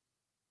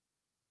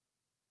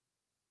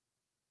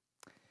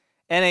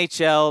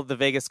 NHL, the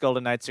Vegas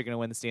Golden Knights are going to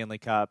win the Stanley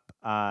Cup.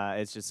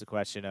 It's just a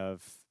question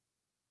of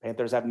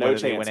Panthers have no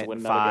chance to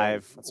win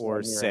 5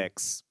 or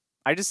 6.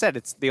 I just said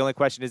it's the only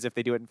question is if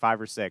they do it in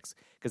 5 or 6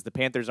 because the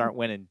Panthers aren't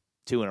winning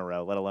 2 in a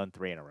row, let alone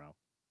 3 in a row.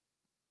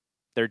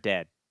 They're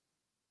dead.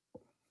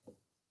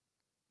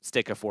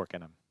 Stick a fork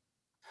in them.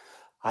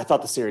 I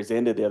thought the series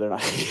ended the other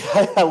night.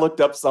 I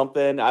looked up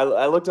something.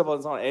 I looked up on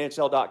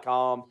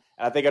NHL.com,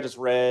 and I think I just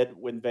read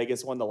when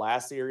Vegas won the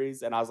last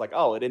series, and I was like,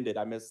 oh, it ended.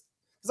 I missed.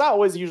 Because I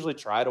always usually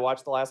try to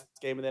watch the last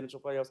game of the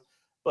NHL playoffs.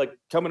 But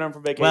coming home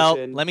from vacation. Well,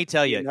 let me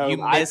tell you, you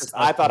missed.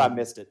 I thought I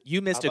missed it.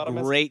 You missed a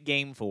great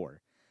game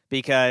 4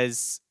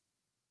 because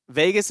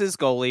Vegas's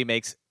goalie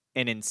makes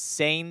an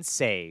insane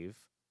save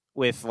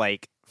with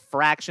like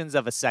fractions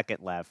of a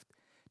second left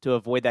to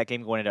avoid that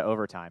game going into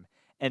overtime.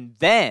 And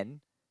then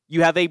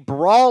you have a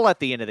brawl at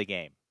the end of the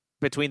game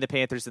between the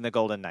Panthers and the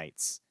Golden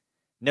Knights.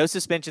 No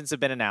suspensions have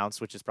been announced,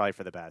 which is probably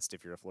for the best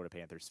if you're a Florida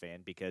Panthers fan,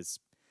 because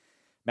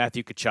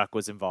Matthew Tkachuk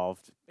was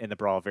involved in the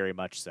brawl very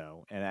much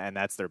so, and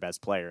that's their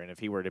best player. And if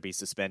he were to be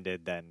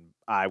suspended, then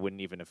I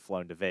wouldn't even have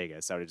flown to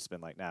Vegas. I would have just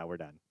been like, nah, we're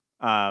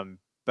done.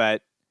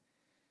 But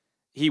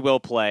he will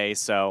play,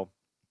 so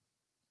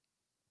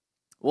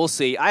we'll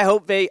see. I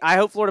hope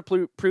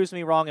Florida proves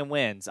me wrong and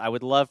wins. I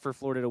would love for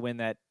Florida to win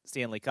that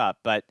Stanley Cup,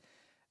 but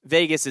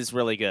Vegas is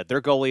really good.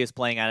 Their goalie is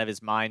playing out of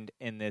his mind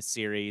in this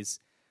series,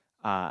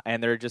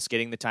 and they're just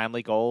getting the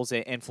timely goals,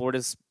 and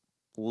Florida's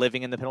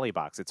living in the penalty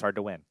box. It's hard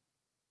to win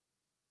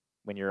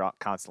when you're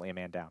constantly a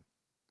man down.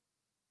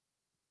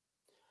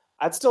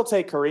 I'd still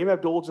take Kareem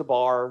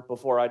Abdul-Jabbar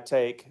before I'd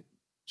take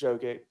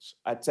Jokic.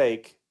 I'd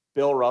take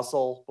Bill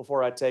Russell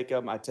before I'd take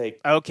him. I'd take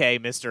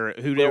mister.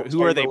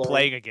 Who are they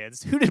playing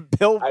against? Who did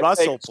Bill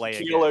Russell play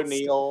against? Shaquille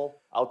O'Neal.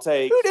 I'll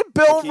take. Who did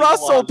Bill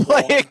Russell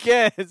play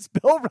against?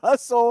 Bill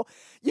Russell.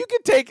 You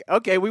can take.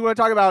 Okay, we want to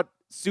talk about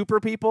super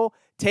people.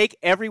 Take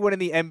everyone in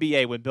the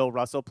NBA when Bill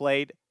Russell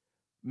played.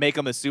 Make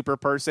them a super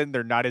person.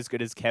 They're not as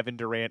good as Kevin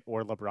Durant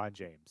or LeBron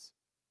James.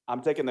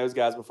 I'm taking those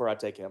guys before I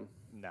take him.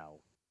 No.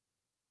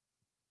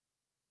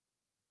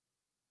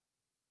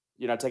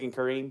 You're not taking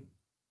Kareem?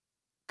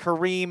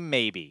 Kareem,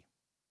 maybe.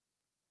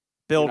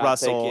 Bill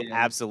Russell,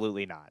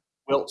 absolutely not.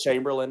 Wilt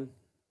Chamberlain?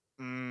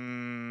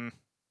 You're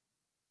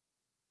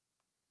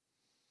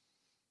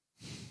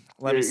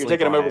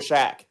taking him over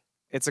Shaq.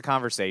 It's a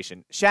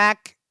conversation.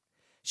 Shaq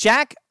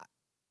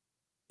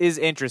is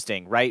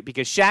interesting, right?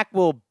 Because Shaq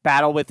will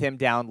battle with him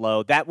down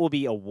low. That will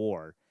be a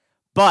war.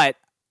 But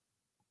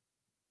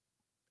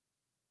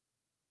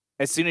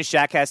as soon as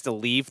Shaq has to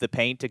leave the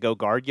paint to go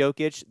guard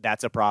Jokic,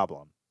 that's a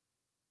problem.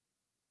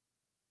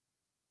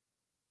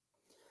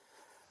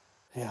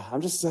 Yeah, I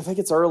think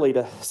it's early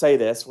to say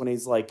this when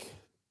he's like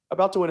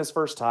about to win his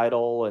first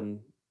title, and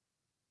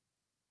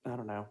I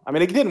don't know. I mean,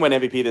 he didn't win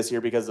MVP this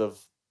year because of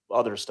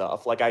other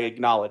stuff. Like, I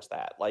acknowledge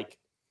that. Like,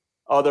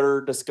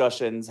 other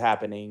discussions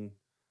happening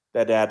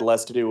that had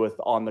less to do with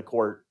on the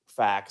court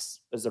facts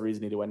is the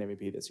reason he didn't win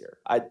MVP this year.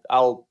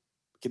 I'll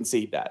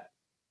concede that.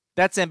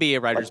 That's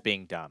NBA writers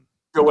being dumb.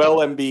 Joel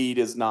Embiid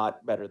is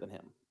not better than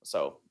him.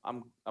 So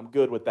I'm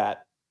good with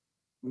that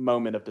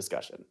moment of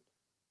discussion.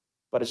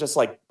 But it's just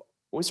like,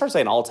 when we start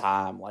saying all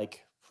time,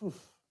 like,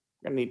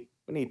 we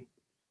need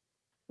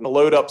to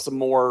load up some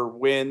more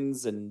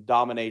wins and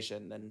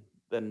domination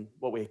than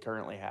what we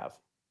currently have.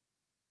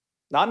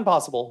 Not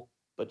impossible,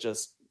 but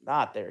just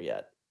not there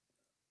yet.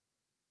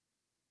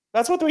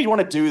 That's what we want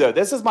to do, though.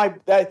 This is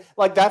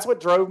that's what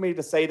drove me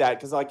to say that,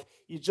 because like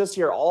you just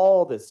hear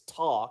all this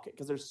talk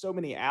because there's so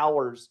many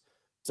hours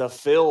to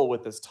fill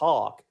with this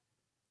talk,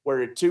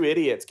 where 2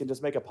 idiots can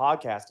just make a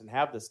podcast and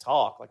have this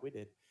talk like we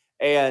did,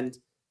 and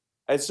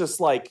it's just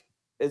like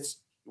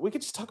we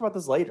could just talk about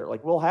this later.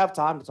 Like, we'll have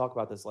time to talk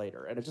about this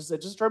later, and it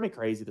just drove me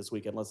crazy this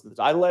weekend.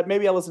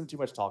 Maybe I listened to too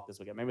much talk this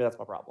weekend. Maybe that's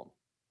my problem.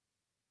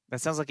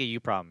 That sounds like a you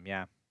problem.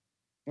 Yeah.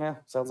 Yeah,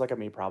 sounds like a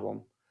me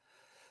problem.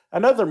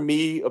 Another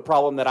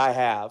problem that I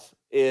have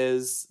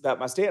is that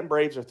my Stanton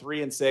Braves are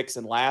 3-6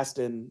 and last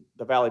in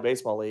the Valley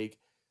Baseball League.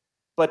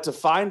 But to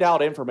find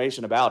out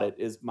information about it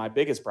is my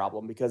biggest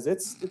problem, because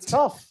it's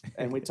tough.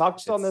 And we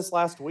talked on this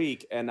last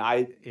week, and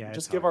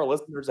just give our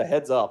listeners a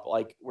heads up.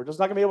 Like, we're just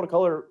not going to be able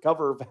to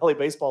cover Valley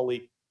Baseball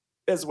League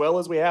as well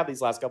as we have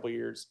these last couple of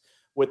years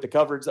with the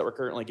coverage that we're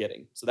currently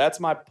getting. So that's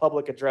my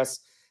public address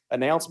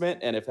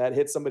announcement. And if that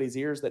hits somebody's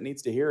ears that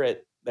needs to hear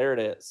it, there it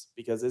is.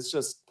 Because it's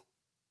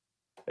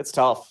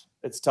tough.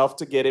 It's tough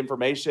to get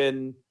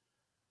information.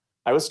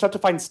 It was tough to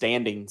find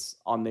standings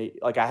I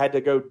had to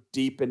go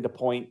deep into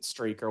Point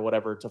Streak or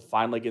whatever to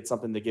finally get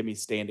something to give me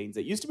standings.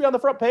 It used to be on the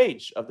front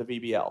page of the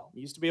VBL.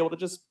 You used to be able to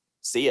just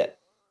see it.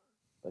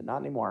 but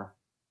not anymore.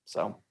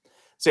 So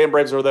Stanton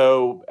Braves are,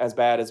 though, as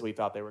bad as we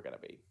thought they were going to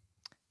be.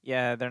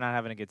 Yeah, they're not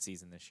having a good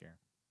season this year.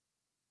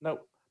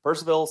 Nope.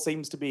 Percival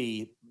seems to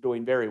be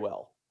doing very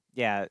well.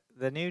 Yeah,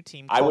 the new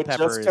team. I would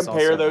just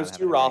compare those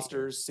two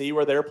rosters, see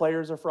where their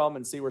players are from,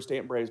 and see where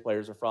Stanton Braves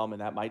players are from,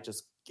 and that might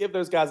just give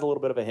those guys a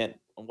little bit of a hint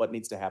on what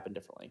needs to happen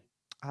differently.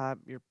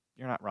 You're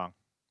not wrong.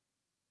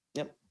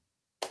 Yep.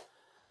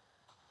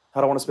 I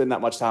don't want to spend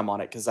that much time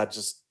on it because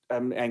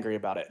I'm angry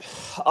about it.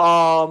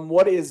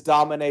 What is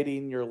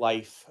dominating your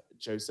life,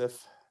 Joseph?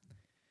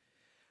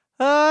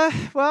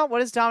 Well,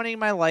 what is dominating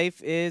my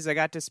life is I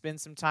got to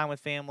spend some time with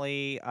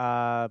family.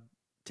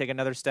 Take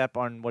another step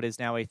on what is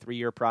now a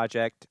 3-year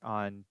project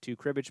on 2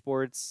 cribbage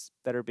boards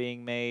that are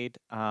being made,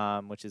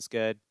 which is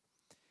good.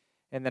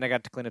 And then I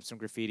got to clean up some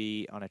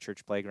graffiti on a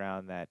church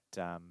playground that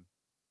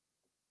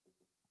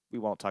we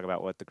won't talk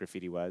about what the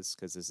graffiti was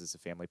because this is a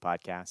family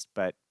podcast.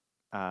 But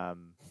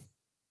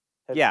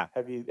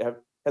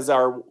has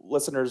our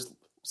listeners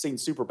seen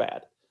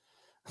Superbad?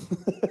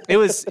 It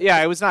was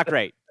not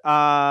great.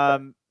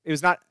 It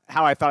was not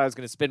how I thought I was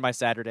going to spend my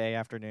Saturday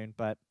afternoon,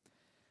 but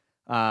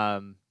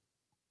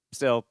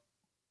still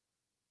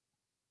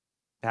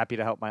happy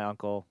to help my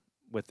uncle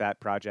with that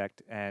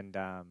project, and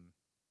had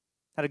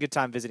a good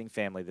time visiting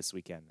family this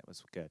weekend. It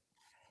was good.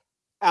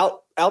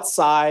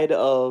 Outside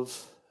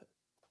of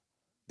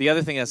the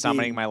other thing that's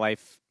dominating my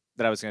life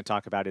that I was going to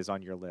talk about is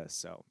on your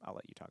list, so I'll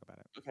let you talk about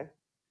it. Okay.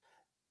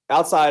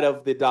 Outside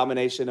of the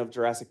domination of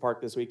Jurassic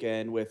Park this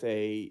weekend with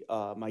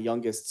my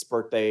youngest's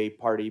birthday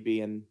party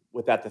being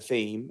without the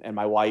theme, and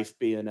my wife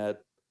being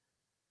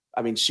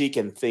she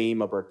can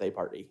theme a birthday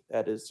party.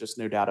 That is just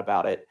no doubt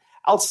about it.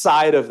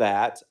 Outside of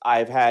that,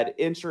 I've had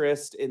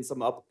interest in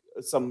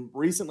some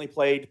recently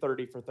played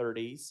 30 for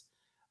 30s.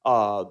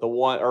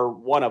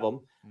 One of them,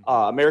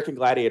 American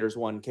Gladiators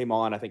one came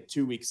on, I think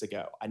 2 weeks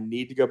ago. I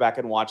need to go back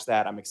and watch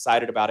that. I'm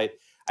excited about it.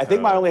 I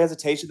think my only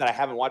hesitation that I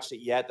haven't watched it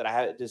yet, that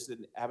I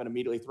haven't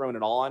immediately thrown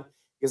it on,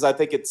 because I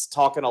think it's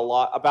talking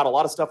about a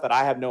lot of stuff that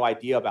I have no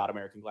idea about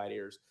American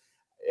Gladiators.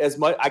 As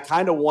much, I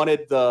kind of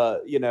wanted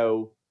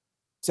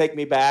take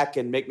me back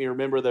and make me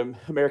remember the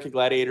American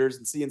Gladiators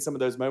and seeing some of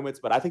those moments,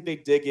 but I think they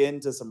dig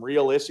into some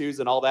real issues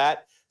and all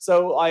that.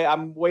 So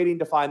I'm waiting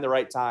to find the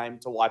right time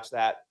to watch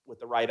that with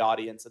the right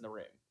audience in the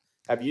room.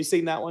 Have you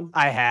seen that one?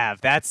 I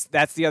have. That's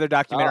the other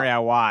documentary I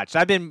watched.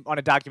 I've been on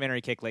a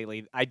documentary kick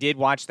lately. I did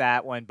watch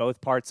that one, both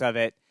parts of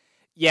it.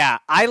 Yeah,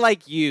 I,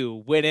 like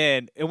you, went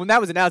in, and when that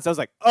was announced, I was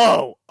like,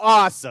 oh,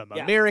 awesome.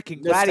 Yeah.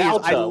 American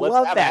Gladiators. I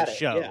love that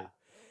show. Yeah.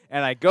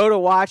 And I go to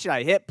watch it,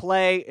 I hit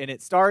play, and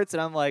it starts,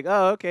 and I'm like,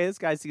 oh, okay, this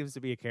guy seems to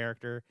be a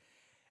character.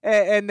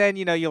 And then,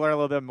 you learn a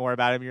little bit more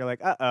about him, and you're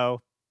like,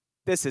 uh-oh,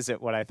 this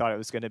isn't what I thought it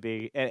was going to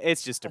be. And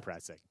it's just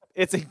depressing.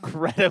 It's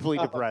incredibly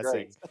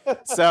depressing.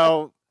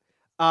 So,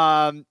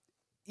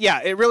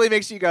 it really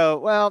makes you go,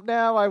 well,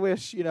 now I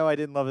wish, I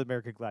didn't love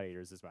American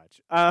Gladiators as much.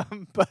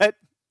 But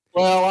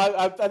well,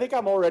 I think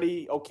I'm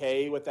already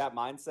okay with that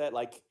mindset.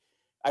 Like,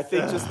 I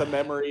think just the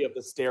memory of the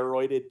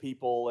steroided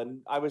people,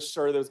 and I was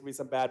sure there was going to be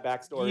some bad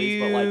backstories.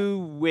 You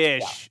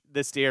wish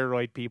the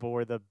steroid people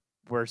were the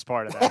worst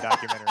part of that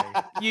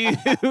documentary. You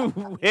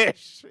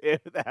wish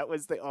that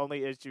was the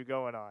only issue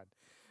going on.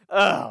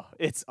 Oh,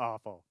 it's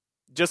awful.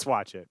 Just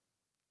watch it.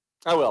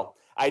 I will.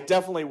 I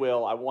definitely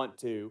will. I want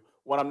to.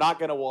 What I'm not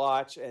going to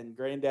watch, and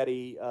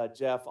Granddaddy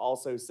Jeff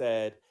also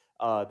said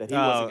that he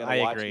wasn't going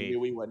to watch. Agree. He knew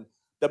we wouldn't.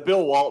 The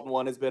Bill Walton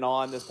one has been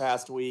on this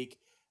past week.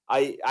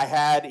 I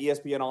had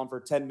ESPN on for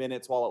 10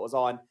 minutes while it was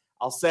on.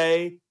 I'll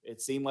say it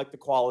seemed like the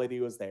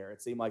quality was there.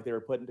 It seemed like they were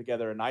putting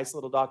together a nice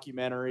little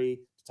documentary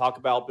to talk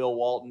about Bill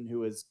Walton,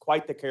 who is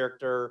quite the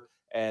character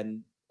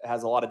and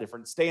has a lot of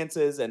different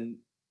stances. And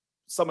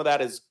some of that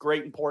is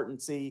great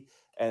importancy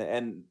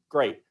and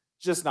great.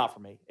 Just not for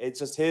me. It's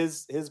just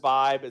his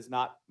vibe is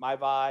not my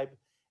vibe.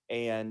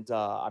 And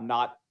I'm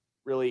not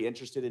really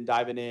interested in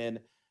diving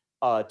in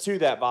to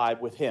that vibe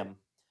with him.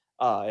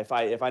 If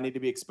I need to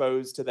be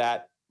exposed to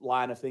that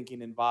line of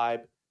thinking and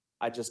vibe,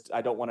 I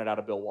don't want it out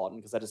of Bill Walton,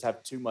 because I just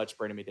have too much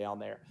bringing me down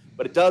there.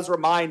 But it does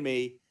remind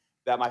me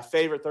that my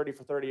favorite 30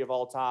 for 30 of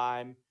all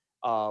time,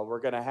 we're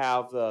going to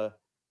have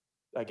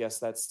I guess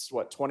that's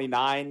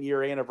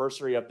 29-year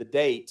anniversary of the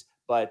date,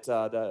 but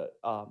the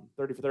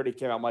 30 for 30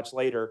 came out much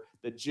later.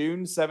 The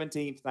June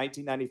 17th,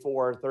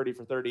 1994 30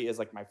 for 30 is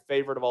like my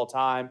favorite of all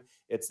time.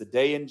 It's the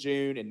day in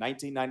June in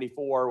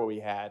 1994 where we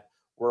had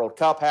World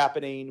Cup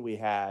happening. We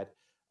had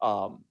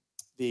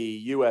the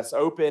U.S.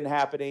 Open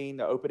happening,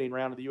 the opening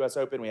round of the U.S.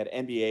 Open. We had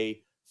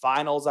NBA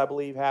Finals, I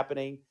believe,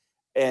 happening,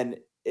 and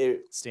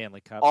Stanley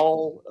Cup,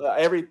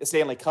 every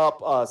Stanley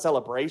Cup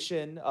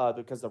celebration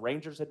because the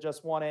Rangers had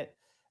just won it.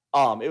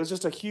 It was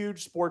just a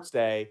huge sports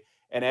day,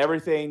 and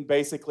everything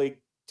basically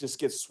just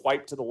gets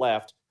swiped to the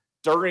left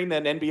during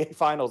an NBA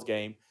Finals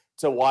game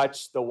to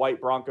watch the white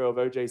Bronco of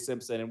O.J.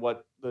 Simpson and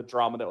what the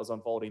drama that was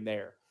unfolding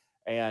there.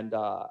 And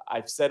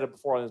I've said it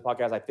before on this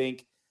podcast. I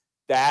think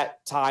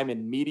that time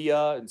in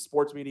media and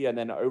sports media and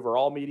then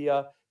overall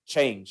media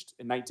changed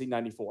in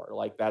 1994.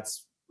 Like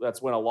that's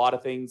when a lot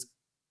of things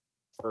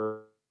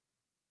for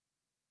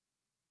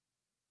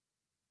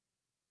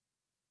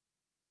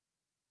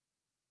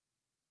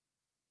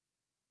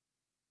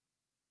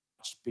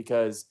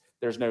because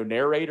there's no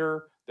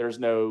narrator. There's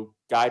no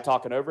guy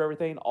talking over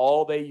everything.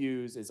 All they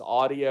use is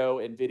audio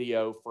and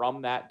video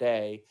from that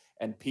day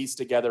and piece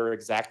together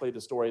exactly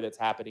the story that's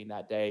happening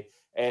that day,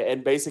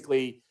 and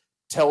basically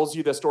tells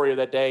you the story of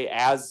that day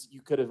as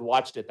you could have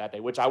watched it that day,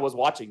 which I was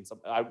watching.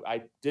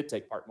 I did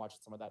take part in watching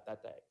some of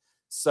that day.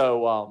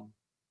 So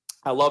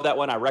I love that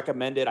one. I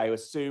recommend it. I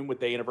assume with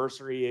the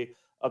anniversary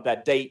of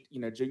that date,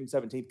 June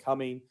 17th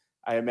coming,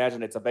 I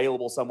imagine it's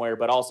available somewhere,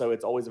 but also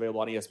it's always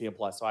available on ESPN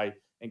Plus. So I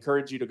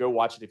encourage you to go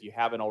watch it if you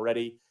haven't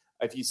already.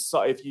 If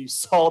you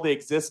saw the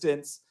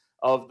existence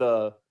of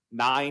the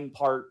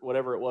 9-part,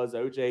 whatever it was,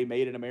 OJ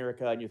Made in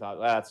America, and you thought,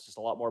 that's just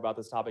a lot more about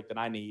this topic than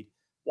I need,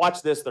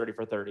 watch this 30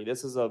 for 30.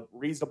 This is a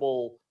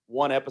reasonable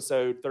one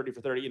episode, 30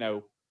 for 30,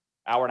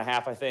 hour and a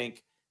half, I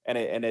think. And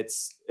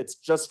it's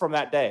just from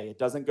that day. It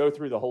doesn't go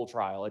through the whole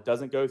trial. It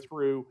doesn't go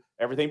through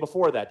everything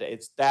before that day.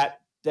 It's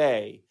that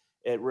day.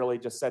 It really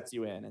just sets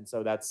you in. And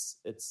so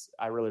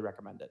I really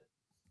recommend it.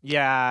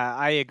 Yeah,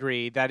 I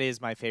agree. That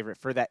is my favorite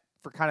for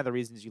kind of the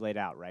reasons you laid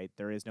out, right?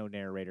 There is no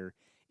narrator.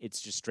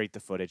 It's just straight the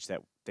footage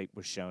that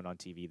was shown on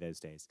TV those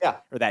days. Yeah.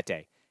 Or that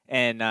day.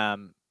 And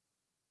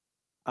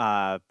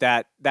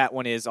that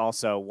one is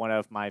also one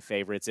of my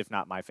favorites, if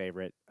not my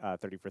favorite,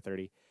 30 for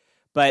 30.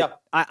 But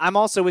yeah. I'm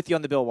also with you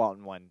on the Bill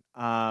Walton one,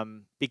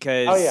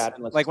 because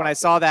like when I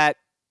saw that,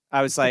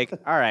 I was like,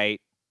 all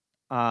right,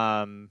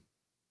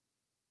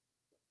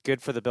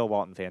 good for the Bill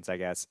Walton fans, I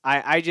guess.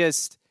 I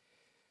just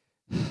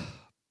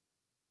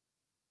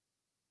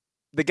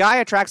the guy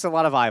attracts a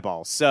lot of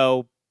eyeballs,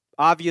 so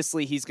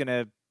obviously he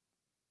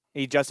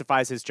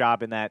justifies his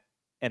job in that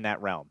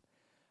realm.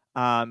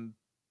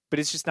 But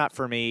it's just not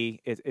for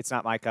me. It's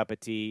not my cup of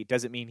tea. It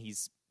doesn't mean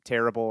he's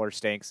terrible or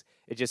stinks.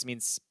 It just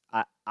means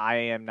I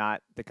am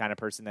not the kind of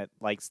person that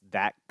likes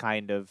that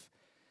kind of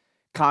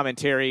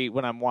commentary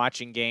when I'm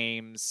watching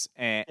games.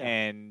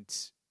 And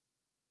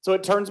so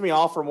it turns me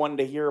off from wanting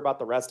to hear about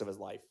the rest of his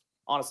life,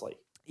 honestly.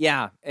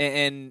 Yeah.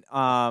 And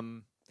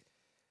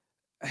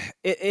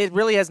it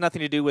really has nothing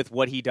to do with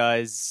what he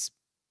does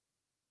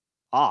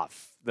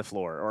off the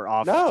floor or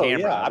off camera.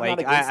 Yeah,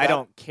 like I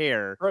don't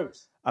care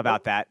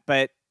about that.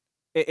 But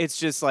it's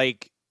just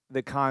like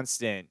the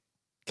constant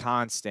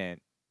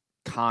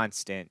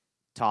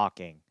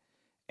talking.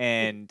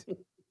 And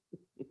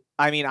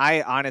I mean,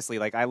 I honestly,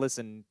 like, I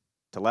listened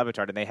to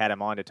Levitard and they had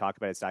him on to talk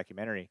about his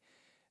documentary.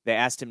 They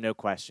asked him no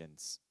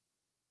questions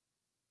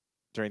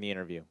during the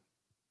interview,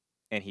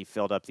 and he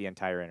filled up the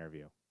entire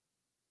interview.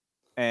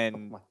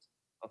 And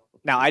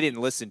now I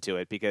didn't listen to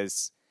it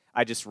because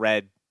I just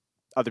read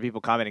other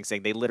people commenting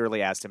saying they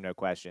literally asked him no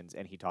questions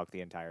and he talked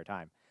the entire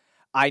time.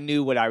 I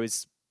knew what I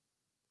was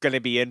going to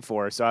be in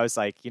for, so I was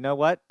like, you know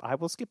what? I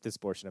will skip this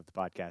portion of the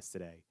podcast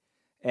today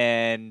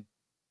and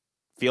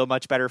feel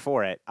much better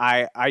for it.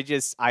 I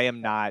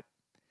am not.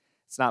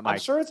 It's not my. I'm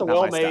sure it's a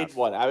well-made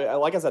one.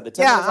 Like I said,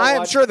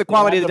 I'm sure the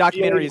quality of the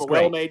documentary is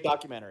great. Well-made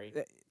documentary.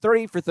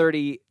 30 for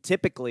 30.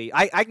 Typically,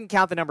 I can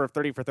count the number of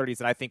 30 for 30s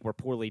that I think were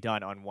poorly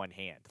done on one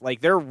hand. Like,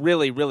 they're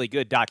really, really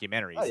good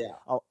documentaries. Oh,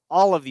 yeah.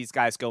 All of these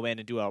guys go in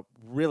and do a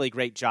really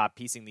great job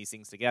piecing these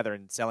things together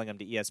and selling them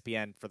to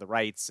ESPN for the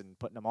rights and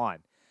putting them on.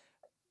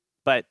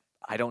 But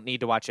I don't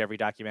need to watch every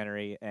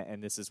documentary,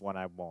 and this is one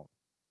I won't.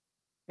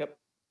 Yep.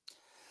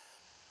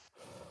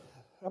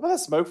 How about the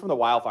smoke from the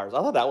wildfires?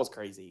 I thought that was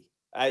crazy.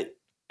 I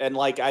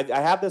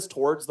have this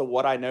towards the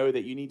what I know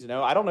that you need to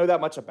know. I don't know that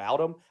much about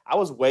them. I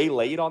was way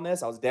late on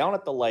this. I was down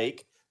at the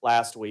lake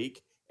last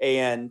week,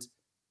 and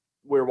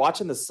we were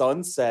watching the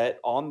sunset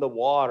on the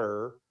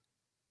water,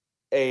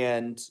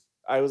 and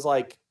I was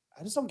like,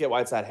 I just don't get why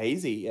it's that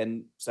hazy.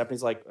 And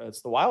Stephanie's like,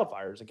 it's the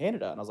wildfires in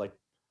Canada. And I was like,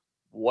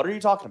 what are you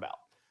talking about?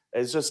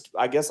 It's just,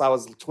 I guess I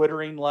was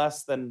twittering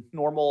less than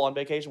normal on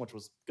vacation, which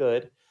was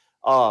good.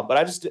 But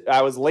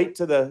I was late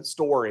to the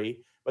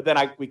story, but then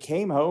we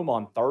came home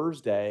on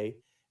Thursday,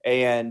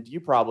 and you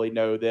probably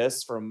know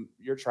this from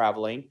your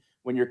traveling.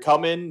 When you're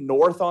coming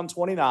north on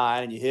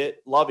 29 and you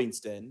hit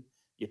Lovingston,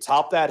 you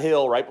top that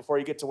hill right before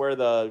you get to where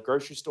the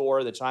grocery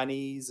store, the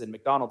Chinese, and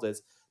McDonald's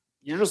is.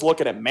 You're just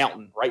looking at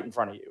mountain right in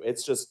front of you.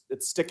 It's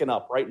sticking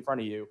up right in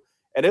front of you.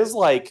 And it was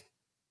like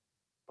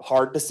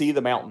hard to see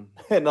the mountain.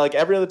 And like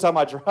every other time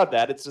I drive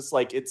that, it's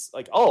like,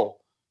 oh,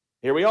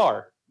 here we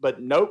are.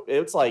 But nope,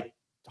 it's like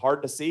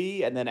hard to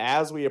see. And then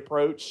as we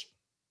approach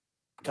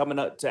coming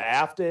up to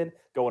Afton,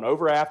 going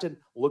over Afton,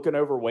 looking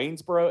over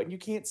Waynesboro, and you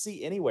can't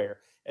see anywhere.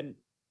 And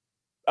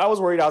I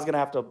was worried I was going to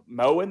have to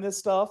mow in this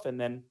stuff. And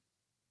then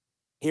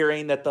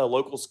hearing that the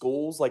local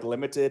schools like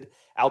limited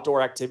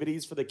outdoor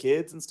activities for the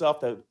kids and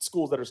stuff, the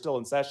schools that are still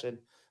in session,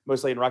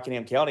 mostly in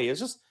Rockingham County,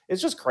 it's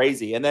just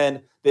crazy. And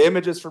then the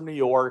images from New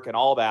York and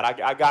all that,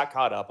 I got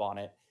caught up on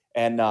it.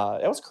 And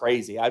it was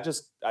crazy. They had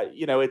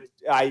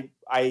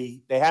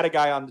a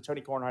guy on the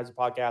Tony Kornheiser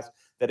podcast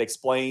that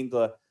explained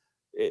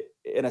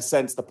in a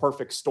sense, the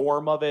perfect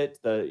storm of it,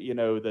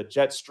 the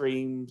jet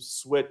stream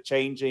switch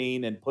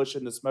changing and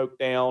pushing the smoke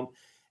down.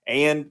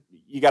 And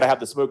you got to have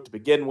the smoke to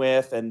begin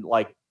with, and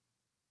like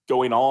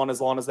going on as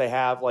long as they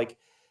have, like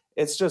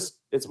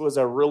it was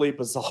a really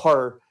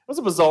bizarre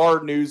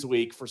news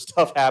week for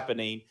stuff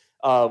happening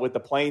with the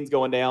planes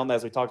going down,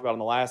 as we talked about on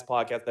the last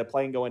podcast, that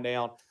plane going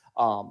down,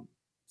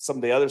 some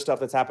of the other stuff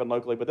that's happened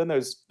locally. But then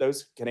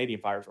those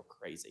Canadian fires were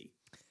crazy.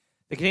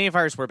 The Canadian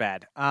fires were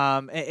bad.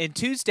 And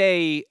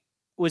Tuesday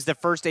was the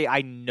first day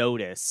I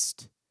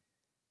noticed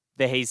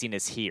the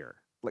haziness here.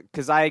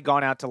 Because I had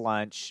gone out to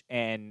lunch,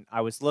 and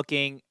I was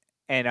looking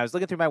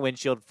through my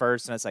windshield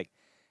first, and I was like,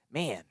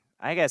 man,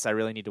 I guess I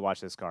really need to watch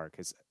this car,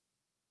 because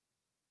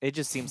it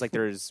just seems like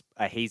there's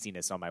a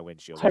haziness on my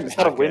windshield. I'm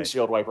out of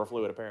windshield wiper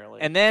fluid, apparently.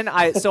 And then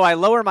I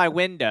lower my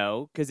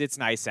window because it's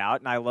nice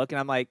out, and I look, and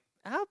I'm like,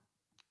 oh,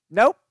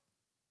 nope.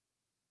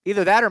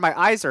 Either that or my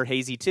eyes are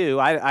hazy too.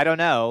 I don't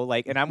know.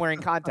 And I'm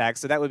wearing contacts,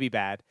 so that would be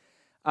bad.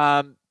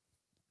 So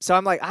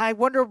I'm like, I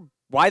wonder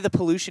why the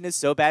pollution is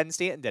so bad in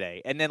Stanton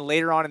today. And then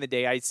later on in the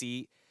day, I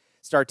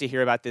start to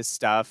hear about this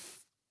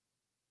stuff,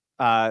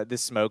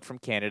 this smoke from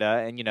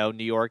Canada, and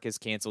New York has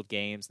canceled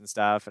games and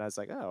stuff. And I was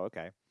like, oh,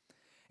 okay.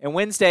 And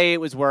Wednesday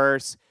it was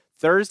worse.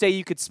 Thursday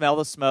you could smell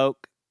the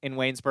smoke in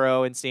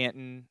Waynesboro and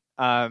Stanton,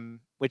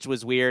 which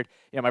was weird.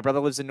 My brother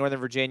lives in Northern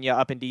Virginia,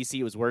 up in DC.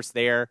 It was worse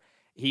there.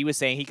 He was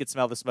saying he could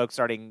smell the smoke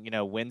starting,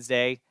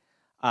 Wednesday.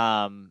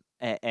 And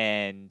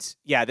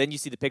yeah, then you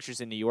see the pictures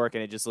in New York,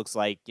 and it just looks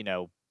like,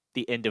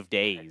 the end of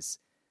days.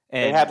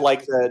 And they had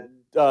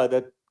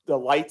the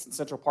lights in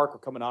Central Park were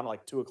coming on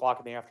at 2:00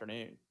 in the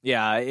afternoon.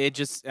 Yeah, it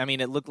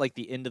looked like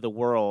the end of the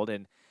world.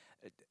 And,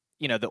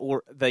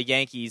 the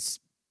Yankees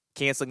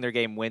canceling their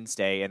game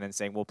Wednesday and then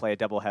saying we'll play a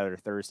doubleheader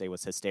Thursday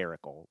was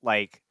hysterical.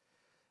 I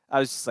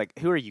was just like,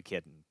 who are you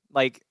kidding?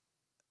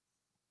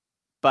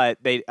 But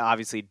they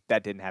obviously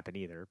that didn't happen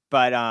either.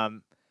 But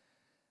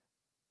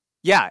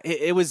yeah,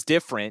 it was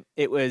different.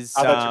 It was.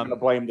 I thought you were going to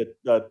blame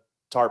the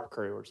tarp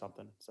crew or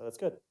something. So that's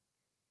good.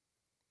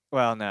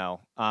 Well,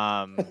 no.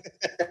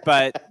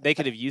 But they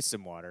could have used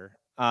some water.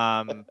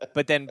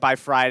 But then by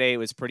Friday, it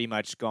was pretty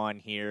much gone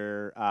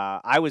here.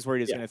 I was worried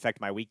it was going to affect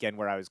my weekend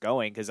where I was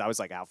going, because I was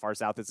like, how far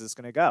south is this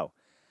going to go?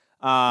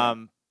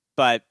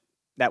 But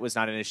that was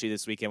not an issue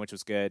this weekend, which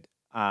was good.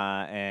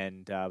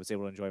 And I was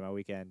able to enjoy my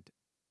weekend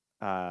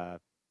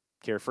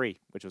carefree,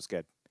 which was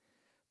good.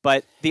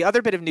 But the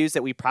other bit of news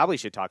that we probably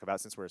should talk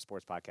about, since we're a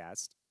sports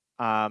podcast,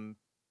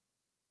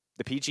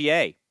 the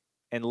PGA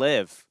and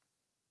LIV.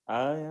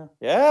 Oh,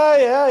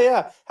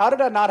 yeah. How did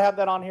I not have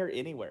that on here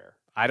anywhere?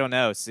 I don't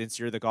know, since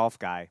you're the golf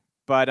guy.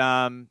 But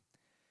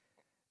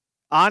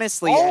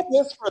honestly, all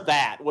this for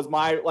that was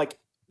my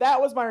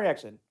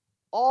reaction.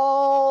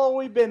 All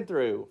we've been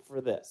through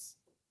for this.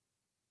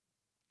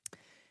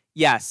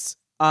 Yes.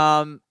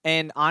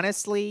 And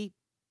honestly,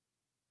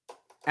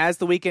 as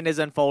the weekend has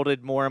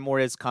unfolded, more and more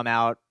has come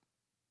out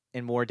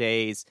in more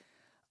days.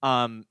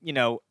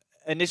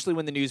 Initially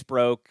when the news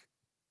broke,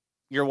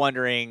 you're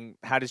wondering,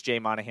 how does Jay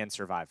Monahan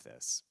survive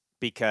this?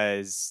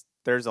 Because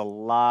there's a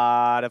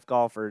lot of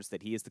golfers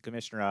that he is the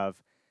commissioner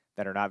of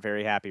that are not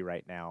very happy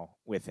right now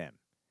with him.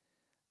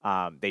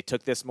 They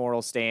took this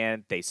moral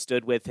stand. They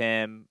stood with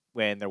him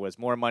when there was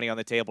more money on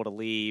the table to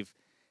leave.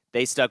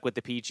 They stuck with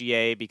the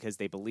PGA because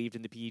they believed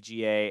in the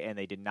PGA, and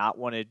they did not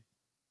want to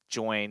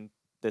join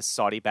this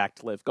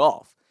Saudi-backed LIV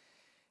Golf.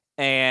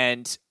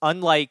 And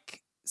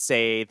unlike,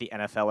 say, the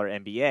NFL or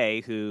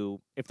NBA, who,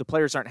 if the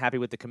players aren't happy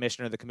with the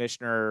commissioner,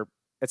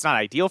 it's not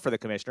ideal for the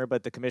commissioner,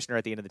 but the commissioner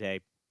at the end of the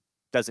day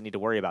doesn't need to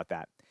worry about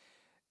that.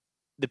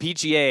 The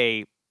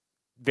PGA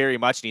very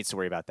much needs to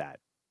worry about that,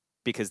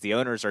 because the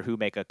owners are who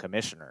make a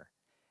commissioner.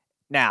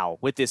 Now,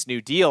 with this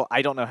new deal,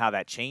 I don't know how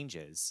that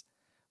changes,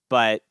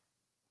 but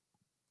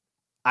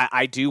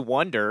I do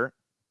wonder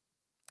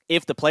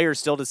if the players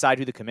still decide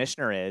who the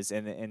commissioner is,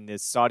 and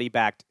this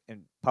Saudi-backed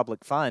and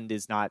public fund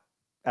is not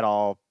at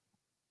all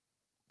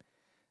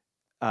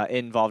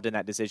involved in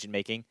that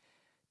decision-making.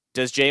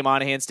 Does Jay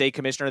Monahan stay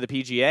commissioner of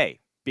the PGA?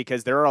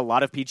 Because there are a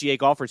lot of PGA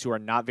golfers who are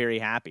not very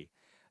happy.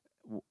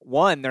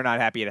 One, they're not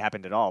happy it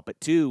happened at all. But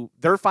two,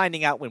 they're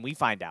finding out when we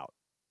find out,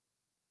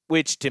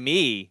 which to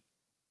me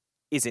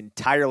is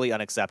entirely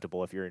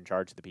unacceptable if you're in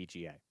charge of the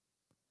PGA.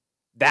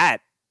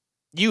 That,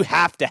 you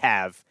have to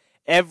have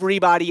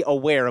everybody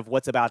aware of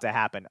what's about to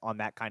happen on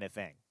that kind of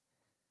thing.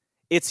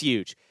 It's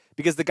huge,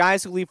 because the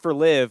guys who leave for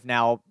LIV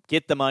now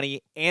get the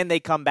money and they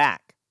come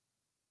back.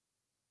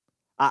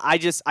 I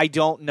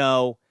don't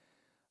know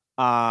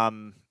how,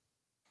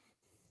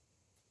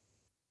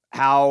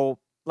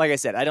 like I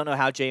said, I don't know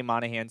how Jay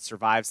Monahan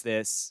survives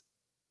this.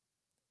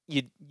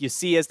 You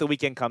see, as the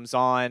weekend comes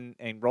on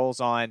and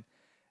rolls on,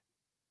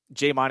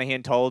 Jay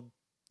Monahan told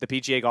the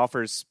PGA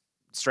golfers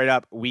straight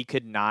up, we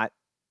could not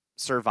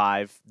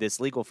survive this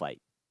legal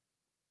fight.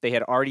 They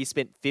had already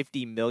spent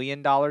 $50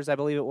 million, I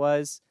believe it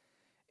was,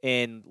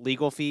 in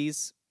legal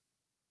fees.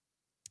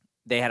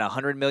 They had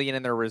 $100 million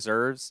in their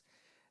reserves.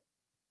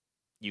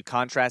 You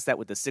contrast that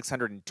with the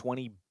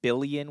 $620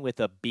 billion with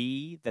a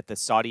B that the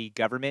Saudi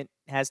government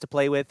has to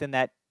play with in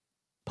that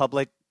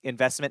public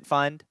investment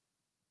fund.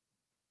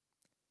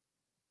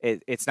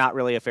 It's not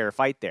really a fair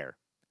fight there.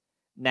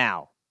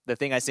 Now, the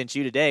thing I sent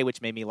you today,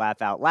 which made me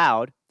laugh out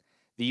loud,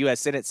 the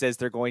U.S. Senate says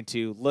they're going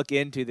to look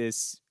into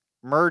this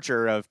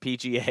merger of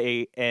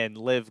PGA and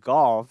Live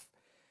Golf.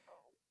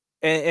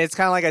 And it's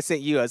kind of like I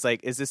sent you. I was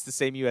like, is this the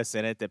same U.S.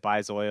 Senate that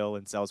buys oil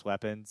and sells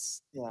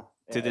weapons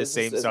to the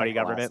same Saudi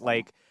government?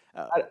 Like,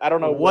 I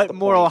don't know what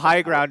moral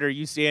high ground are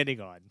you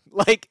standing on?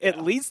 Like,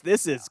 at least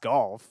this is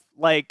golf.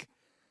 Like,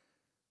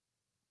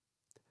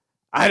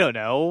 I don't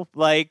know.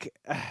 Like,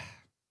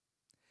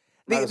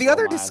 the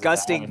other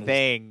disgusting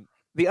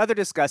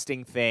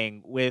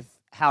thing with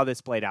how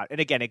this played out, and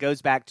again, it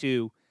goes back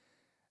to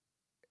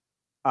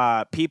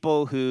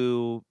people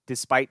who,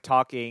 despite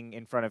talking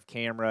in front of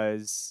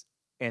cameras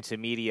and to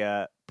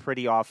media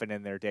pretty often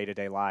in their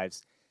day-to-day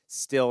lives,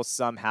 still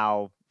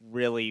somehow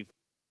really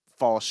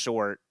fall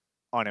short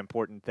on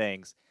important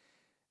things.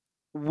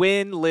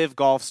 When Live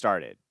Golf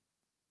started,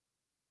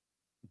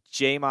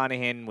 Jay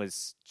Monahan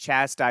was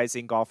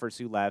chastising golfers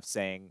who left,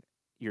 saying,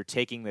 you're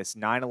taking this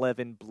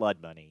 9/11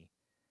 blood money.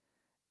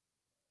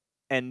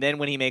 And then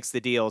when he makes the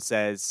deal,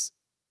 says,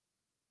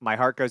 my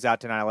heart goes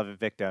out to 9/11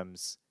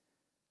 victims.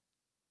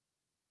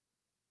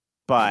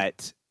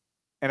 But,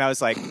 and I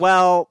was like,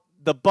 well,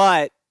 the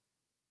but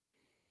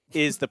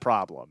is the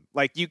problem.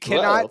 Like, you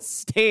cannot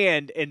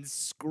stand and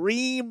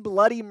scream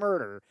bloody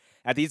murder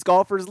at these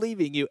golfers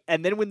leaving you,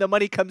 and then when the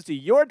money comes to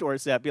your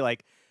doorstep, be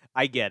like,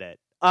 I get it.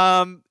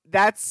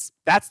 That's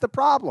the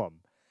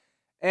problem.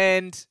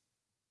 And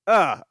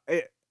I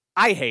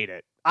hate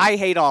it. I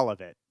hate all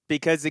of it.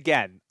 Because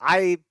again,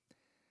 I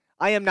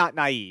am not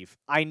naive.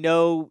 I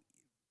know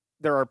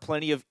there's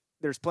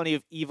plenty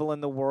of evil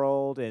in the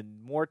world,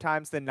 and more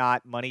times than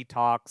not, money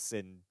talks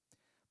and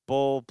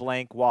bull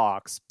blank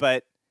walks.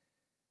 But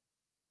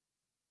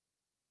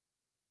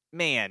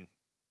man,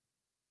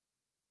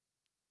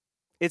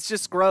 it's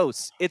just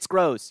gross. It's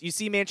gross. You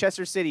see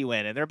Manchester City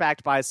win, and they're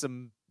backed by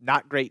some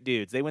not great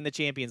dudes. They win the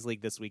Champions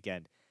League this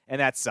weekend,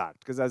 and that sucked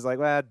because I was like,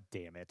 well,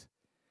 damn it.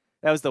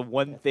 That was the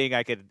one thing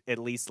I could at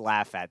least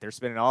laugh at. They're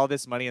spending all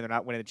this money, and they're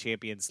not winning the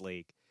Champions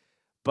League.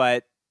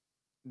 But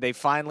they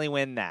finally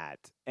win that,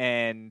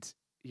 and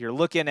you're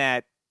looking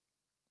at,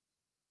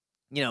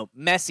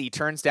 Messi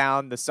turns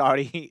down the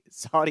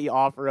Saudi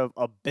offer of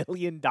 $1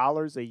 billion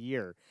a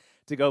year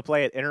to go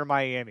play at Inter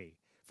Miami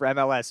for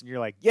MLS, and you're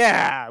like,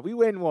 yeah, we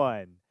win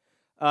one.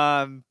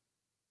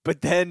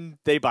 But then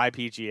they buy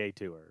PGA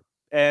Tour,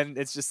 and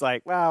it's just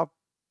like, well,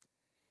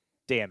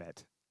 damn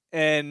it.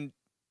 And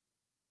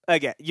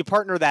again, you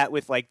partner that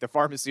with like the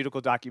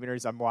pharmaceutical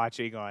documentaries I'm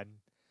watching on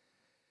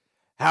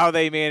how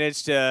they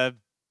managed to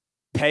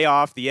pay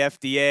off the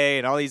FDA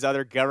and all these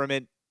other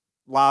government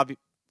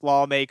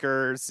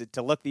lawmakers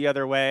to look the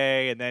other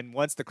way. And then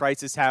once the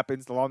crisis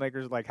happens, the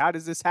lawmakers are like, how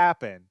does this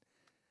happen?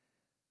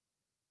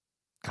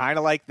 Kind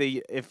of like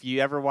if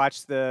you ever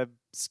watch the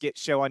skit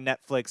show on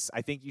Netflix,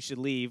 I Think You Should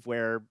Leave,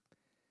 where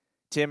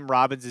Tim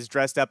Robbins is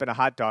dressed up in a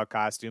hot dog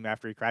costume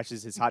after he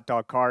crashes his hot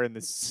dog car in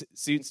the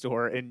suit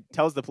store and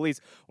tells the police,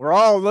 we're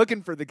all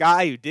looking for the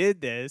guy who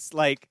did this.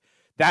 Like,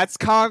 that's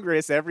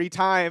Congress every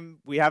time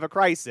we have a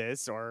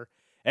crisis, or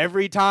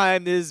every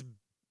time this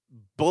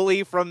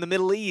bully from the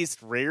Middle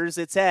East rears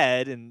its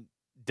head and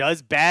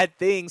does bad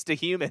things to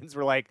humans.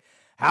 We're like,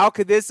 how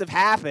could this have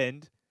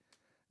happened?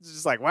 It's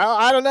just like, well,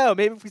 I don't know.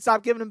 Maybe if we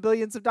stop giving them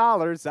billions of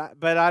dollars,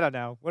 but I don't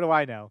know. What do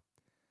I know?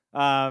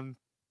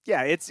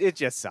 Yeah, it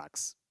just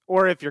sucks.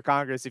 Or if you're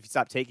Congress, if you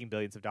stop taking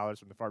billions of dollars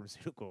from the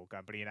pharmaceutical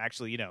company and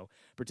actually,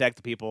 protect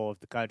the people of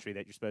the country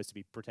that you're supposed to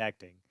be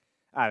protecting.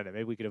 I don't know.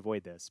 Maybe we could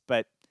avoid this,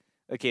 but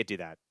I can't do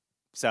that.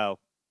 So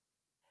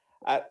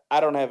I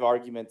don't have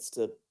arguments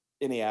to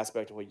any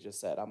aspect of what you just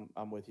said.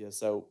 I'm with you.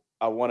 So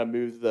I want to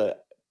move the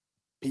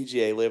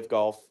PGA Live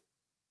Golf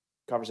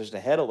conversation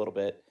ahead a little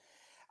bit.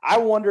 I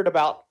wondered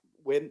about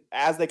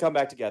as they come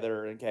back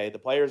together, okay, the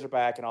players are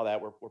back and all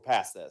that, we're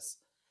past this.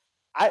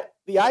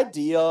 The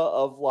idea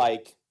of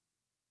like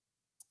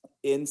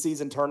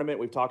in-season tournament,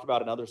 we've talked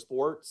about in other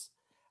sports.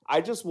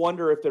 I just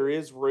wonder if there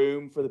is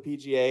room for the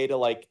PGA to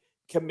like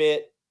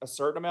commit a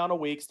certain amount of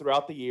weeks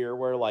throughout the year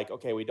where like,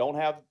 okay, we don't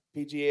have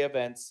PGA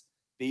events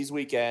these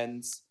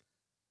weekends.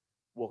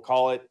 We'll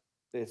call it,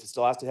 if it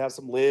still has to have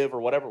some live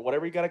or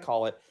whatever you got to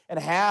call it, and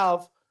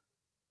have,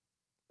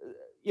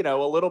 a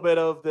little bit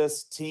of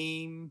this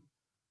team,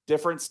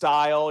 different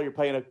style. You're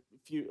playing a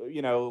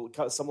few,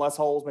 some less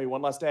holes, maybe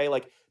one less day.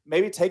 Like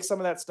maybe take some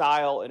of that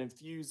style and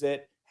infuse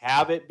it,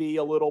 have it be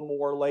a little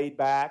more laid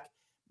back,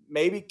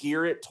 maybe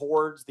gear it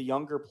towards the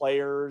younger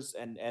players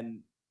and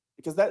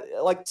because that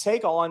like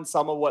take on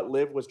some of what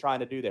Liv was trying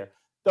to do there.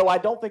 Though I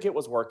don't think it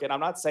was working. I'm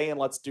not saying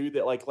let's do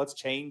that. Like let's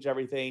change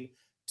everything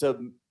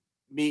to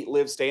meet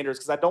Liv standards.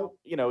 Cause I don't,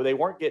 they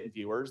weren't getting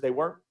viewers.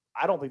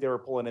 I don't think they were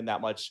pulling in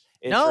that much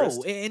interest.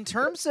 No, in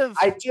terms of,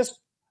 I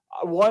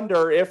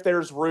wonder if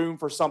there's room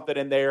for something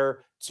in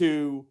there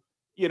to,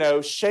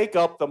 shake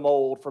up the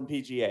mold from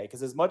PGA.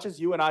 Because as much as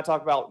you and I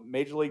talk about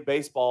Major League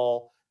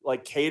Baseball,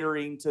 like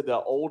catering to the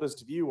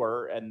oldest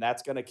viewer, and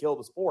that's going to kill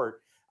the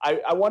sport,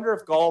 I wonder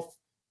if golf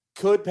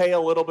could pay a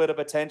little bit of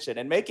attention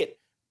and maybe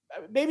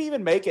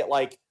even make it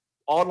like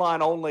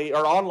online only,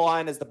 or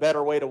online is the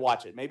better way to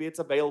watch it. Maybe it's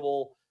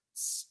available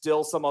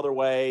still some other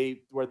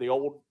way where the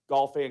old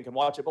golf fan can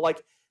watch it. But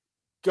like,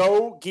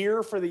 go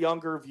gear for the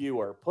younger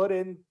viewer. Put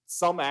in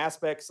some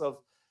aspects of,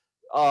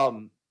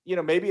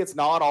 maybe it's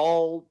not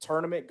all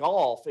tournament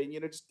golf, and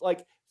just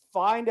like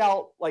find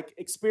out, like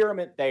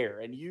experiment there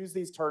and use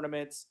these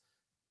tournaments.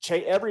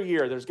 Every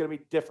year there's going to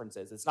be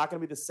differences. It's not going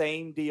to be the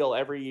same deal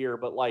every year,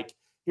 but like,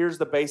 here's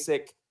the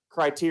basic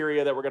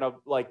criteria that we're going to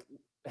like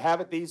have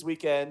at these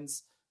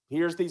weekends.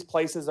 Here's these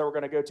places that we're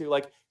going to go to.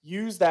 Like,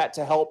 use that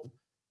to help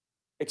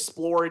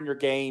explore in your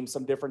game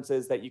some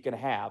differences that you can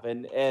have.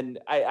 And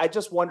I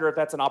just wonder if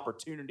that's an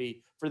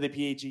opportunity for the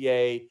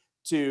PGA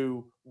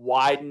to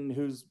widen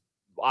whose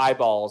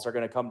eyeballs are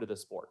going to come to the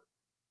sport.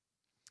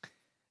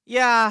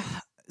 Yeah.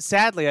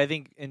 Sadly, I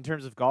think in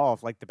terms of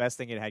golf, like the best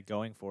thing it had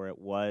going for it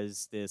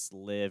was this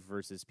LIV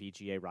versus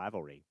PGA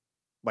rivalry,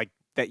 like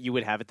that you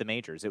would have at the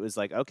majors. It was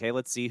like, okay,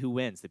 let's see who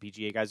wins, the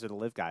PGA guys or the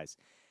LIV guys.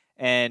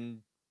 And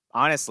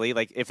honestly,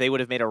 like if they would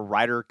have made a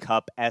Ryder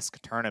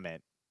Cup-esque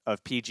tournament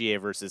of PGA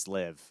versus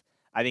LIV,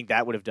 I think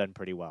that would have done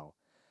pretty well.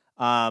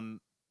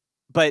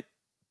 But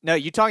no,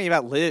 you talking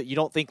about LIV, you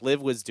don't think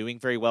LIV was doing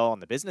very well on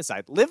the business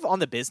side. LIV on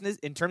the business,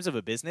 in terms of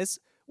a business,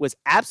 was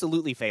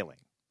absolutely failing.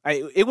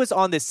 It was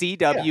on the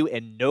CW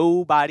and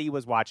nobody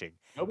was watching.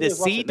 Nobody the was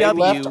watching. CW They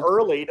left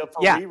early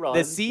for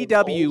reruns. The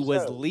CW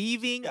was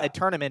leaving a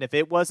tournament if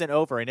it wasn't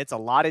over, and it's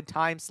allotted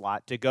time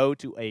slot to go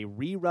to a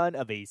rerun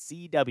of a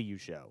CW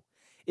show.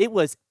 It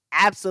was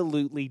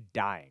absolutely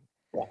dying.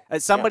 Yeah.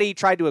 Somebody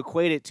tried to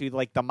equate it to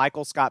like the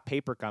Michael Scott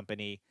Paper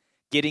Company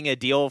getting a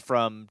deal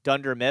from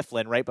Dunder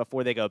Mifflin right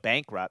before they go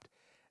bankrupt.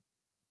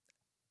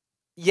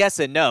 Yes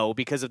and no,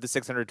 because of the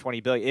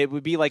 $620 billion. It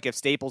would be like if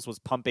Staples was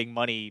pumping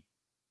money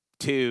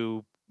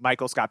to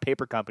Michael Scott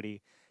Paper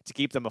Company to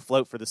keep them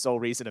afloat for the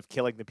sole reason of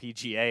killing the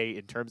PGA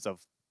in terms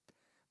of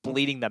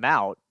bleeding them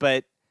out.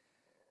 But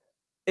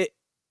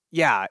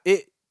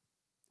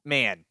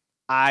man,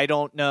 I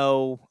don't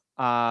know.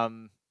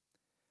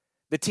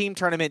 The team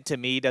tournament to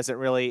me doesn't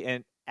really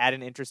add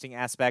an interesting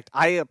aspect.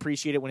 I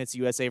appreciate it when it's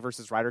USA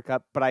versus Ryder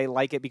Cup, but I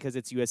like it because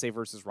it's USA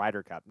versus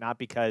Ryder Cup, not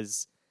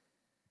because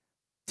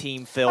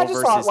Team Phil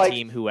versus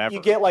Team whoever. You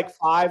get like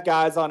 5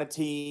 guys on a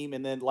team,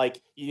 and then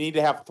like you need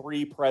to have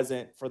 3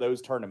 present for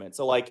those tournaments.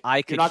 So like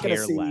you're not going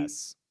to see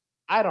less.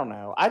 I don't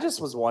know. I just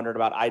was wondering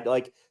about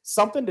like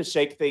something to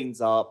shake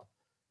things up,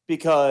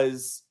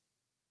 because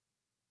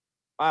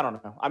I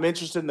don't know. I'm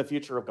interested in the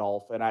future of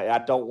golf, and I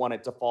don't want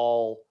it to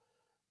fall.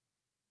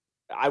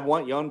 I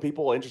want young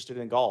people interested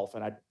in golf,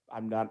 and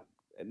I'm not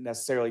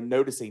necessarily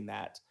noticing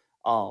that.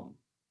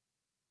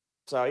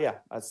 So yeah,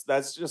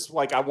 that's just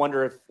like, I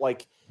wonder if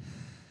like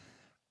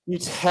you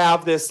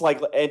have this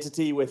like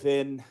entity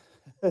within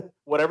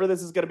whatever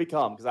this is going to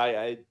become, because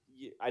I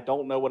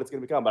don't know what it's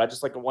going to become, but I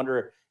just like to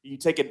wonder, you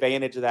take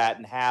advantage of that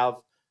and have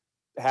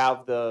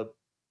the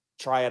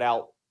try it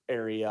out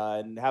area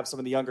and have some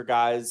of the younger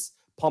guys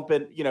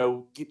pumping,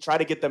 try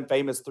to get them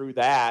famous through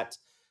that.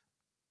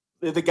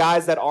 The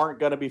guys that aren't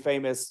going to be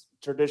famous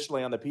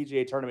traditionally on the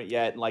PGA tournament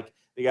yet, and like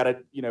they got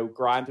to,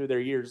 grind through their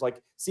years,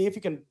 like see if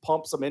you can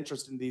pump some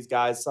interest in these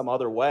guys some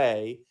other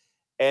way,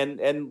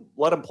 and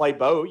let them play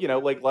both,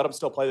 like let them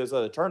still play those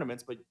other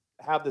tournaments, but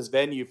have this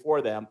venue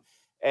for them.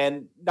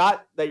 And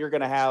not that you're going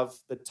to have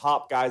the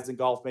top guys in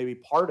golf maybe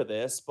part of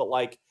this, but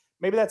like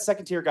maybe that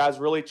second tier guys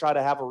really try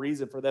to have a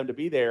reason for them to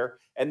be there,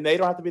 and they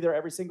don't have to be there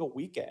every single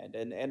weekend,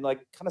 and like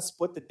kind of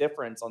split the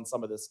difference on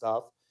some of this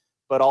stuff,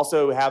 but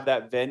also have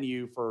that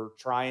venue for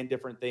trying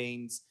different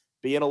things,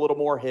 being a little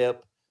more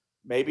hip,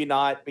 maybe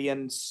not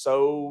being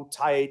so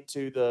tied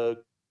to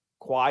the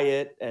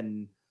quiet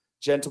and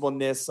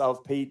gentlemanness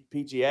of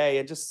PGA,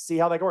 and just see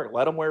how they work.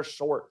 Let them wear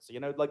shorts,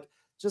 like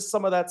just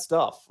some of that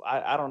stuff.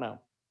 I don't know.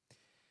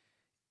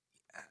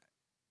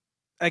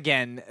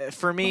 Again,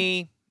 for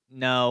me,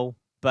 no,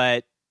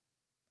 but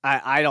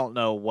I don't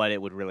know what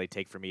it would really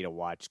take for me to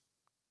watch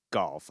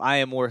golf. I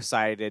am more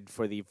excited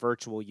for the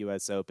virtual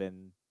U.S.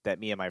 Open that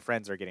me and my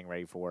friends are getting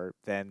ready for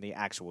than the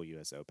actual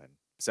U.S. Open.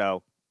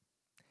 So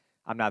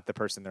I'm not the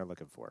person they're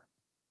looking for.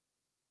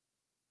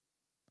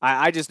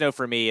 I just know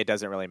for me, it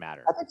doesn't really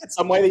matter. I think it's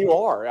some way that you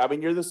are. I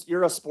mean,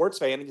 you're a sports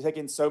fan, and you take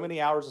in so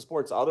many hours of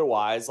sports.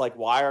 Otherwise, like,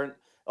 why aren't,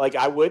 like,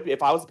 I would,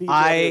 if I was a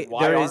PGA,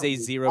 there is a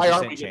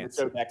 0% chance.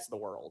 So next to the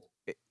world.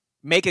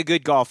 Make a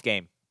good golf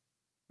game.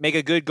 Make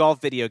a good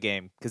golf video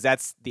game, because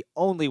that's the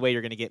only way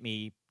you're going to get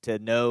me to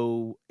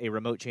know a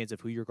remote chance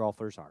of who your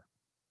golfers are.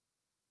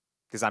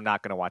 Because I'm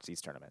not going to watch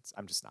these tournaments.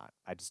 I'm just not.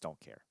 I just don't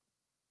care.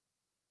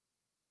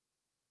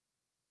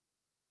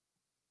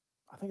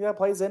 I think that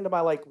plays into my,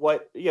 like,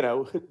 what,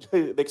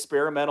 the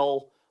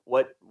experimental,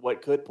 what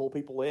could pull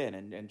people in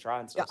and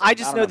try and stuff. Yeah, I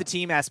just know the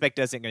team aspect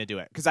isn't going to do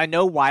it, because I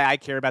know why I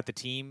care about the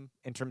team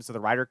in terms of the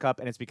Ryder Cup,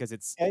 and it's because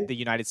it's the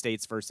United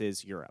States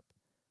versus Europe.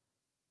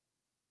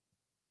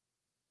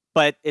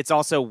 But it's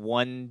also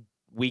one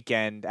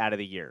weekend out of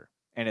the year,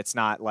 and it's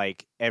not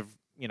like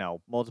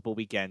multiple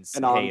weekends.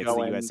 Hey, it's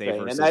the USA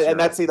thing. versus and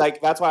that's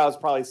that's why I was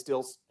probably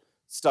still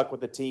stuck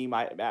with the team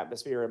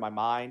atmosphere in my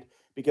mind,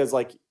 because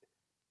like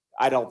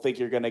I don't think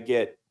you're going to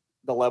get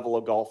the level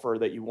of golfer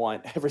that you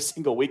want every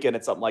single weekend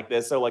at something like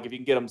this. So like if you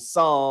can get them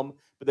some,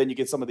 but then you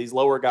get some of these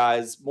lower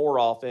guys more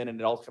often and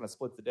it all kind of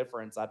splits the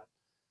difference.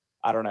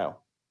 I don't know.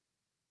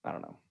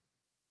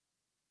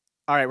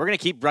 All right, we're going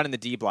to keep running the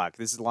D block.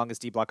 This is the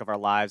longest D block of our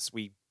lives.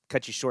 We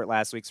cut you short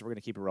last week, so we're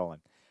going to keep it rolling.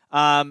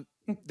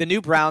 The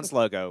new Browns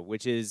logo,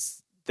 which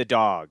is the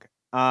dog.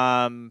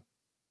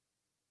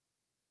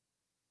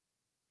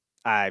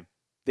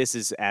 This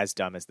is as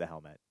dumb as the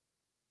helmet.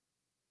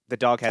 The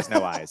dog has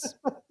no eyes.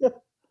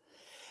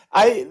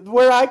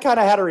 Where I kind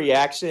of had a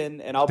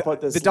reaction, and I'll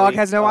put this. The dog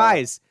has no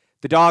eyes.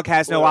 The dog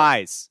has no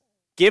eyes.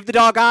 Give the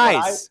dog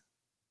eyes.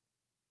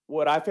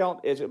 What I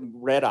found is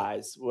red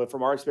eyes. Well,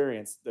 from our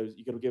experience,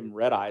 you could have given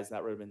red eyes, and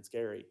that would have been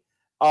scary.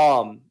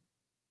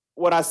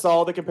 When I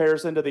saw the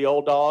comparison to the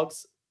old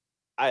dogs,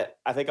 I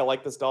think I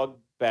like this dog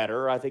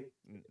better. I think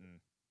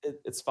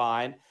it's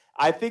fine.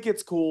 I think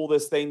it's cool,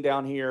 this thing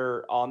down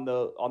here on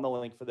the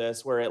link for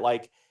this, where it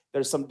like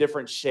there's some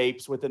different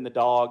shapes within the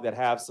dog that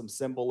have some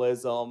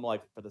symbolism,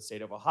 like for the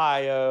state of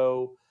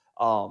Ohio,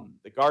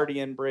 the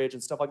Guardian Bridge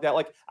and stuff like that.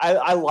 Like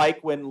I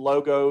like when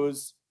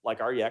logos, like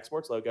our YAC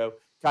Sports logo,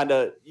 kind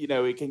of,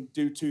 it can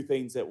do two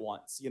things at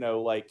once.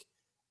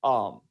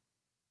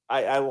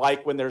 I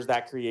like when there's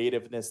that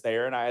creativeness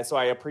there, and so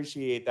I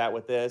appreciate that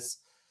with this.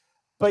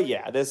 But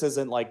yeah, this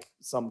isn't like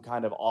some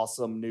kind of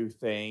awesome new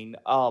thing.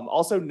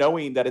 Also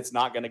knowing that it's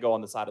not going to go on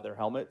the side of their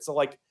helmet. So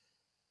like,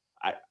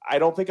 I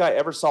don't think I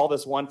ever saw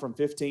this one from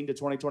 15 to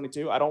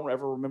 2022. I don't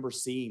ever remember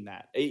seeing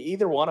that.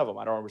 Either one of them,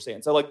 I don't remember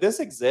seeing. So like this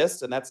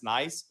exists and that's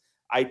nice.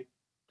 I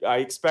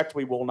expect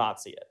we will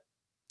not see it.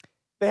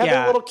 They had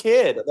a little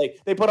kid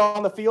they put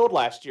on the field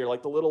last year,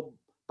 like the little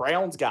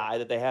Browns guy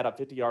that they had a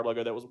 50-yard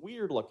logo that was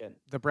weird looking.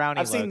 The Brownie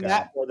logo. I've seen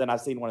that more than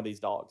I've seen one of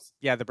these dogs.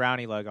 Yeah, the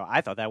Brownie logo.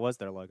 I thought that was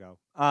their logo.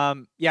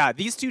 Yeah,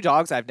 these two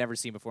dogs I've never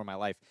seen before in my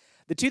life.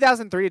 The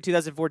 2003 to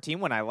 2014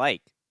 one I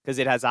like because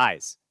it has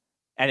eyes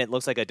and it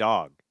looks like a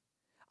dog.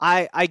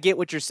 I get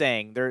what you're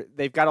saying.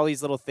 They've got all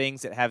these little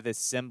things that have this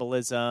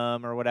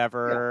symbolism or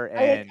whatever.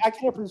 Yeah, and I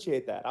can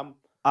appreciate that.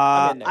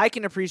 I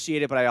can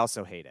appreciate it, but I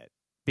also hate it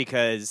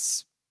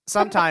because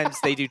sometimes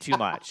they do too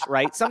much,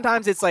 right?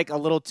 Sometimes it's like a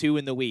little too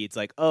in the weeds.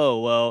 Like,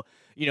 oh, well,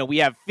 we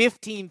have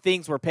 15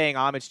 things we're paying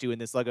homage to in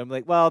this logo. I'm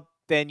like, well,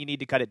 then you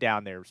need to cut it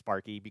down there,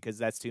 Sparky, because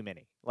that's too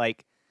many.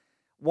 Like,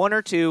 one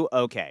or two,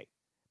 okay.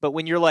 But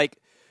when you're like,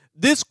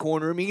 this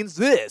corner means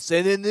this,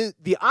 and then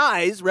the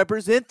eyes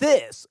represent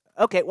this.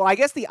 Okay, well, I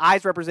guess the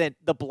eyes represent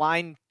the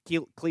blind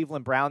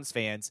Cleveland Browns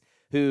fans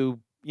who,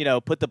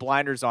 put the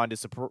blinders on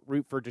to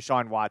root for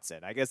Deshaun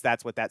Watson. I guess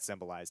that's what that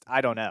symbolized.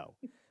 I don't know.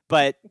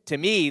 But to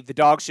me, the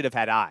dog should have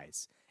had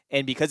eyes.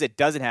 And because it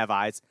doesn't have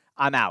eyes,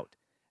 I'm out.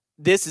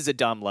 This is a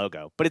dumb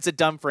logo, but it's a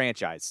dumb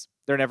franchise.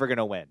 They're never going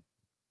to win.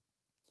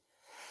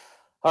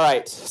 All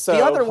right. So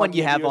the other one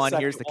you have on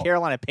here is the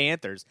Carolina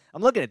Panthers.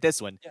 I'm looking at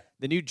this one,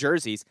 the new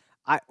jerseys.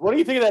 What do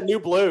you think of that new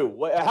blue?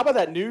 How about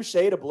that new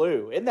shade of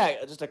blue? Isn't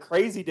that just a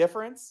crazy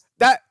difference?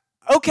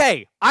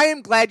 Okay, I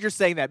am glad you're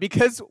saying that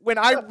because when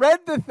I read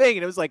the thing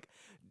and it was like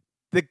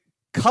the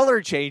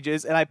color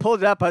changes and I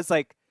pulled it up, I was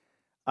like,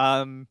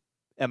 am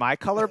I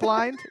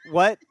colorblind?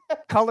 What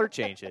color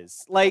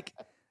changes? Like,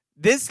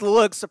 this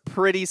looks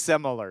pretty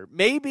similar.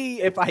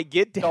 Maybe if I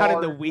get down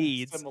in the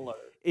weeds,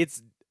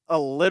 it's a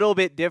little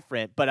bit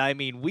different, but I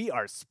mean, we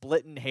are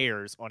splitting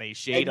hairs on a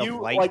shade of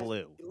light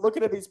blue.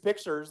 Looking at these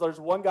pictures, there's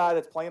one guy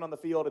that's playing on the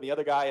field and the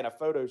other guy in a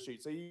photo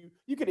shoot. So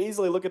you could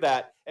easily look at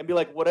that and be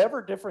like,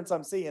 whatever difference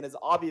I'm seeing is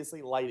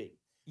obviously lighting.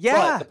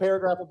 Yeah. But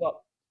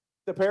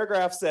the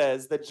paragraph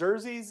says the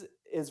jerseys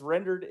is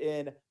rendered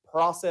in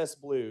process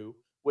blue,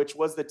 which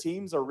was the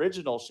team's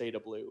original shade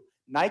of blue.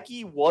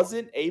 Nike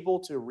wasn't able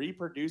to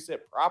reproduce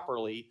it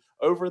properly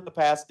over the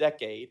past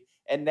decade,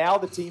 and now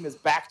the team is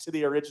back to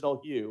the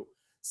original hue.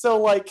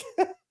 So, like,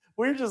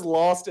 we're just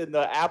lost in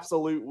the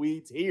absolute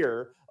weeds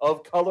here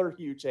of color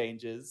hue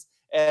changes.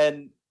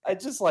 And I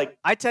just, like,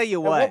 I tell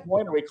you at what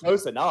point are we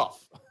close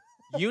enough?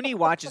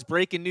 UniWatch is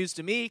breaking news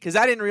to me because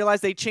I didn't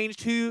realize they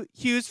changed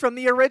hues from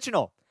the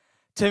original.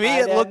 To me,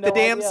 it looked the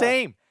damn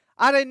same.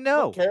 I didn't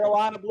know.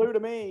 Carolina blue to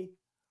me.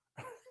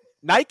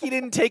 Nike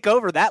didn't take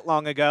over that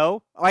long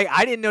ago. Like,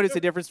 I didn't notice the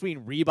difference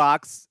between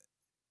Reebok's,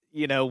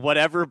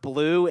 whatever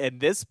blue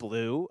and this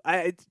blue.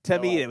 To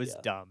me, it was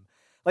dumb.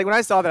 Like, when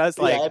I saw that, I was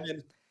like,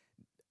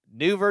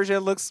 new version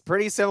looks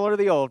pretty similar to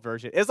the old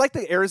version. It's like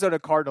the Arizona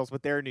Cardinals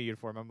with their new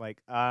uniform. I'm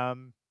like,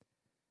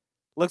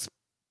 looks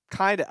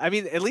kind of, I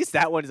mean, at least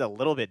that one is a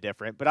little bit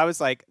different. But I was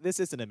like,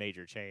 this isn't a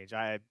major change.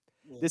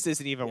 This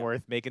isn't even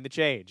worth making the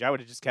change. I would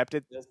have just kept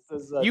it.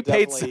 You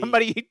paid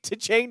somebody to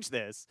change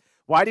this.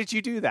 Why did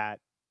you do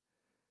that?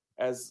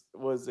 As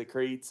was it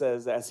Creed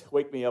says, as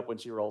wake me up when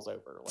she rolls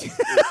over.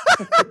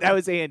 Like, that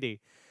was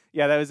Andy.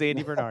 Yeah, that was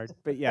Andy Bernard.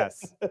 But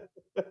yes.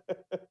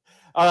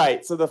 All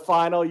right. So the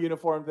final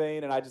uniform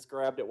thing, and I just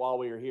grabbed it while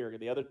we were here.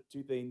 The other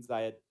two things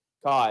I had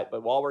caught,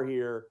 but while we're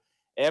here,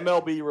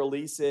 MLB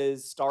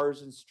releases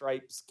Stars and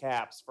Stripes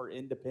caps for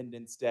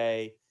Independence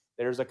Day.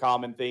 There's a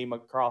common theme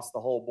across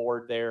the whole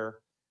board there.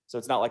 So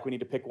it's not like we need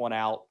to pick one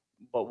out.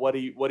 But what do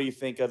you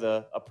think of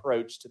the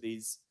approach to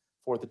these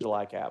 4th of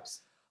July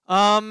caps?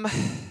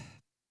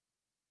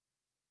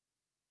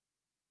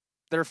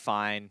 They're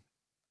fine.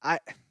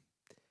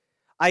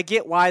 I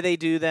get why they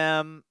do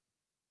them.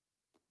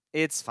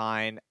 It's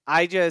fine.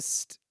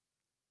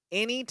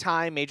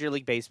 Anytime Major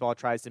League Baseball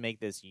tries to make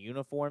this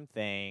uniform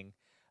thing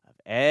of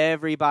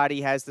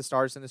everybody has the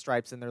stars and the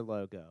stripes in their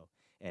logo,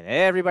 and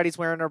everybody's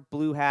wearing a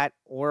blue hat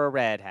or a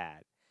red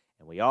hat,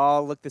 and we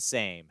all look the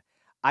same,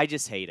 I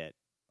just hate it.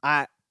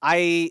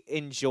 I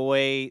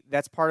enjoy,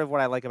 that's part of what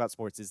I like about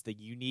sports, is the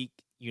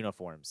unique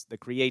uniforms, the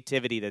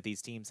creativity that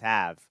these teams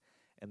have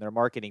and their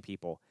marketing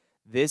people.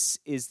 This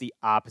is the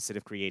opposite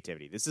of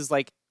creativity. This is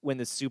like when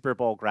the Super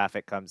Bowl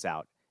graphic comes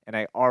out, and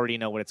I already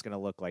know what it's going to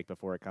look like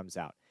before it comes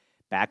out.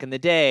 Back in the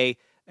day,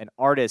 an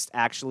artist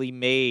actually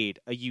made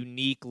a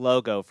unique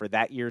logo for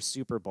that year's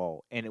Super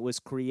Bowl, and it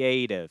was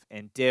creative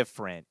and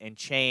different and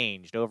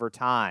changed over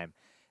time.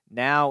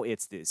 Now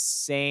it's this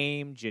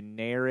same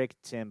generic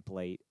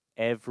template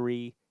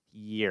every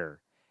year.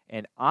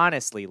 And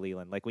honestly,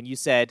 Leland, like when you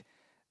said,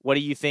 what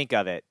do you think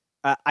of it?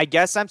 I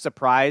guess I'm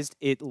surprised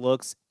it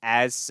looks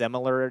as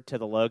similar to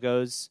the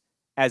logos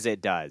as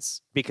it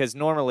does, because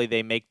normally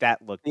they make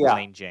that look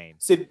plain Jane.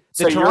 So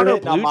the Toronto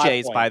Blue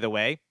Jays, by the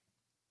way,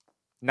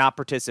 not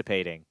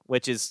participating,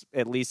 which is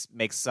at least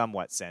makes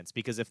somewhat sense,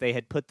 because if they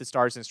had put the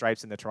stars and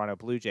stripes in the Toronto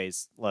Blue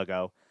Jays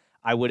logo,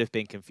 I would have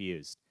been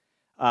confused.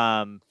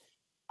 You're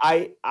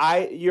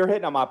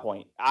hitting on my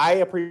point. I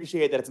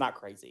appreciate that it's not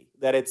crazy,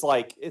 that it's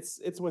like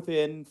it's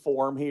within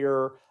form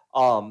here,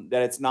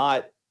 that it's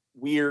not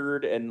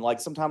weird, and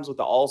like sometimes with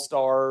the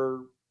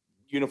all-star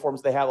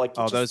uniforms they have, like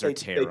those are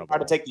terrible. They try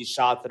to take these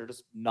shots that are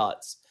just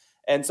nuts,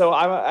 and so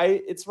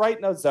it's right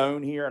in a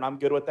zone here, and I'm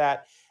good with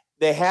that.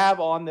 They have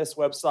on this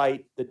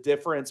website the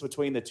difference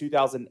between the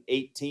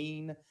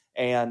 2018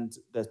 and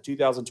the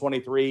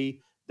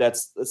 2023.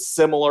 That's a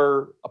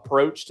similar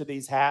approach to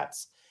these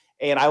hats.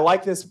 And I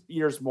like this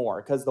year's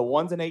more because the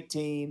ones in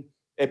 18,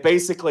 it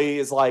basically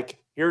is like,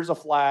 here's a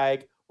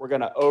flag. We're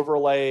going to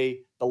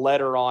overlay the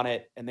letter on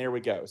it. And there we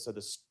go. So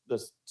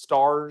the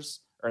stars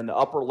are in the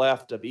upper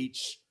left of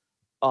each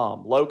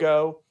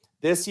logo.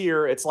 This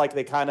year, it's like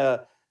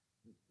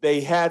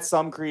they had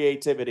some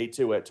creativity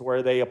to it, to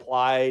where they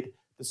applied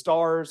the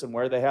stars and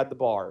where they had the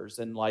bars.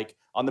 And like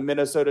on the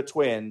Minnesota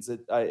Twins,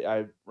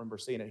 I remember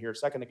seeing it here a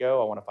second ago.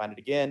 I want to find it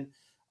again.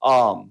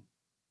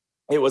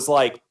 It was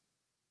like,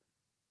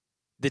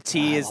 the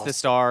T is the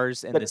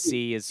stars and the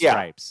C is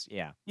stripes.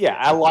 Yeah. Yeah.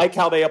 I like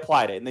how they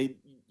applied it. And the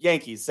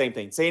Yankees, same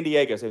thing. San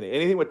Diego, same thing.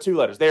 Anything with 2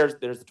 letters. There's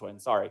the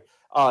Twins. Sorry.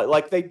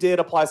 Like they did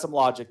apply some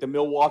logic. The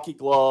Milwaukee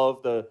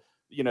glove, the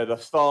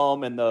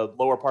thumb and the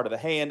lower part of the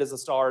hand is the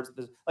stars.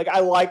 Like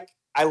I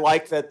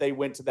like that they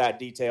went to that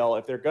detail.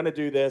 If they're going to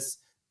do this,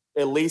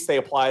 at least they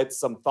applied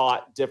some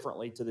thought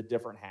differently to the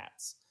different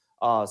hats.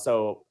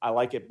 So I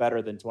like it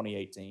better than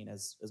 2018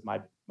 is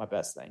my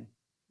best thing.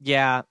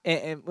 Yeah,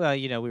 and well,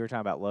 we were talking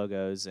about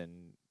logos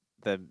and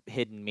the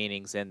hidden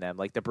meanings in them.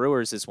 Like the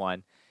Brewers is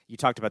one. You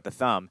talked about the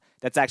thumb.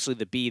 That's actually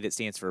the B that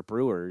stands for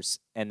Brewers,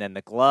 and then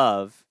the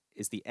glove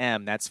is the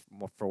M. That's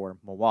for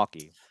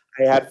Milwaukee.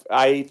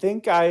 I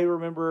think I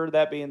remember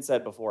that being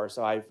said before,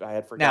 so I had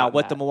forgotten. Now,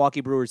 what the Milwaukee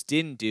Brewers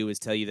didn't do is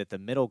tell you that the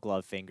middle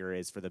glove finger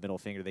is for the middle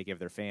finger they give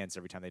their fans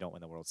every time they don't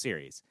win the World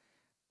Series.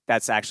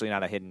 That's actually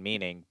not a hidden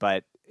meaning,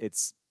 but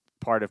it's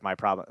part of my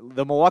problem.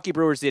 The Milwaukee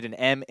Brewers did an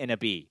M and a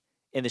B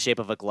in the shape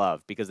of a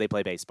glove because they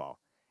play baseball.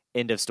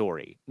 End of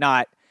story.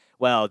 Not,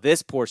 well,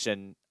 this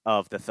portion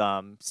of the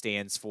thumb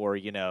stands for,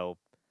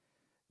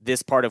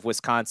 this part of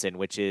Wisconsin,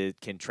 which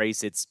can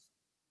trace its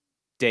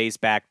days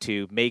back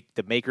to make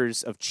the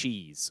makers of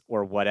cheese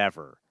or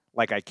whatever.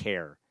 Like I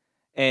care.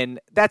 And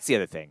that's the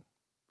other thing.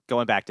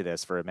 Going back to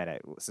this for a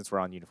minute, since we're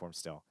on uniform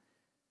still.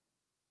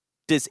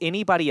 Does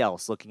anybody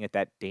else looking at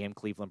that damn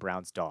Cleveland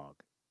Browns dog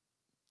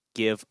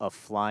give a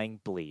flying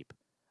bleep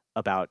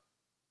about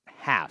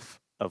half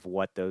of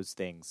what those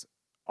things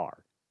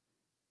are?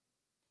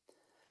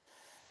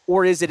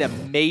 Or is it a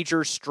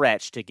major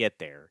stretch to get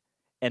there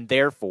and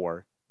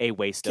therefore a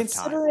waste of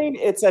time? Considering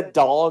it's a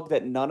dog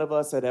that none of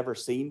us had ever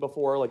seen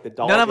before, like the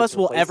dog none of us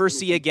will ever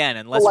see again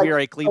unless we are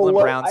a Cleveland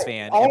Browns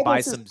fan and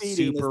buy some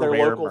super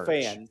rare merch.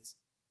 Fans.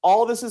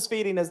 All this is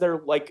feeding is their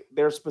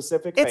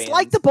specific fans. It's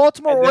like the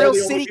Baltimore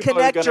Orioles City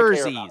Connect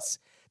jerseys.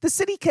 The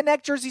City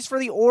Connect jerseys for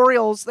the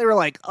Orioles, they were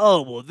like,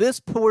 oh, well, this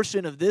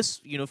portion of this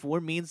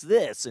uniform means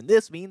this, and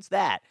this means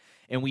that.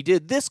 And we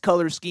did this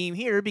color scheme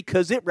here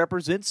because it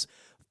represents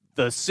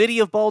the city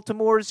of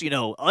Baltimore's,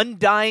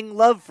 undying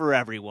love for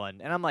everyone.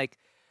 And I'm like,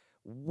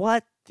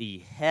 what the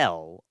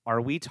hell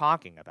are we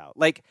talking about?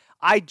 Like,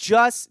 I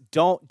just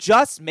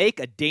make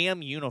a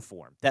damn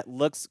uniform that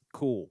looks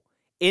cool.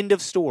 End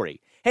of story.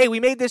 Hey, we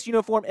made this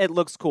uniform. It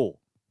looks cool.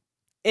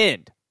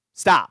 End.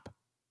 Stop.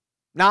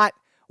 Not,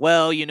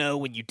 well,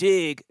 when you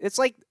dig, it's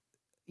like,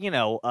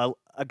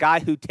 a guy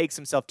who takes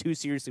himself too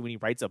seriously when he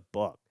writes a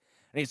book.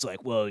 And he's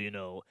like, well,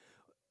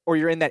 or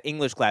you're in that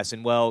English class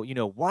and, well,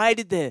 why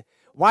did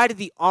Why did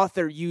the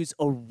author use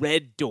a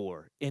red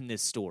door in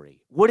this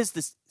story? What is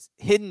this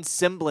hidden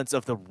semblance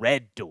of the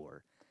red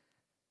door?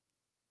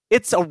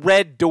 It's a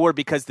red door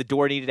because the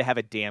door needed to have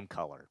a damn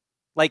color.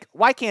 Like,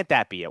 why can't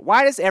that be it?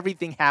 Why does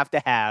everything have to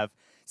have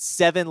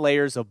 7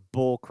 layers of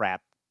bull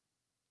crap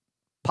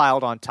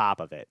piled on top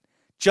of it?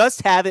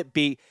 Just have it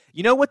be.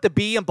 You know what the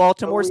B in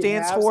Baltimore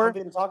stands for?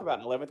 Something to talk about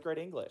in 11th grade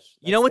English.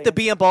 You know what the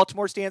B in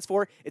Baltimore stands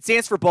for? It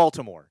stands for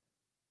Baltimore.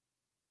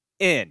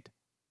 End.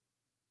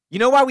 You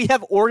know why we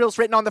have Orioles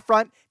written on the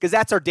front? Because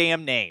that's our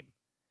damn name.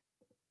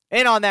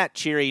 And on that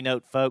cheery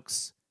note,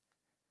 folks,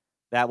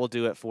 that will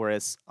do it for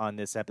us on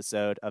this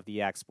episode of the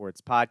YAC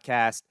Sports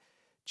Podcast.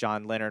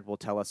 John Leonard will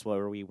tell us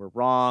where we were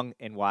wrong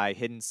and why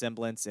hidden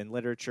semblance in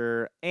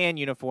literature and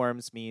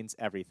uniforms means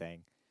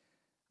everything.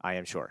 I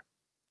am sure.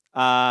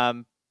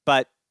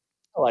 But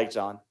I like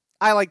John.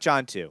 I like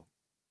John too.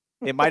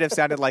 It might have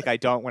sounded like I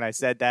don't when I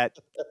said that.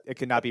 It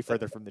could not be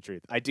further from the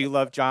truth. I do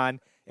love John,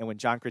 and when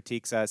John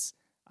critiques us,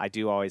 I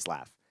do always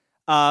laugh.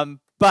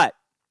 But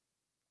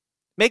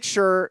make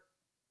sure,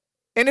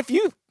 and if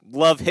you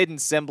love hidden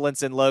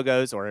semblance in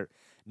logos or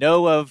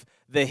know of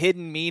the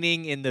hidden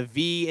meaning in the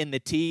V and the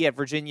T at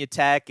Virginia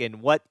Tech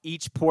and what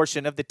each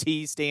portion of the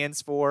T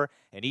stands for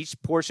and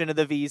each portion of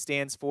the V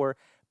stands for,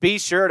 be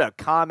sure to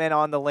comment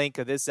on the link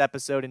of this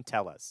episode and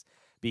tell us,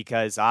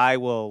 because I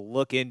will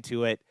look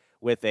into it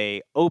with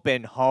an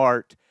open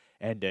heart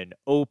and an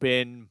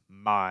open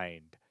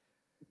mind.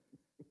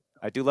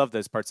 I do love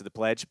those parts of the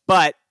pledge,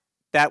 but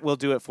that will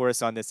do it for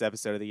us on this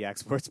episode of the YAC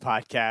Sports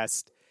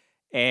Podcast.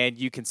 And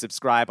you can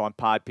subscribe on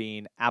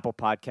Podbean, Apple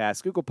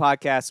Podcasts, Google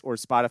Podcasts, or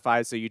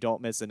Spotify so you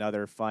don't miss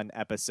another fun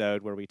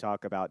episode where we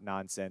talk about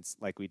nonsense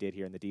like we did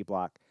here in the D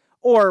Block,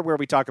 or where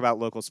we talk about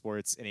local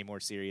sports in a more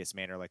serious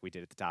manner like we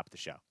did at the top of the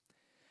show.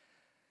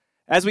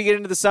 As we get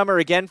into the summer,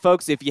 again,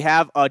 folks, if you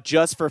have a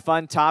just for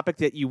fun topic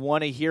that you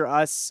want to hear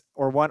us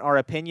or want our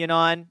opinion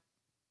on,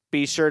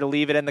 be sure to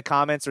leave it in the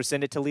comments or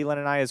send it to Leland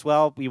and I as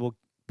well. We will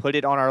put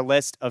it on our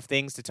list of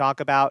things to talk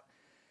about,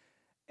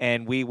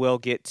 and we will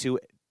get to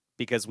it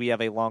because we have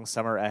a long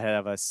summer ahead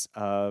of us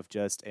of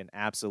just an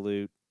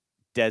absolute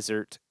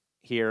desert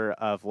here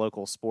of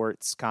local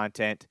sports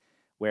content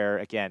where,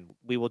 again,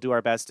 we will do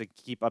our best to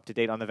keep up to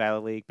date on the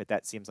Valley League, but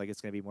that seems like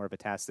it's going to be more of a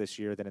task this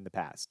year than in the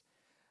past.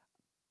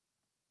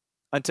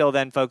 Until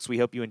then, folks, we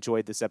hope you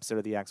enjoyed this episode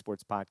of the YAC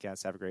Sports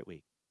Podcast. Have a great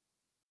week.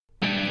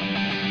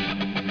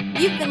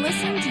 You've been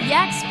listening to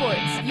YAC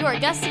Sports, your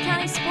Augusta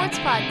County sports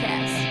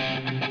podcast.